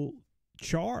criminal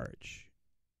charge,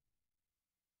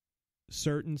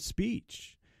 certain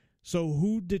speech. So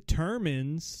who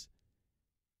determines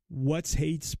what's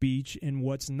hate speech and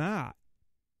what's not?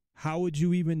 How would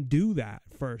you even do that,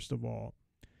 first of all?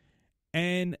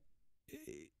 And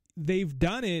they've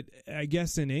done it, I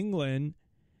guess, in England.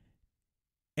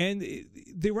 And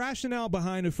the rationale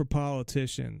behind it for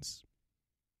politicians,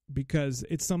 because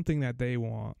it's something that they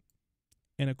want.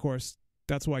 And, of course,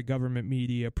 that's why government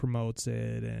media promotes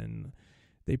it, and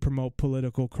they promote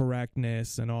political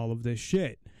correctness and all of this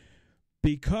shit.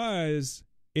 Because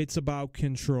it's about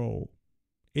control.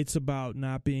 It's about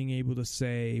not being able to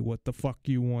say what the fuck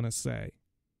you want to say.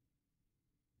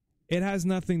 It has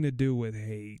nothing to do with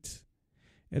hate.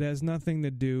 It has nothing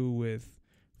to do with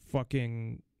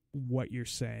fucking what you're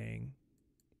saying.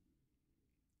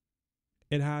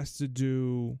 It has to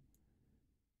do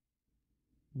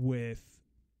with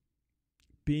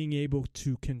being able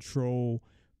to control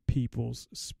people's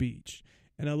speech.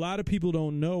 And a lot of people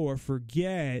don't know or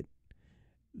forget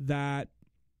that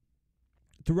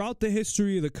throughout the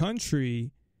history of the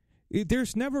country,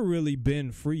 there's never really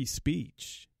been free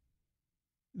speech.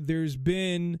 There's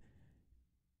been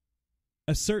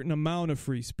a certain amount of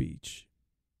free speech,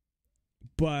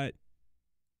 but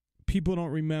people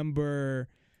don't remember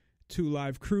Two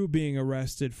Live Crew being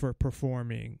arrested for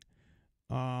performing,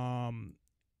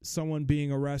 someone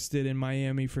being arrested in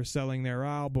Miami for selling their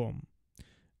album,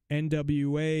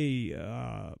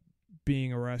 NWA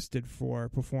being arrested for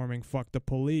performing Fuck the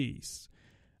Police,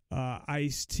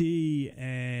 Ice-T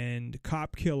and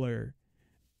Cop Killer,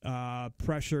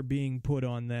 pressure being put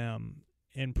on them,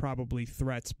 and probably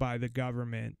threats by the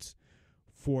government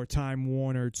for Time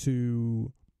Warner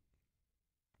to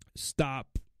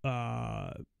stop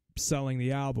selling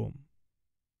the album.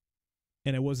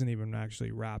 And it wasn't even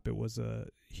actually rap. It was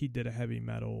he did a heavy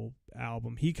metal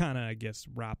album. He kind of, I guess,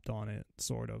 rapped on it,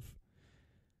 sort of.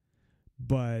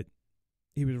 But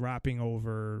he was rapping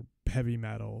over heavy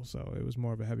metal, so it was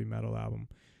more of a heavy metal album.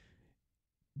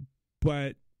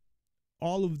 But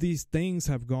all of these things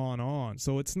have gone on.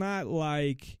 So it's not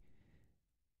like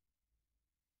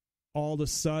all of a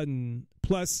sudden,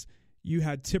 plus you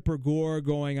had Tipper Gore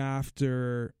going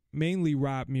after mainly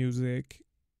rap music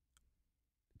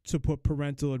to put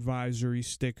parental advisory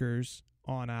stickers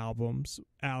on albums,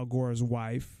 Al Gore's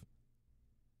wife.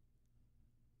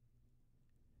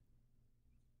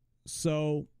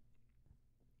 So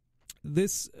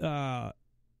this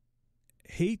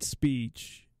hate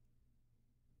speech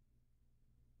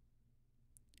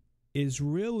is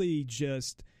really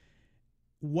just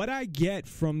what I get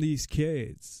from these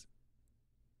kids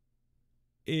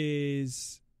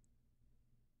is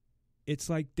it's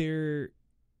like they're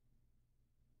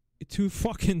too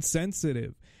fucking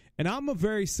sensitive. And I'm a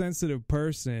very sensitive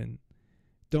person.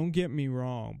 Don't get me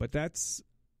wrong, but that's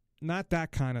not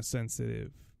that kind of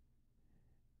sensitive.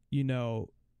 You know,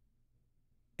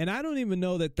 and I don't even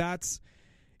know that that's,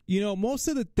 you know, most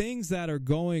of the things that are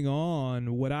going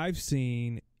on, what I've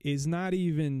seen is not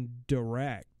even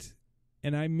direct.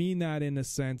 And I mean that in the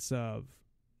sense of,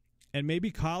 and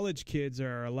maybe college kids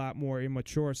are a lot more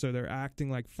immature, so they're acting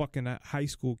like fucking high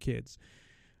school kids.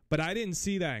 But I didn't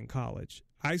see that in college.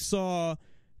 I saw,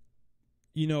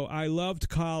 you know, I loved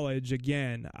college.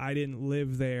 Again, I didn't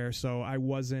live there, so I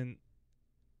wasn't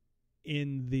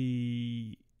in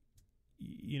the,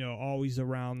 you know, always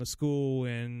around the school.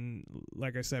 And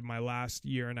like I said, my last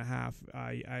year and a half,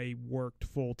 I worked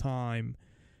full time.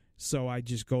 So I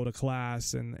just go to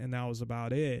class and that was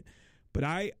about it. But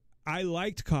I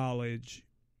liked college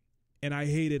and I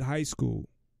hated high school.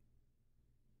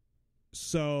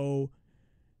 So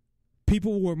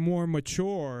people were more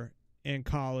mature in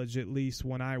college, at least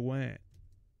when I went.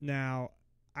 Now,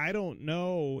 I don't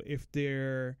know if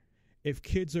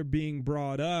kids are being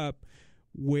brought up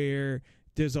where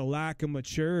there's a lack of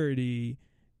maturity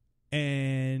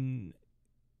and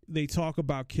they talk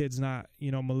about kids not,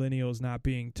 you know, millennials not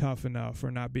being tough enough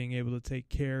or not being able to take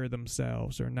care of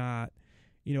themselves or not,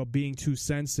 you know, being too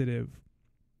sensitive.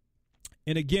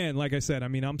 And again, like I said, I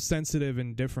mean, I'm sensitive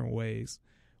in different ways,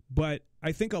 but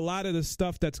I think a lot of the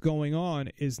stuff that's going on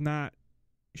is not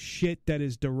shit that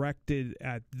is directed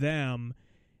at them.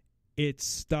 It's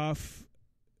stuff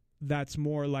that's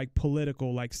more like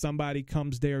political, like somebody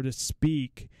comes there to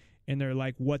speak and they're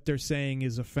like, what they're saying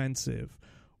is offensive,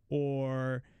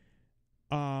 or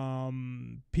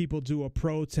people do a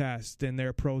protest and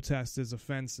their protest is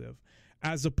offensive,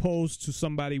 as opposed to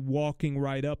somebody walking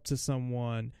right up to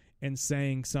someone and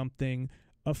saying something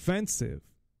offensive.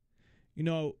 You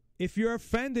know, if you're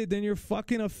offended, then you're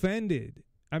fucking offended.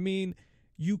 I mean,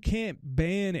 you can't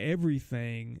ban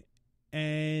everything.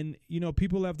 And, you know,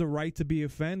 people have the right to be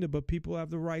offended, but people have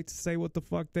the right to say what the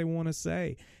fuck they want to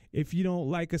say. If you don't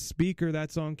like a speaker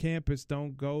that's on campus,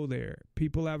 don't go there.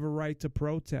 People have a right to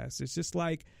protest. It's just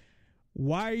like,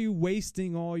 why are you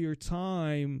wasting all your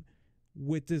time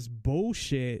with this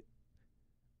bullshit?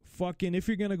 Fucking, if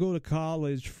you're going to go to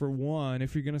college, for one,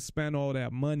 if you're going to spend all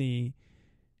that money,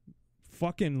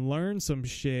 fucking learn some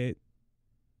shit,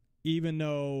 even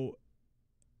though,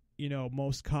 you know,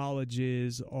 most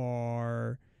colleges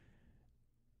are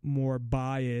more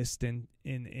biased and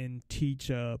teach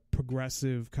a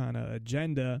progressive kind of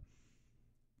agenda.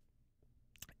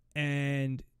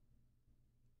 And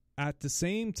at the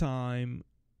same time,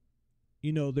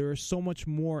 you know, there are so much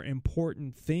more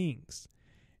important things.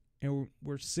 And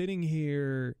we're sitting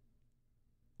here,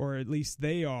 or at least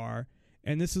they are,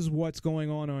 and this is what's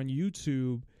going on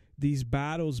YouTube, these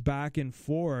battles back and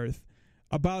forth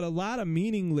about a lot of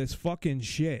meaningless fucking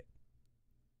shit.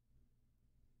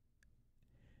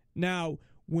 Now,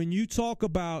 when you talk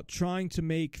about trying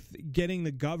to getting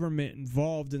the government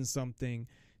involved in something,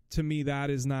 to me, that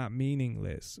is not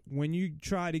meaningless. When you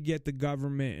try to get the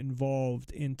government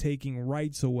involved in taking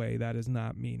rights away, that is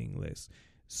not meaningless.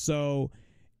 So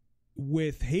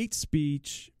with hate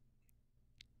speech,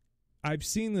 I've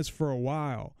seen this for a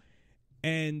while.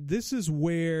 And this is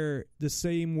where, the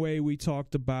same way we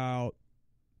talked about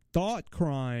thought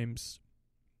crimes,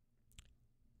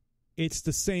 it's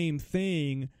the same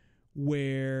thing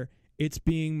where it's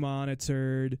being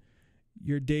monitored,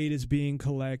 your data is being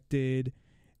collected,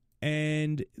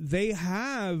 and they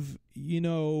have, you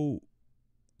know,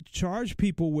 charged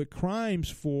people with crimes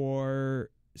for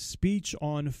speech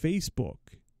on Facebook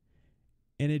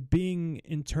and it being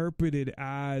interpreted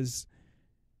as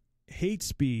hate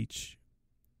speech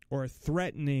or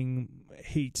threatening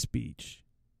hate speech.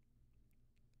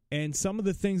 And some of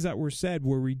the things that were said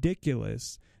were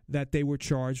ridiculous, that they were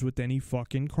charged with any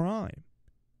fucking crime.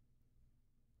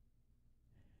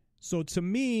 So to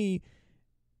me,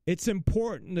 it's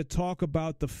important to talk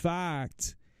about the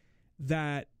fact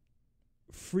that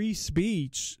free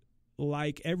speech,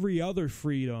 like every other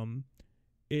freedom,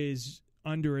 is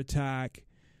under attack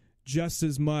just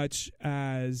as much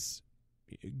as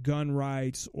gun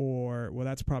rights, or, well,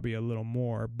 that's probably a little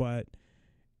more, but,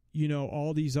 you know,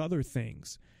 all these other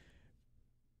things.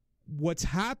 What's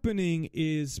happening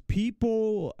is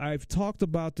people, I've talked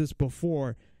about this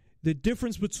before, the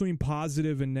difference between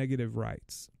positive and negative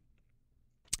rights.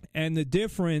 And the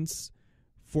difference,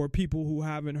 for people who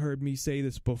haven't heard me say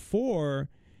this before,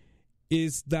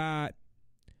 is that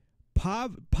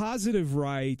positive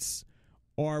rights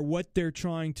are what they're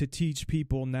trying to teach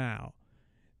people now.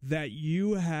 that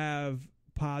you have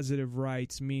positive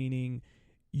rights, meaning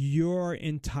you're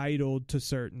entitled to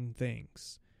certain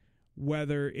things,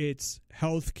 whether it's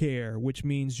health care, which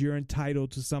means you're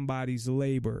entitled to somebody's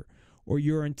labor, or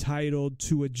you're entitled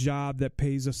to a job that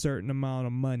pays a certain amount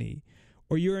of money,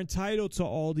 or you're entitled to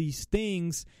all these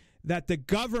things that the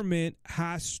government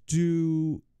has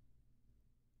to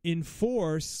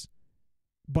enforce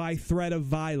by threat of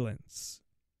violence.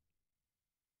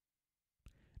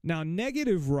 Now,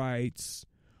 negative rights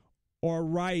are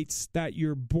rights that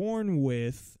you're born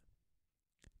with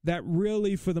that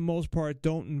really, for the most part,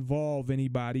 don't involve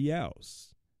anybody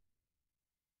else,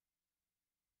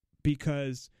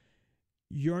 because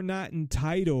you're not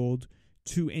entitled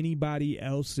to anybody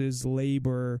else's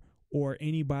labor or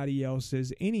anybody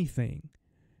else's anything.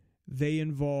 They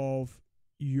involve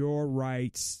your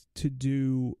rights to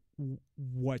do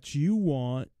what you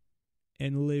want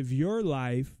and live your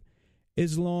life,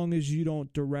 as long as you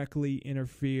don't directly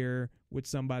interfere with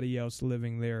somebody else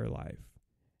living their life.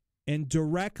 And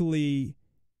directly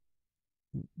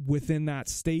within that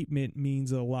statement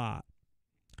means a lot.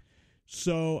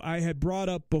 So I had brought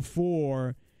up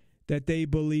before that they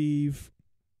believe,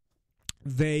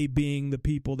 they being the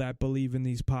people that believe in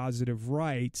these positive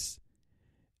rights,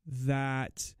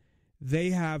 that they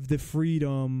have the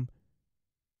freedom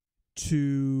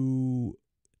to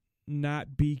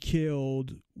not be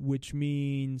killed, which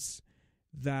means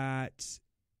that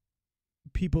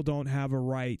people don't have a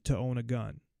right to own a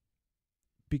gun.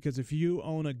 Because if you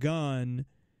own a gun,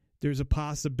 there's a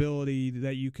possibility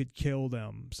that you could kill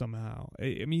them somehow.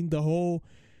 I mean, the whole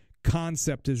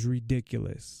concept is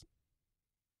ridiculous.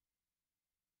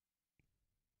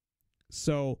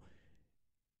 So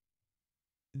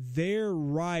their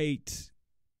right,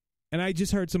 and I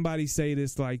just heard somebody say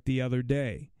this like the other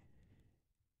day,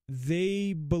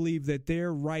 they believe that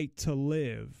their right to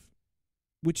live,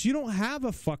 which you don't have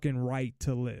a fucking right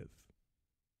to live.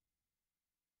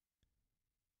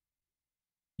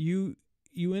 You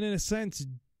in a sense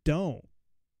don't.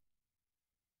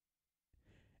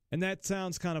 And that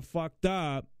sounds kind of fucked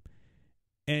up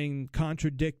and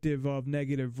contradictive of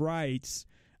negative rights.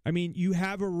 I mean, you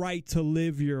have a right to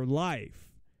live your life,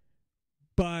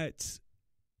 but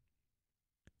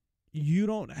you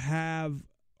don't have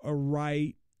a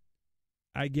right,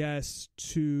 I guess,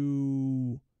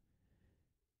 to,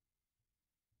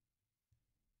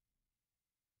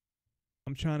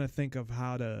 I'm trying to think of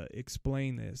how to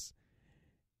explain this.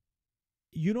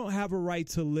 You don't have a right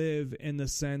to live in the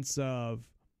sense of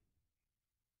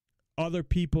other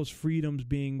people's freedoms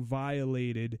being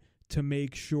violated to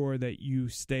make sure that you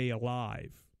stay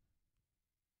alive.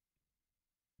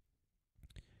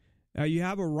 Now, you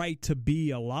have a right to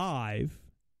be alive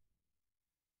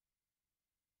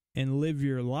and live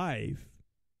your life,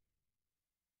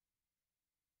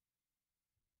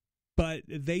 but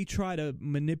they try to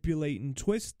manipulate and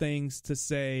twist things to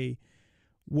say,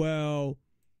 well,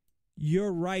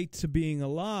 your right to being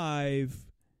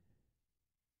alive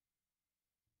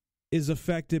is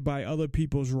affected by other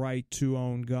people's right to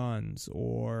own guns,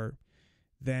 or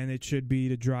then it should be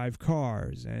to drive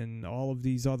cars and all of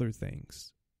these other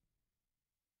things.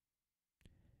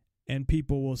 And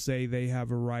people will say they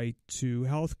have a right to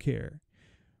health care,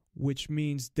 which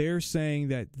means they're saying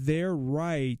that their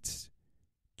right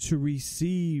to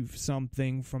receive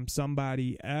something from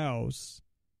somebody else,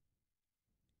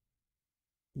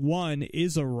 one,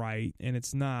 is a right, and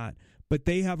it's not, but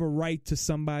they have a right to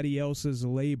somebody else's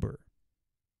labor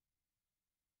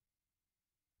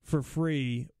for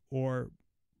free or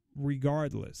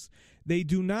regardless. They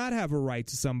do not have a right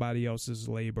to somebody else's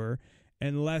labor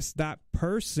unless that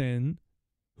person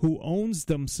who owns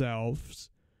themselves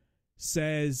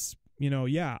says, you know,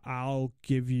 yeah, I'll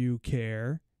give you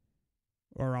care,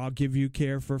 or I'll give you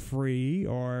care for free,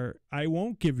 or I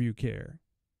won't give you care.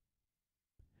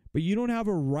 But you don't have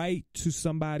a right to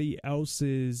somebody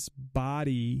else's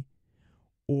body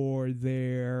or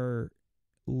their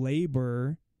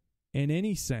labor in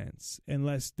any sense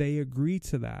unless they agree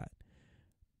to that.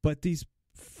 But these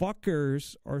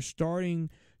fuckers are starting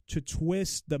to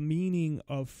twist the meaning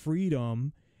of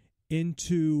freedom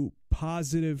into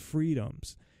positive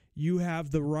freedoms. You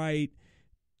have the right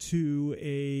to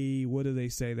a, what do they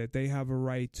say? That they have a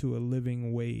right to a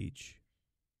living wage.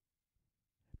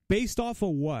 Based off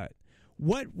of what?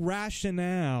 What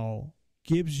rationale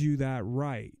gives you that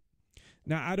right?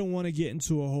 Now, I don't want to get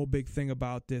into a whole big thing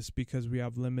about this because we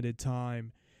have limited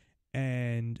time,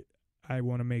 and I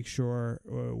want to make sure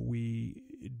we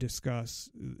discuss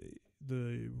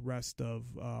the rest of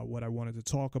what I wanted to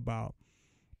talk about.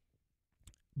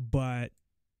 But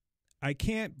I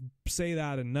can't say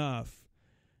that enough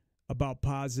about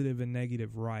positive and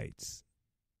negative rights.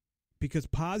 Because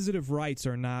positive rights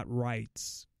are not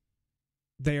rights.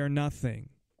 They are nothing.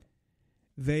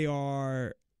 They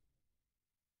are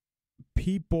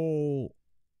people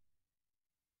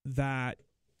that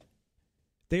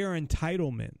they are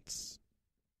entitlements,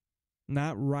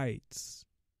 not rights.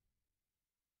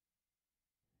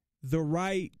 The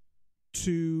right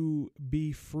to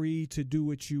be free to do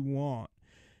what you want,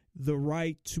 the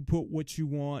right to put what you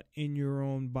want in your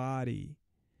own body,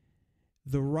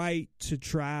 the right to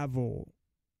travel,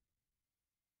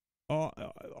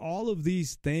 all of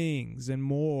these things and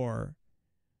more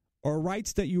are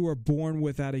rights that you are born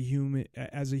with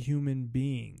as a human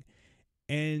being.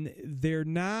 And they're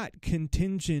not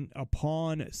contingent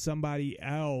upon somebody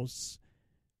else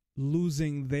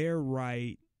losing their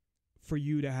right for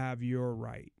you to have your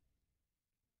right.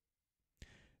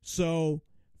 So,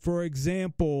 for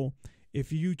example,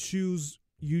 if you choose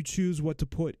what to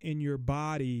put in your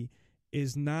body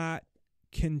is not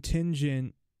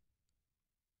contingent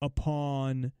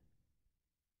upon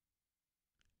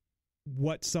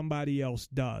what somebody else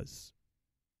does.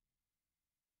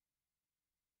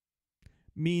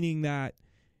 Meaning that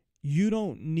you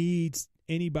don't need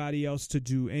anybody else to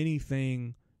do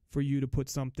anything for you to put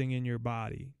something in your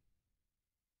body.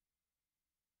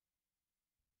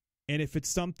 And if it's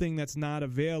something that's not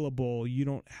available, you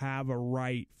don't have a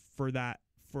right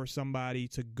for somebody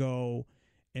to go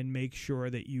and make sure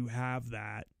that you have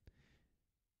that.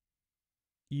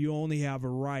 You only have a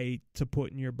right to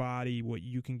put in your body what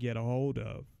you can get a hold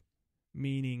of,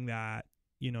 meaning that,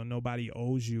 nobody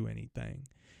owes you anything.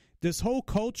 This whole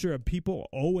culture of people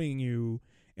owing you,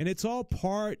 and it's all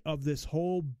part of this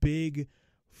whole bigger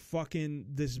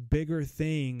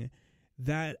thing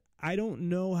that I don't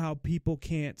know how people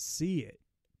can't see it,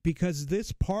 because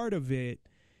this part of it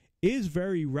is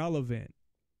very relevant.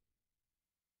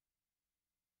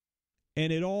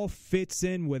 And it all fits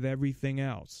in with everything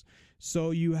else.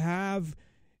 So you have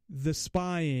the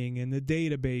spying and the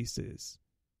databases.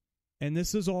 And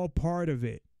this is all part of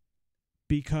it.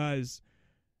 Because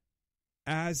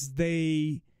as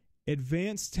they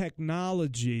advance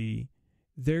technology,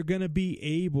 they're going to be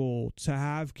able to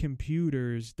have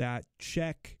computers that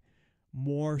check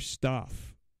more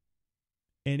stuff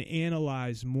and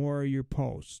analyze more of your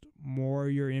posts, more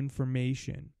of your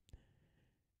information.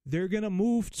 They're going to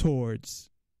move towards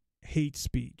hate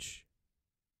speech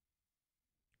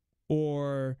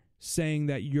or saying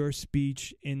that your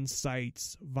speech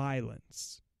incites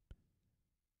violence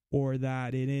or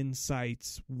that it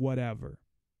incites whatever.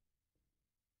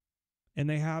 And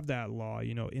they have that law,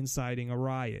 inciting a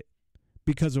riot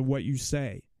because of what you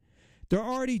say. They're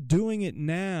already doing it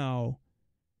now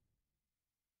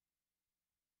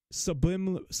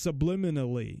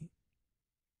subliminally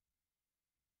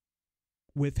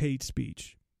with hate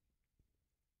speech.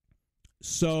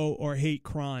 Or hate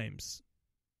crimes.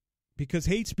 Because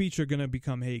hate speech are going to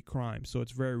become hate crimes, so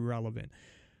it's very relevant.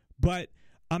 But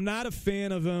I'm not a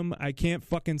fan of him. I can't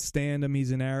fucking stand him.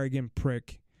 He's an arrogant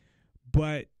prick.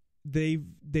 But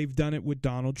they've done it with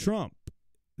Donald Trump.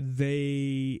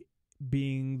 They,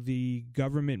 being the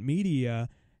government media,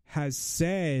 has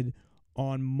said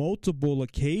on multiple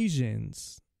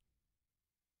occasions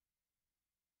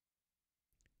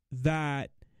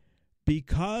that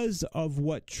because of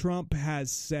what Trump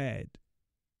has said,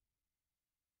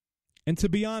 and to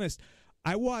be honest,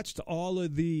 I watched all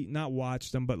of not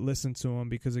watched them, but listened to them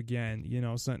because, again,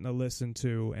 something to listen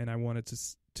to, and I wanted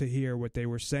to hear what they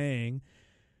were saying.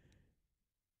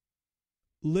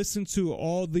 Listen to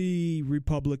all the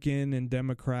Republican and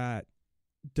Democrat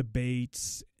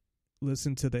debates.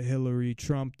 Listen to the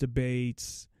Hillary-Trump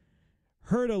debates.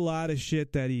 Heard a lot of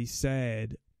shit that he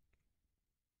said.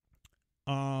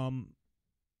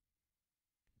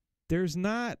 There's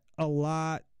not a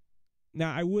lot.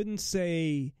 Now, I wouldn't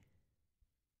say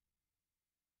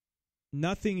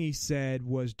nothing he said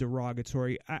was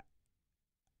derogatory.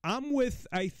 I'm with,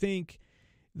 I think,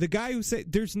 the guy who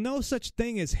said there's no such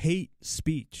thing as hate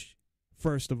speech,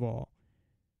 first of all.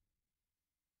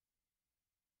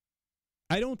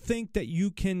 I don't think that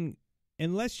you can,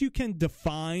 unless you can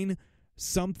define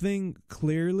something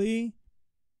clearly,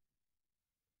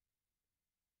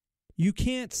 you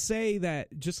can't say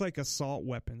that, just like assault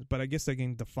weapons, but I guess they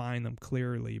can define them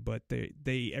clearly, but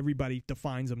everybody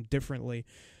defines them differently.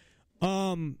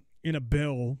 In a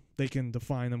bill, they can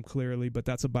define them clearly, but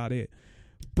that's about it.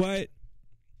 But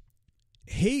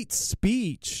hate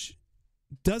speech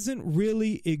doesn't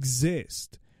really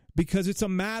exist because it's a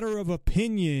matter of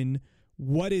opinion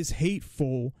what is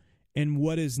hateful and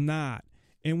what is not,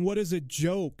 and what is a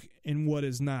joke and what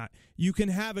is not. You can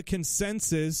have a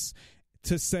consensus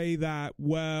to say that,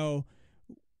 well,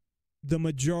 the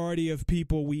majority of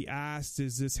people we asked,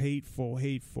 is this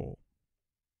hateful?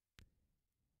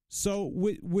 So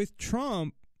with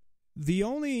Trump, the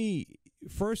only,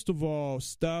 first of all,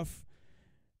 stuff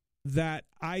that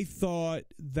I thought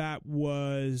that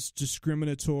was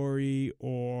discriminatory,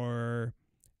 or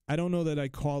I don't know that I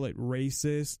call it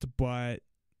racist, but,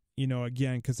 you know,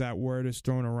 again, because that word is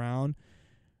thrown around,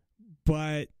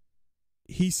 but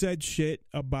he said shit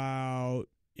about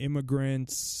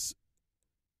immigrants,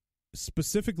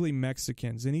 specifically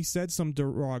Mexicans, and he said some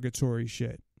derogatory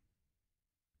shit.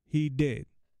 He did.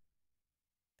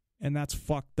 And that's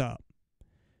fucked up.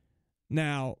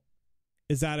 Now,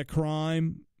 is that a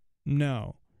crime?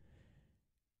 No.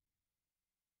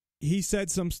 He said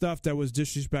some stuff that was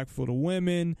disrespectful to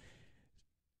women.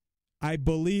 I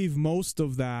believe most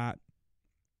of that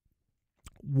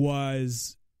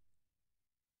was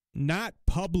not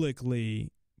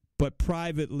publicly, but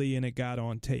privately, and it got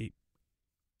on tape.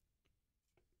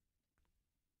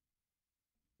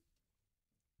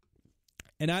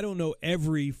 And I don't know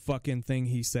every fucking thing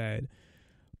he said.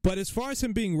 But as far as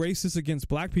him being racist against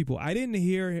black people, I didn't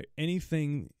hear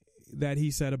anything that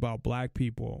he said about black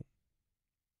people.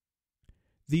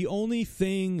 The only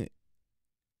thing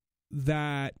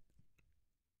that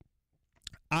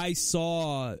I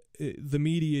saw the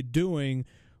media doing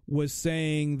was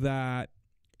saying that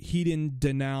he didn't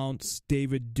denounce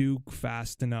David Duke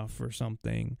fast enough or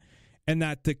something, and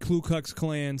that the Ku Klux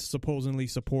Klan supposedly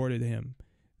supported him.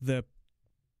 The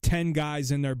 10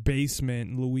 guys in their basement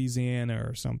in Louisiana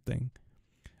or something.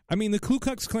 I mean, the Ku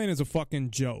Klux Klan is a fucking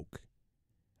joke.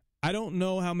 I don't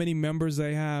know how many members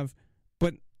they have,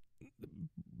 but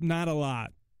not a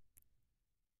lot.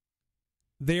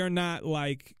 They are not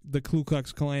like the Ku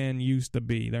Klux Klan used to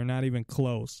be. They're not even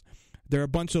close. They're a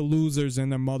bunch of losers in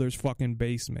their mother's fucking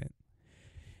basement.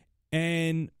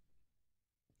 And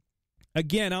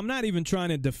again, I'm not even trying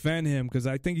to defend him because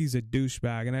I think he's a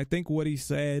douchebag. And I think what he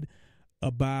said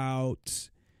about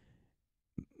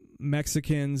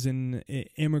Mexicans and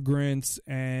immigrants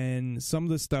and some of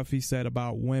the stuff he said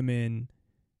about women,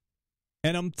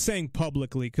 and I'm saying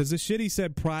publicly because the shit he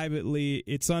said privately,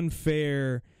 it's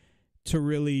unfair to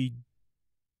really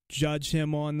judge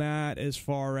him on that. As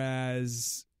far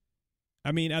as,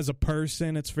 I mean, as a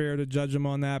person, it's fair to judge him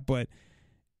on that, but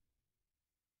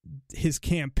his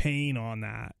campaign on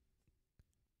that.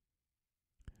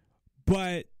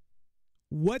 But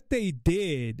what they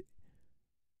did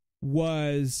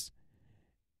was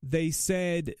they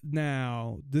said,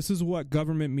 now, this is what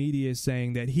government media is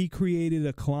saying, that he created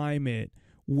a climate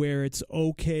where it's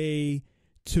okay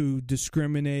to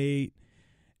discriminate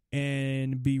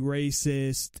and be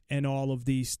racist and all of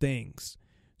these things.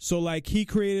 So, like, he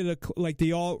created like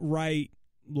the alt-right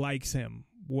likes him,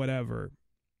 whatever.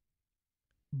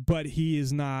 But he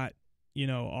is not, you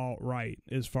know, alt-right,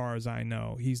 as far as I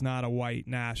know. He's not a white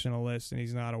nationalist, and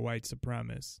he's not a white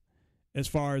supremacist, as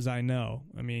far as I know.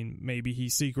 I mean, maybe he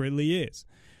secretly is.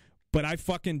 But I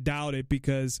fucking doubt it,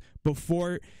 because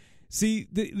before... See,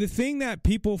 the thing that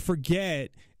people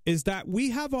forget is that we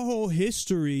have a whole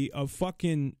history of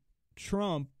fucking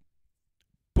Trump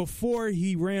before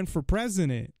he ran for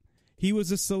president. He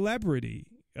was a celebrity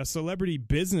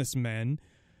businessman.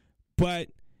 But,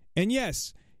 and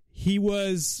yes, he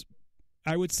was...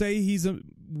 I would say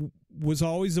was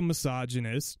always a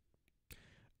misogynist.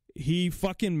 He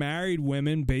fucking married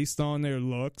women based on their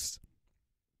looks.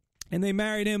 And they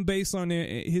married him based on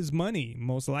his money,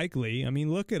 most likely. I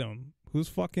mean, look at him. Who's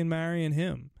fucking marrying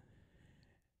him?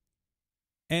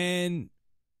 And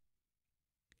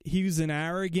he was an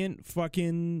arrogant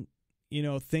fucking, you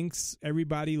know, thinks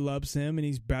everybody loves him and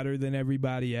he's better than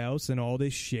everybody else and all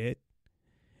this shit.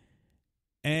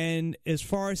 And as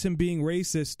far as him being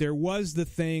racist, there was the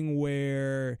thing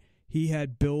where he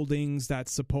had buildings that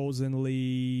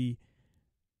supposedly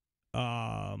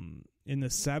in the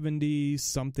 70s,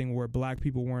 something where black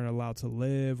people weren't allowed to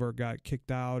live or got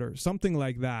kicked out or something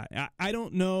like that. I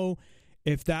don't know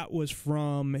if that was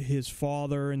from his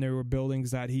father and there were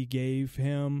buildings that he gave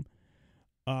him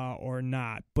or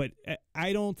not. But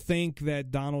I don't think that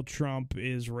Donald Trump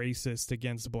is racist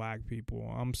against black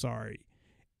people. I'm sorry.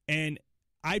 And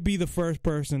I'd be the first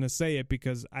person to say it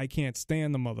because I can't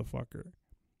stand the motherfucker.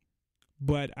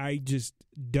 But I just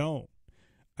don't.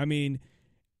 I mean,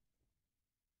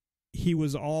 he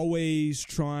was always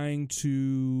trying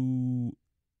to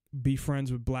be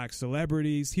friends with black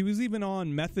celebrities. He was even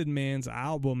on Method Man's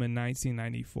album in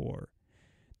 1994.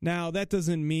 Now, that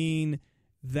doesn't mean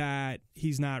that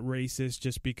he's not racist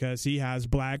just because he has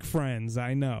black friends,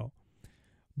 I know.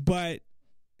 But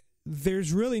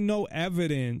there's really no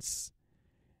evidence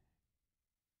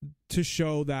to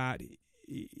show that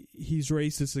he's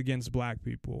racist against black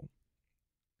people.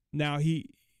 Now,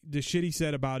 the shit he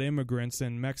said about immigrants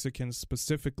and Mexicans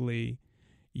specifically,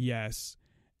 yes.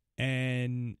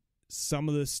 And some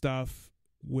of the stuff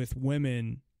with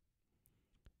women,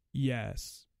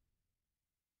 yes.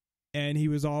 And he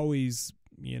was always,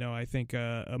 I think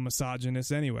a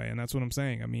misogynist anyway, and that's what I'm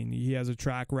saying. I mean, he has a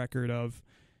track record of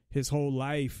his whole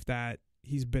life that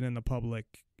he's been in the public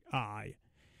eye.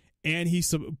 And he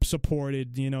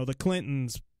supported, the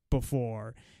Clintons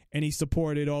before. And he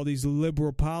supported all these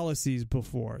liberal policies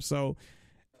before. So,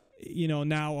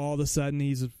 now all of a sudden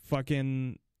he's a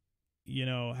fucking,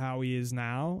 how he is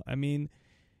now. I mean,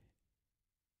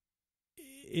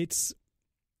 it's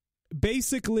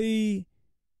basically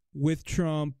with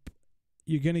Trump,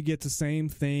 you're going to get the same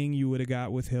thing you would have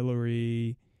got with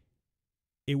Hillary.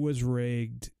 It was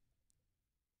rigged.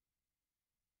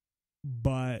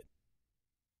 But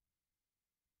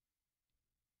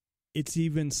it's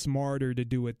even smarter to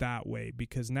do it that way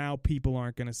because now people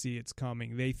aren't going to see it's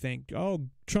coming. They think, oh,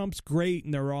 Trump's great,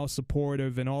 and they're all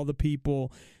supportive, and all the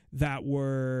people that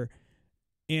were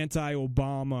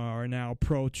anti-Obama are now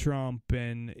pro-Trump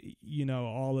and,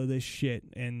 all of this shit.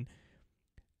 And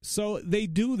so they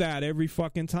do that every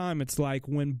fucking time. It's like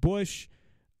when Bush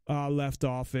left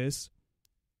office,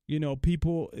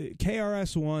 people,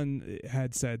 KRS-One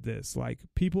had said this, like,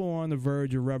 people are on the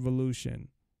verge of revolution.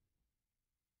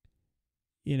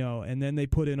 And then they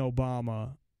put in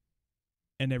Obama,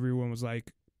 and everyone was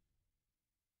like,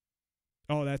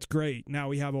 oh, that's great. Now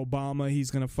we have Obama.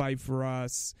 He's going to fight for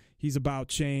us. He's about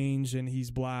change, and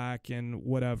he's black, and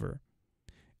whatever.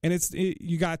 And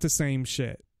you got the same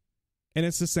shit. And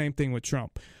it's the same thing with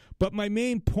Trump. But my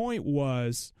main point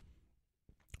was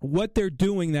what they're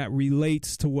doing that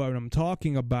relates to what I'm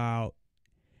talking about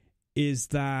is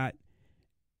that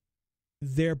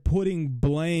they're putting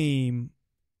blame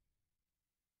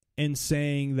and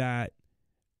saying that,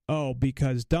 oh,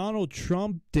 because Donald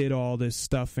Trump did all this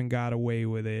stuff and got away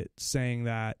with it, saying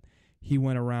that he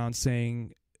went around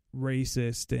saying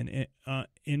racist and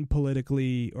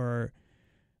impolitically or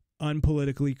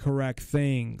unpolitically correct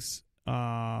things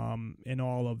in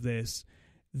all of this,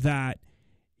 that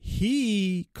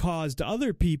he caused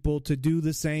other people to do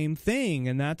the same thing,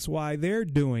 and that's why they're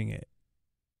doing it.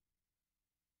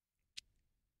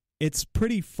 It's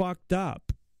pretty fucked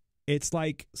up. It's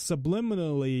like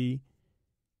subliminally,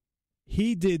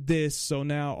 he did this, so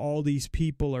now all these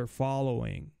people are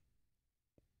following.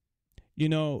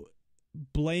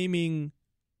 Blaming.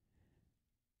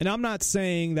 And I'm not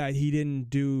saying that he didn't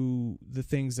do the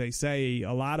things they say.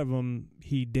 A lot of them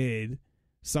he did.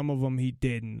 Some of them he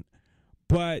didn't.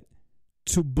 But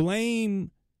to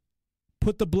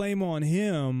put the blame on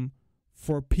him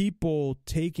for people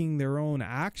taking their own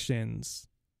actions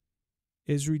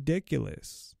is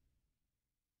ridiculous.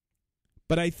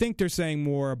 But I think they're saying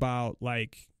more about,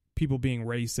 like, people being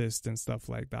racist and stuff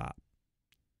like that.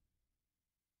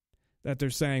 That they're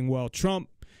saying, well, Trump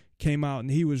came out and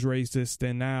he was racist,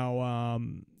 and now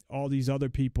all these other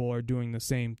people are doing the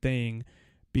same thing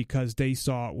because they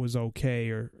saw it was okay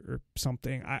or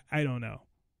something. I don't know.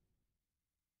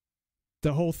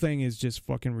 The whole thing is just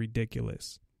fucking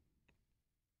ridiculous.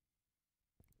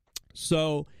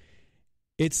 So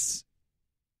it's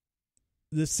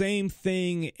the same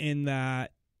thing in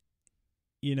that,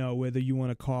 whether you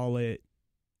want to call it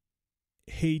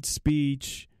hate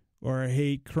speech or a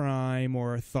hate crime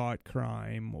or a thought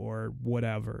crime or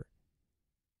whatever.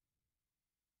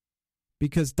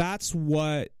 Because that's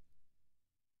what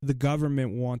the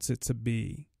government wants it to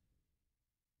be.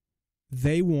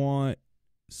 They want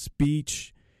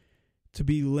speech to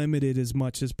be limited as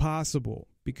much as possible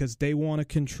because they want to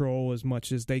control as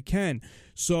much as they can.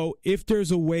 So if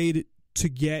there's a way to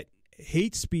get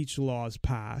hate speech laws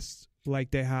passed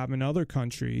like they have in other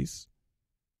countries,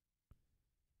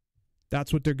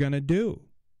 that's what they're going to do.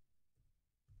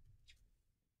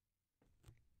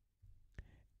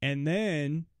 And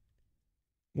then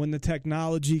when the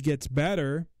technology gets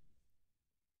better,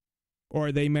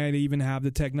 or they might even have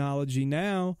the technology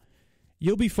now,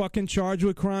 you'll be fucking charged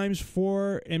with crimes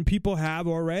and people have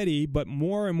already, but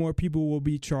more and more people will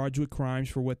be charged with crimes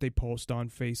for what they post on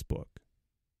Facebook.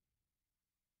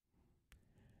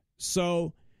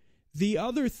 So the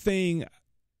other thing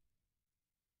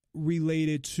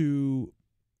related to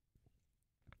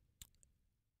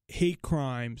hate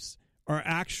crimes are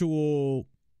actual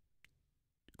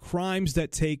crimes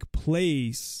that take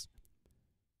place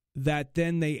that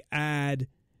then they add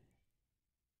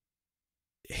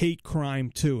hate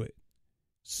crime to it.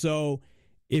 So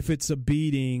if it's a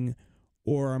beating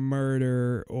or a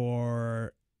murder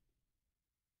or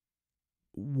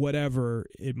whatever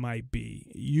it might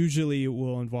be. Usually it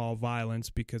will involve violence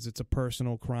because it's a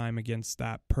personal crime against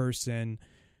that person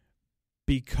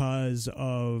because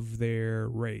of their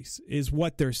race, is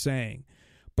what they're saying.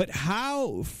 But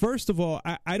how, first of all,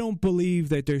 I don't believe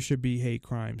that there should be hate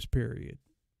crimes, period.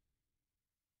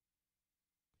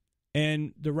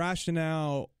 And the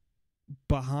rationale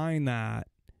behind that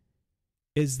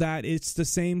is that it's the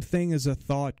same thing as a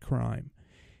thought crime.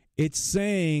 It's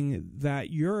saying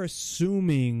that you're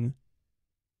assuming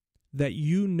that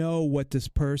you know what this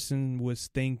person was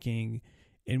thinking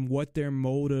and what their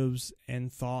motives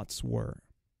and thoughts were.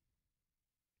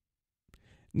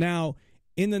 Now,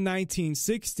 in the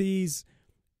 1960s,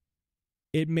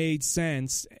 it made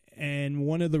sense, and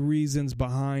one of the reasons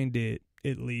behind it,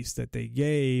 at least that they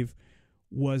gave,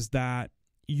 was that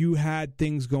you had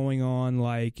things going on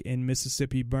like in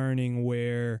Mississippi burning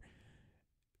where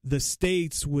the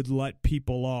states would let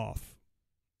people off.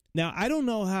 Now, I don't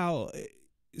know how,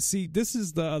 see, this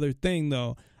is the other thing,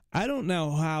 though. I don't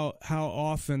know how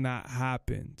often that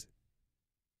happened.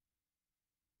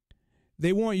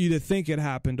 They want you to think it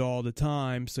happened all the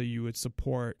time so you would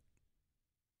support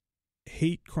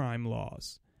hate crime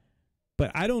laws.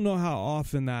 But I don't know how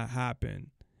often that happened.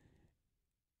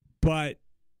 But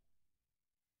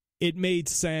it made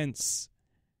sense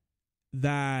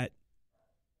that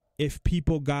if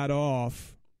people got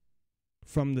off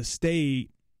from the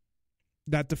state,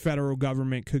 that the federal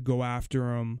government could go after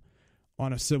them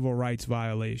on a civil rights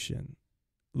violation,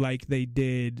 like they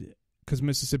did, because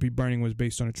Mississippi burning was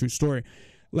based on a true story,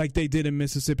 like they did in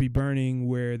Mississippi burning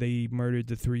where they murdered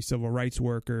the 3 civil rights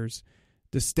workers.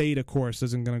 The state, of course,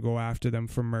 isn't going to go after them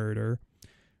for murder,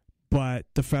 but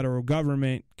the federal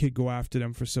government could go after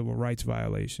them for civil rights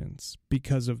violations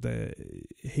because of the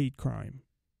hate crime.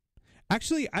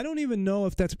 Actually, I don't even know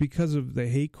if that's because of the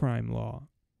hate crime law.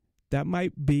 That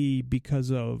might be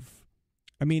because of,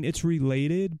 I mean, it's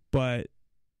related, but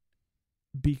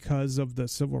because of the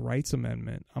Civil Rights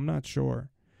Amendment. I'm not sure.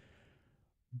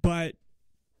 But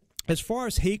as far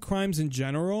as hate crimes in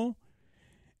general,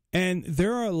 and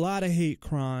there are a lot of hate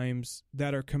crimes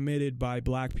that are committed by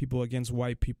black people against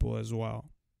white people as well.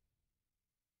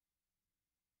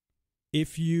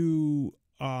 If you,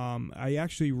 I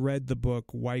actually read the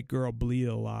book White Girl Bleed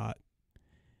a lot,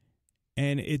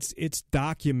 and it's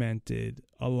documented,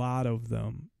 a lot of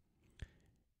them.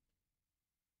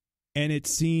 And it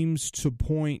seems to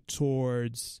point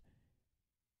towards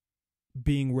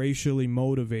being racially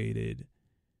motivated,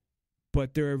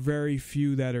 but there are very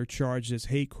few that are charged as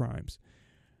hate crimes.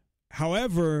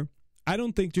 However, I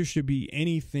don't think there should be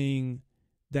anything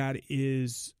that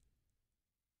is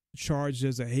charged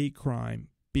as a hate crime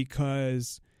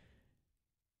because,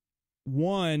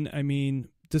 one, I mean,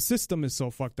 the system is so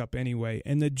fucked up anyway,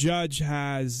 and the judge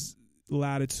has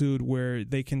latitude where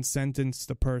they can sentence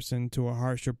the person to a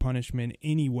harsher punishment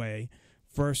anyway,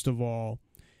 first of all.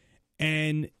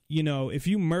 And, you know, if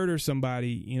you murder somebody,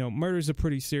 you know, murder is a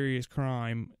pretty serious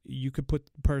crime. You could put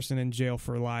the person in jail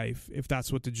for life if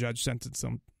that's what the judge sentenced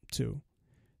them to.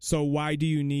 So why do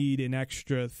you need an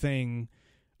extra thing,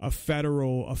 a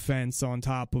federal offense on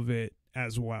top of it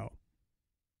as well?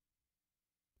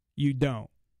 You don't.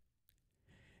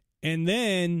 And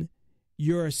then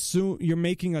you're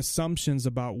making assumptions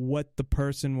about what the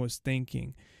person was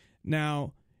thinking.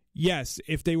 Now, yes,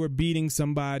 if they were beating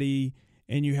somebody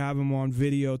and you have them on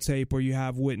videotape, or you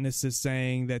have witnesses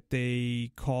saying that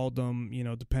they called them, you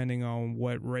know, depending on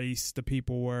what race the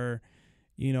people were,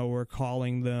 you know, were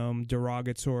calling them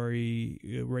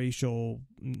derogatory racial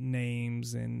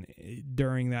names and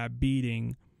during that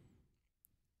beating.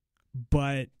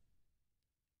 But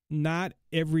not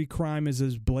every crime is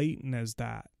as blatant as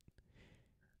that.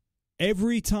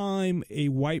 Every time a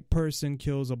white person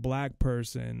kills a black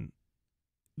person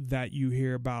that you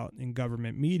hear about in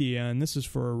government media, and this is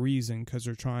for a reason because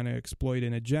they're trying to exploit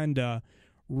an agenda,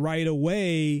 right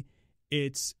away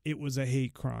it was a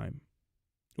hate crime,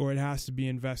 or it has to be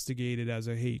investigated as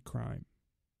a hate crime,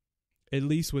 at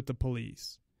least with the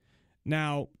police.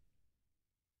 Now,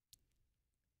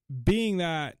 being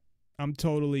that I'm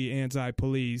totally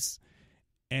anti-police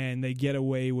and they get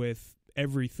away with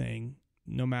everything,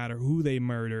 no matter who they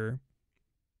murder,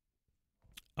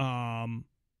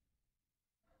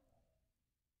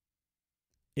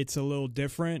 it's a little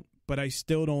different, but I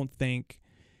still don't think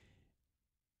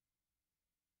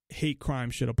hate crime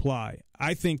should apply.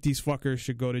 I think these fuckers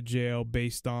should go to jail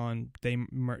based on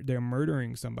they're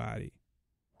murdering somebody.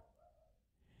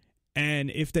 And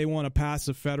if they want to pass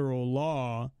a federal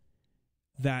law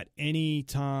that any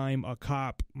time a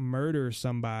cop murders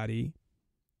somebody,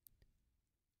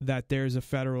 that there's a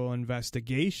federal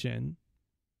investigation,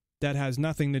 that has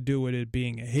nothing to do with it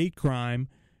being a hate crime,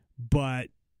 but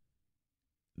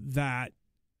that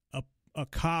a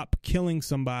cop killing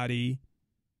somebody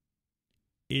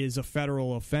is a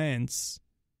federal offense,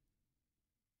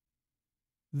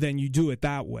 then you do it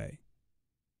that way.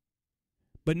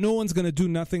 But no one's going to do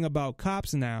nothing about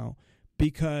cops now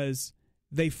because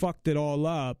they fucked it all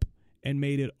up and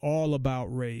made it all about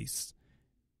race.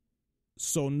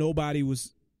 So nobody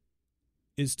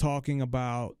is talking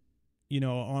about,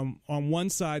 on one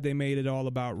side they made it all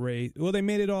about race. Well, they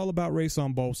made it all about race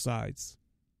on both sides,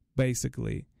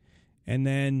 basically. And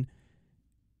then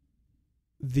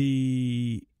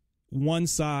the one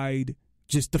side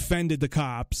just defended the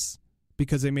cops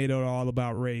because they made it all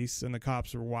about race and the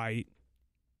cops are white.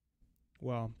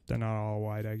 Well, they're not all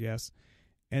white, I guess.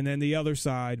 And then the other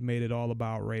side made it all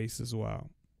about race as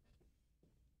well.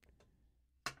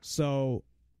 So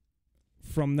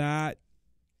from that,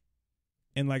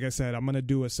 and like I said, I'm going to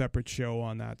do a separate show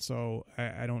on that, so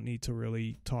I don't need to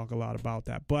really talk a lot about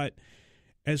that. But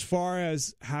as far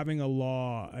as having a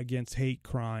law against hate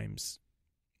crimes,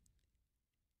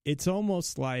 it's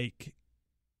almost like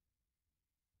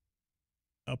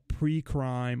a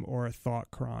pre-crime or a thought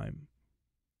crime.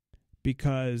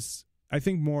 Because I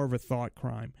think more of a thought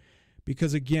crime.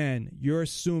 Because again, you're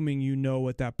assuming you know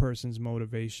what that person's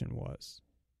motivation was.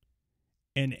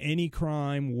 And any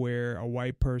crime where a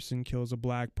white person kills a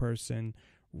black person,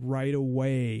 right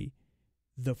away,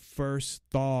 the first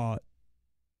thought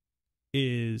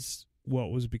is, well,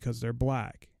 it was because they're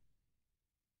black.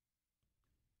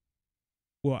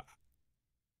 Well,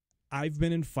 I've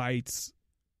been in fights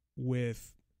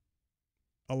with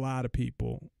a lot of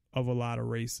people of a lot of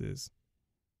races.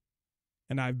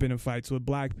 And I've been in fights with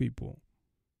black people.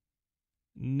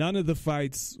 None of the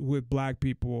fights with black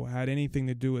people had anything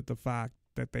to do with the fact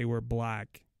that they were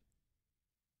black.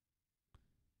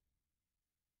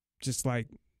 Just like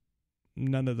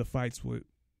none of the fights with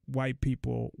white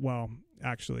people, well,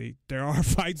 actually, there are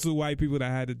fights with white people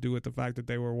that had to do with the fact that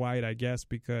they were white, I guess,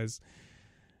 because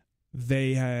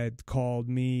they had called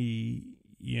me,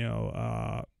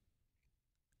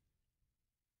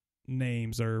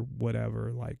 names or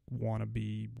whatever, like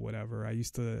wannabe, whatever.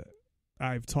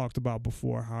 I've talked about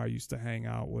before how I used to hang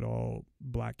out with all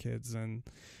black kids and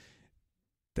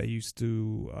they used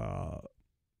to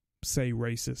say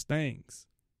racist things.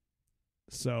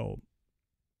 So,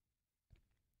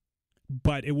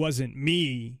 but it wasn't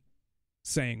me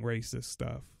saying racist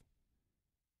stuff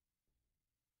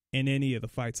in any of the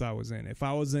fights I was in. If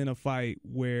I was in a fight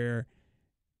where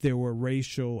there were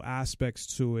racial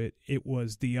aspects to it, it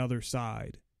was the other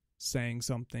side saying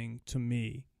something to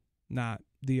me, not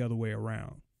the other way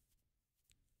around.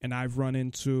 And I've run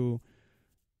into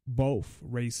both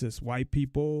racist white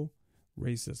people,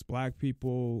 racist black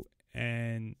people,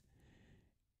 and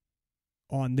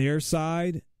on their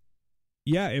side,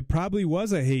 yeah, it probably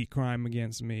was a hate crime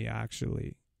against me,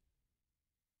 actually.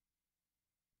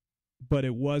 But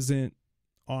it wasn't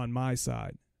on my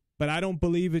side. But I don't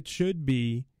believe it should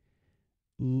be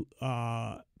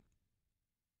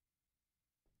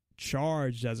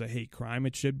charged as a hate crime.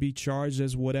 It should be charged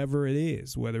as whatever it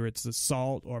is, whether it's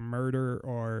assault or murder,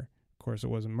 or of course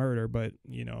it wasn't murder, but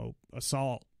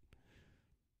assault.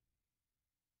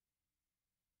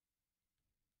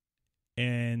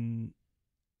 And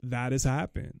that has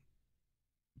happened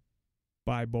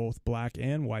by both black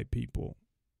and white people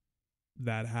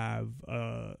that have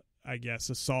I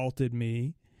guess assaulted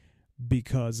me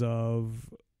because of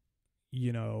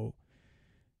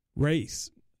race,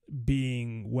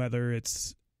 being whether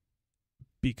it's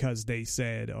because they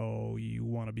said, oh, you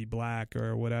want to be black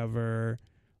or whatever,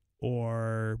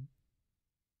 or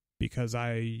because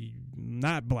I'm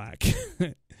not black.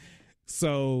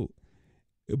 So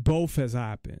both has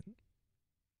happened.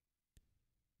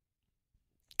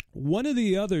 One of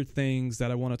the other things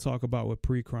that I want to talk about with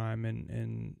pre-crime,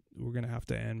 and we're going to have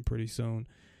to end pretty soon,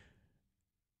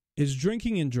 is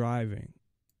drinking and driving.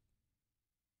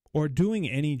 Or doing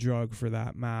any drug for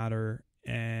that matter,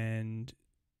 and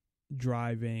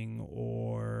driving,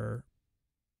 or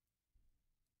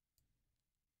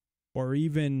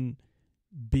even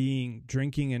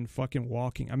drinking and fucking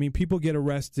walking. I mean, people get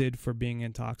arrested for being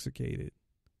intoxicated,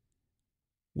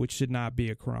 which should not be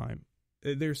a crime.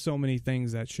 There's so many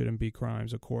things that shouldn't be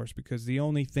crimes, of course, because the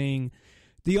only things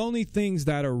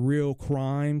that are real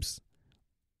crimes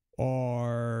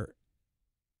are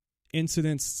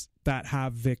incidents that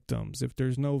have victims. If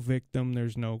there's no victim,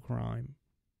 there's no crime.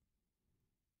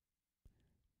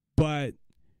 But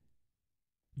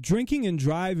drinking and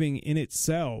driving in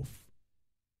itself,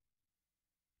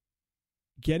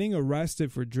 getting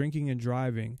arrested for drinking and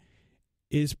driving,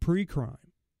 is pre-crime.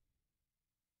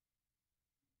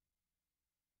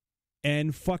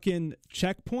 And fucking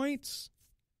checkpoints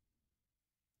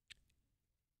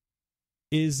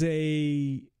is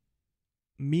a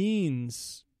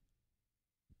means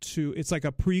to, it's like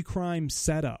a pre-crime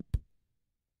setup.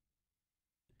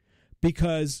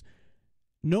 Because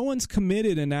no one's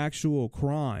committed an actual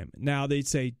crime. Now, they'd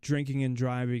say drinking and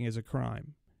driving is a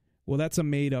crime. Well, that's a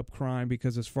made-up crime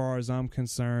because as far as I'm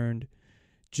concerned,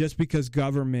 just because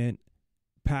government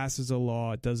passes a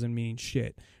law, it doesn't mean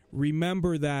shit.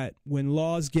 Remember that when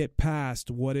laws get passed,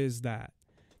 what is that?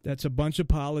 That's a bunch of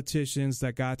politicians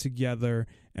that got together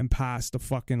and passed a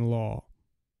fucking law.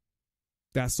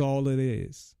 That's all it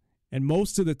is. And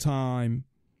most of the time,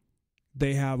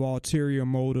 they have ulterior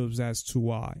motives as to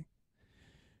why.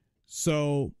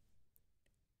 So,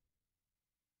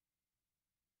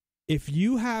 if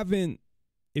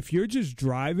you're just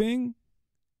driving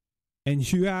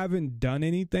and you haven't done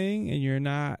anything and you're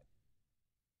not,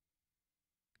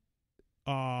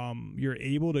 you're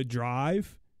able to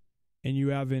drive and you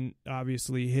haven't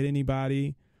obviously hit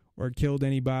anybody or killed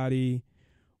anybody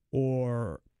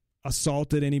or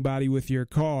assaulted anybody with your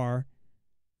car,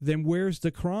 then where's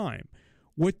the crime?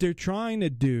 What they're trying to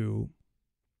do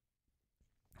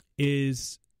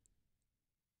is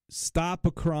stop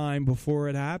a crime before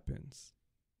it happens,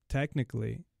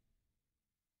 technically.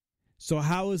 So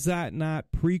how is that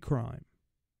not pre-crime?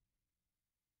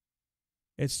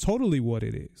 It's totally what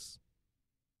it is.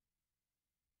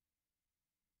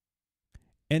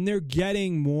 And they're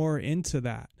getting more into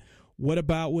that. What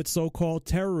about with so-called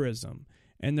terrorism?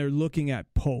 And they're looking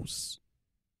at posts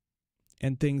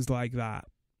and things like that.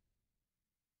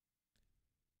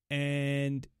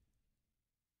 And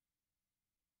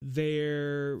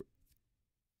they're,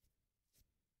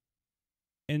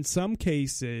 in some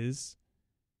cases,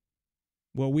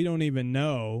 well, we don't even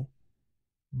know,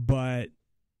 but,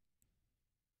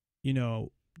 you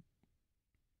know,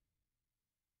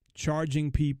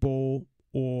 charging people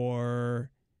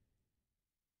or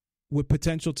with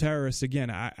potential terrorists, again,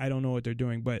 I don't know what they're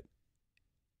doing, but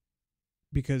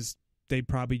because they'd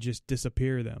probably just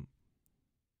disappear them.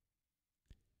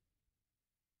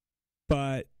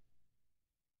 But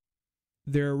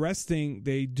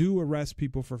they do arrest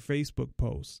people for Facebook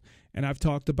posts. And I've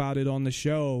talked about it on the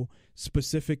show,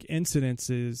 specific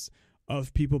incidences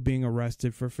of people being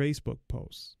arrested for Facebook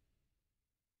posts.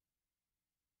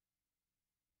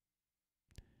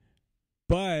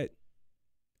 But,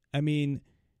 I mean,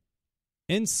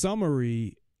 in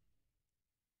summary,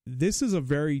 this is a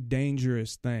very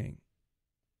dangerous thing.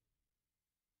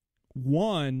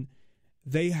 One,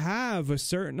 they have a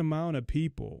certain amount of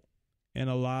people, and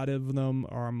a lot of them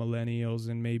are millennials,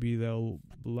 and maybe they'll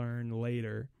learn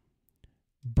later,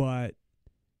 but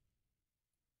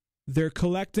they're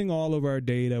collecting all of our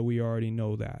data. We already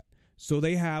know that. So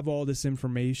they have all this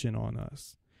information on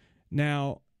us.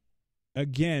 Now,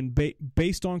 again,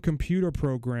 based on computer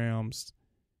programs,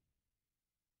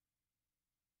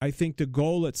 I think the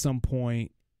goal at some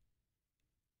point,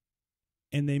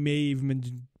 and they may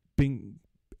even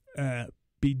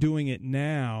be doing it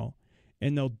now,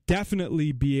 and they'll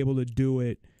definitely be able to do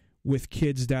it with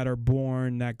kids that are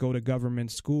born, that go to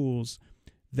government schools,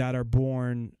 that are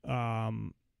born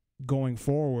going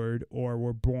forward or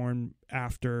were born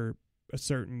after a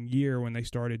certain year when they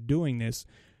started doing this.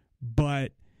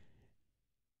 But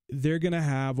they're going to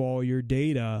have all your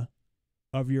data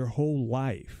of your whole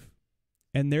life.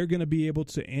 And they're going to be able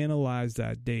to analyze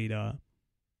that data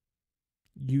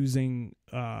using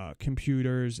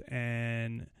computers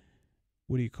and,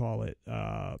 what do you call it,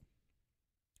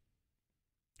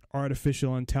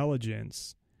 artificial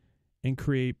intelligence, and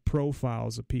create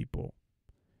profiles of people.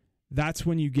 That's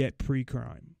when you get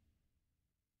pre-crime.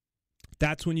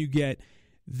 That's when you get,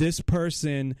 this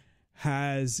person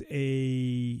has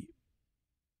the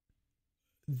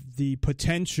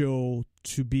potential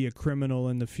to be a criminal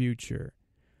in the future.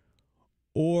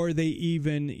 Or they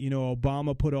even,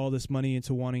 Obama put all this money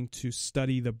into wanting to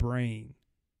study the brain.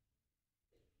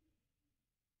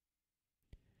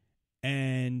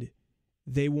 And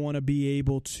they want to be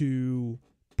able to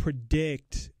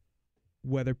predict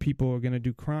whether people are going to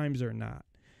do crimes or not.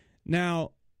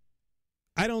 Now,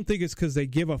 I don't think it's because they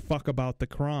give a fuck about the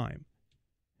crime.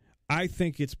 I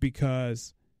think it's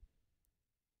because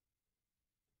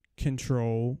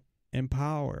control and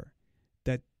power.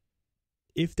 That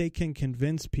if they can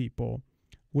convince people,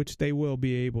 which they will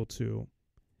be able to,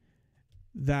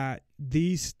 that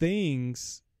these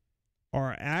things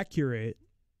are accurate,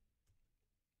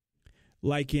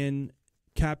 like in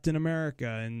Captain America,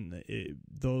 and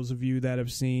those of you that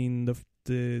have seen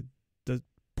the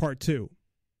part 2,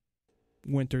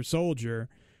 Winter Soldier,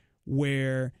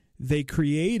 where they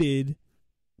created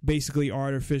basically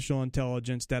artificial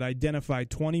intelligence that identified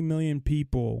 20 million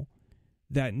people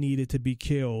that needed to be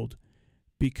killed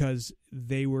because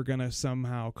they were going to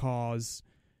somehow cause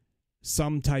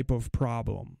some type of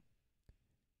problem.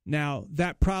 Now,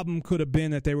 that problem could have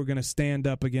been that they were going to stand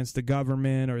up against the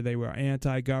government, or they were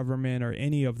anti-government, or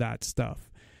any of that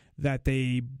stuff, that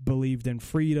they believed in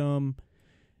freedom.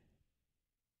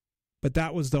 But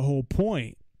that was the whole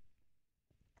point,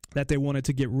 that they wanted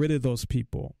to get rid of those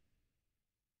people.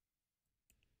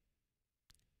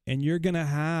 And you're going to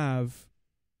have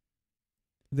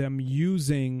them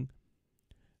using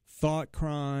thought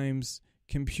crimes,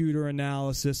 computer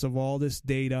analysis of all this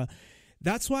data.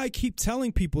 That's why I keep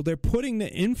telling people they're putting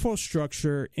the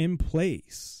infrastructure in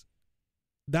place.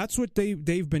 That's what they've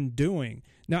been doing.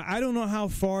 Now, I don't know how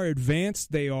far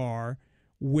advanced they are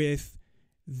with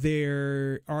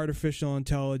their artificial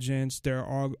intelligence, their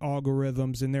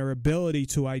algorithms, and their ability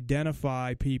to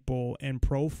identify people and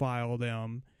profile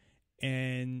them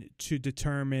and to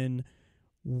determine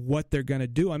what they're going to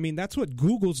do. I mean, that's what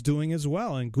Google's doing as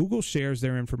well, and Google shares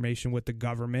their information with the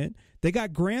government. They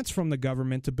got grants from the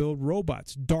government to build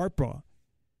robots, DARPA,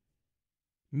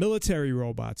 military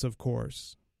robots, of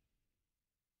course,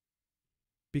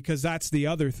 because that's the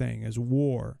other thing, is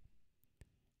war.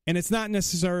 And it's not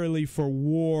necessarily for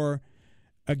war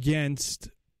against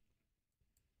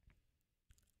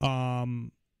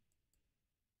other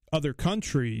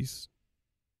countries.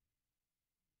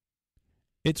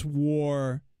 It's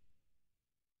war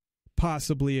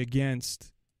possibly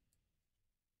against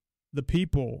the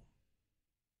people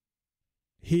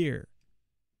here.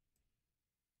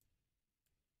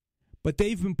 But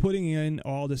they've been putting in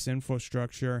all this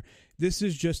infrastructure. This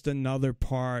is just another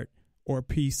part or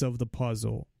piece of the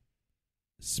puzzle.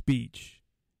 Speech,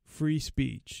 free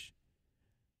speech.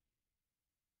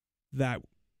 That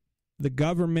the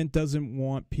government doesn't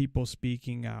want people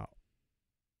speaking out.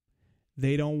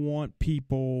 They don't want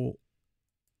people,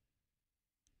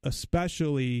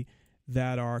 especially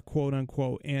that are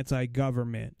quote-unquote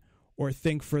anti-government or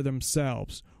think for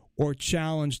themselves or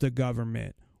challenge the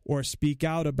government or speak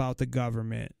out about the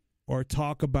government or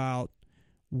talk about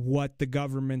what the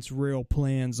government's real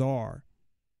plans are.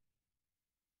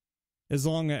 As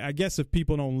long as, I guess, if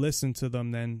people don't listen to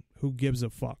them, then who gives a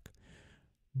fuck?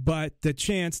 But the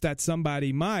chance that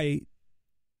somebody might,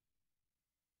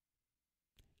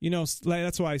 you know,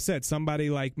 that's why I said somebody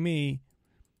like me,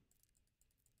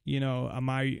 you know, am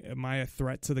I a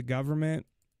threat to the government?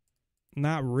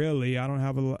 Not really. I don't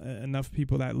have enough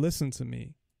people that listen to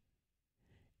me.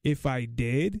 If I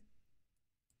did,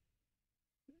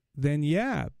 then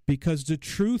yeah, because the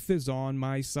truth is on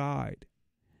my side.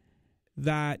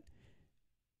 That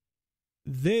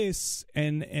this,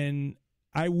 and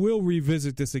I will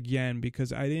revisit this again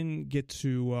because I didn't get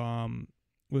to,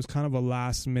 it was kind of a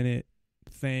last minute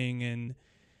thing, and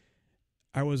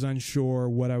I was unsure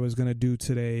what I was going to do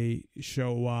today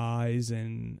show wise,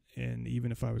 and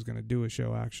even if I was going to do a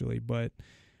show actually, but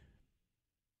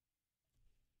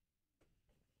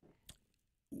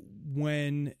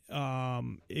when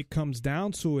it comes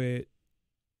down to it,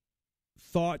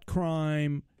 thought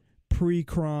crime,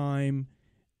 pre-crime,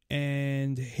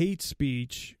 and hate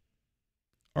speech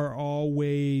are all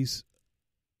ways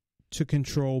to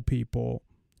control people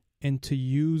and to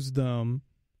use them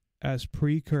as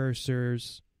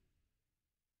precursors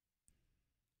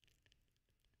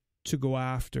to go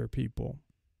after people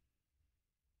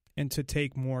and to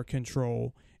take more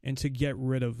control and to get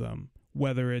rid of them,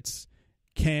 whether it's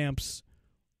camps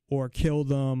or kill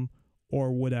them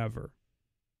or whatever.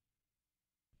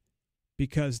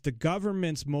 Because the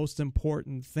government's most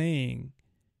important thing,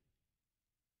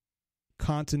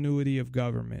 continuity of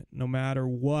government, no matter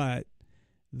what,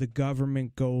 the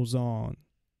government goes on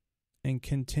and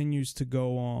continues to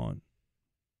go on.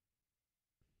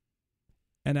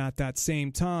 And at that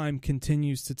same time,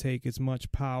 continues to take as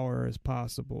much power as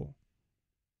possible.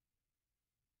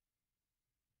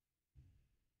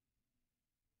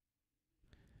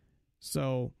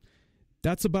 So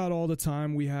that's about all the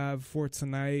time we have for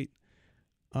tonight.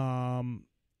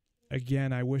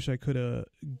 Again, I wish I could have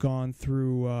gone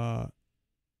through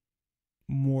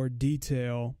more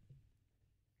detail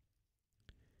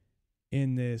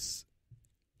in this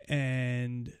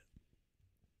and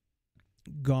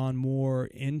gone more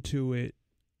into it,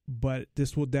 but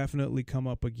this will definitely come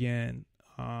up again.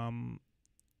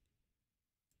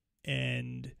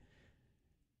 And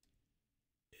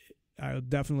I'll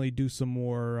definitely do some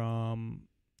more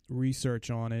research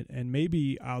on it, and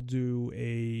maybe I'll do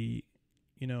a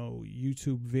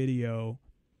YouTube video,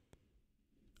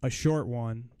 a short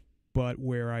one, but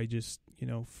where I just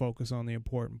focus on the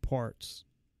important parts.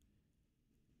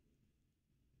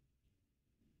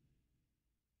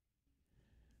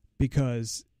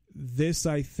 because this,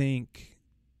 I think,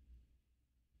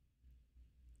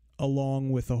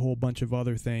 along with a whole bunch of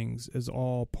other things, is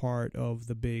all part of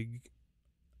the big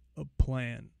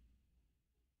plan.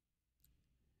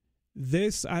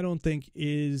 This, I don't think,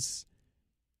 is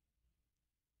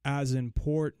as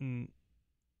important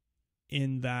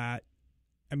in that,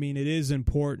 I mean, it is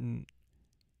important,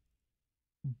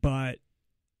 but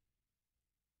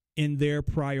in their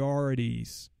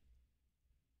priorities,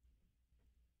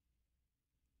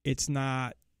 it's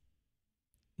not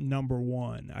number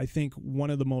one. I think one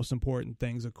of the most important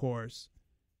things, of course,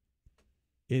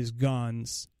 is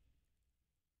guns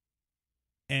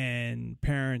and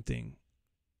parenting.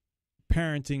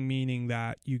 Parenting meaning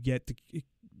that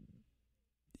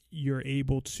you're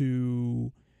able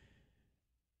to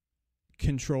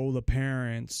control the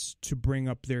parents to bring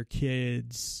up their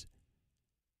kids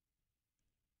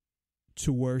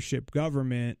to worship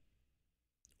government,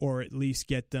 or at least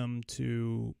get them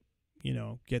to,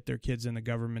 get their kids into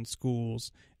government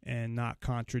schools and not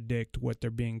contradict what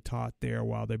they're being taught there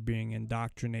while they're being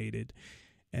indoctrinated,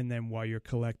 and then while you're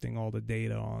collecting all the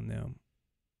data on them.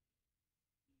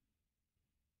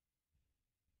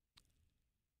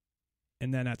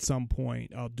 And then at some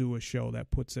point, I'll do a show that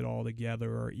puts it all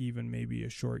together, or even maybe a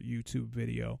short YouTube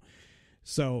video.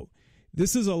 So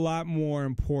this is a lot more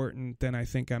important than I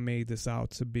think I made this out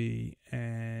to be,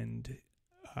 and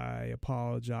I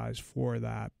apologize for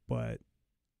that. But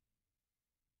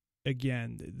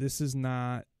again, this is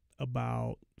not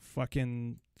about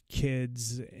fucking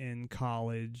kids in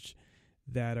college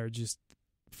that are just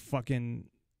fucking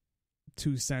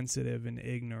too sensitive and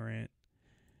ignorant.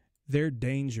 They're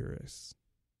dangerous,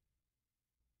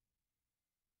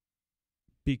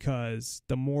 because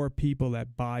the more people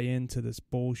that buy into this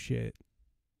bullshit,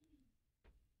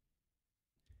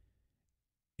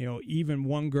 even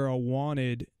one girl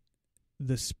wanted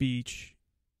their speech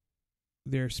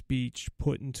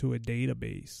put into a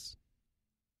database.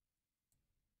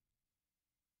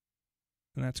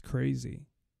 And that's crazy.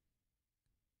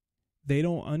 They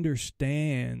don't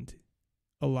understand,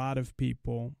 a lot of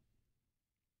people.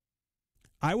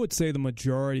 I would say the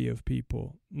majority of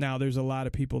people. Now, there's a lot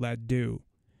of people that do.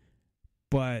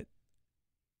 But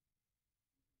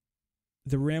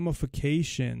the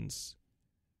ramifications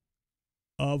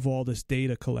of all this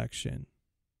data collection,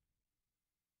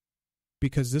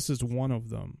 because this is one of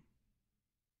them.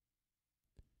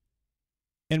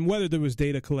 And whether there was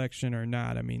data collection or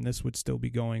not, I mean, this would still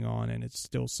be going on, and it's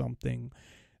still something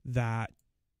that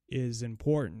is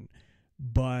important.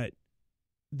 But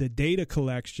the data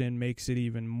collection makes it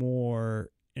even more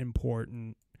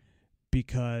important,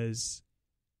 because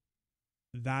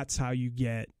that's how you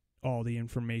get all the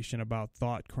information about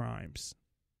thought crimes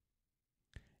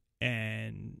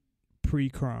and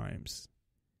pre-crimes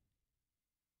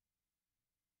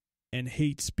and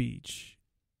hate speech,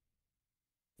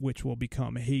 which will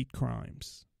become hate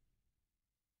crimes.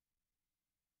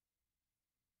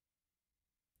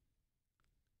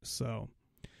 So,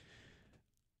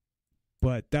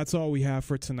 but that's all we have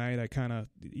for tonight. I kind of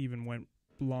even went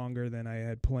longer than I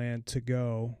had planned to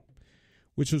go,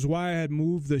 which was why I had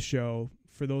moved the show,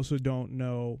 for those who don't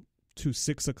know, to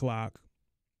 6 o'clock.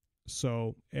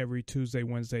 So every Tuesday,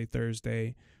 Wednesday,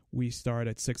 Thursday, we start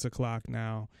at 6 o'clock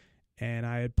now. And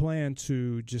I had planned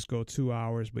to just go 2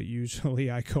 hours, but usually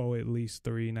I go at least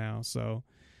 3 now. So,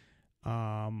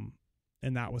 and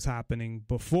that was happening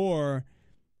before,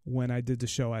 when I did the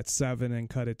show at 7 and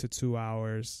cut it to 2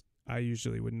 hours. I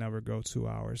usually would never go 2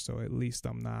 hours. So at least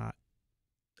I'm not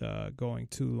going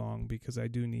too long, because I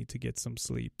do need to get some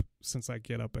sleep, since I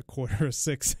get up at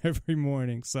 5:45 every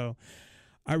morning. So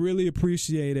I really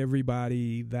appreciate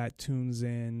everybody that tunes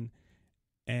in,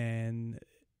 and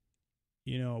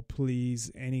please,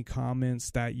 any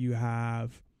comments that you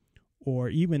have, or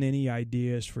even any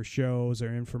ideas for shows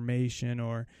or information,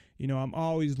 or I'm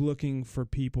always looking for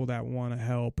people that want to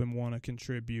help and want to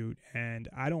contribute. And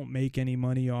I don't make any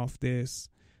money off this,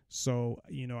 so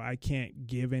I can't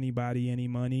give anybody any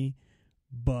money.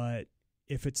 But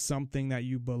if it's something that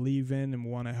you believe in and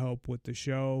want to help with the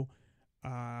show,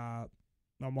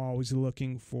 I'm always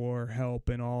looking for help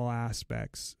in all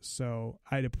aspects. So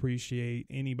I'd appreciate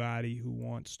anybody who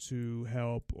wants to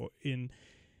help.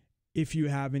 If you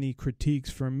have any critiques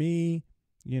for me,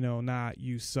 not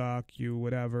you suck, you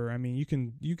whatever. I mean,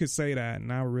 you could say that,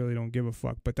 and I really don't give a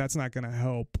fuck. But that's not going to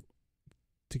help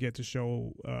to get the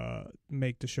show,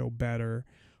 make the show better,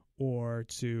 or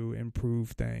to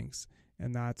improve things.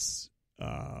 And that's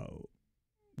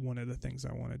one of the things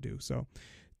I want to do. So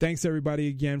thanks everybody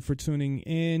again for tuning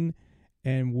in,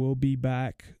 and we'll be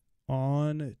back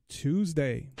on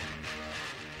Tuesday.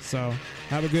 So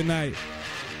have a good night.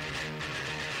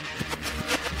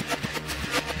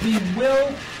 We will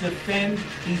defend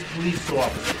these police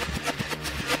officers.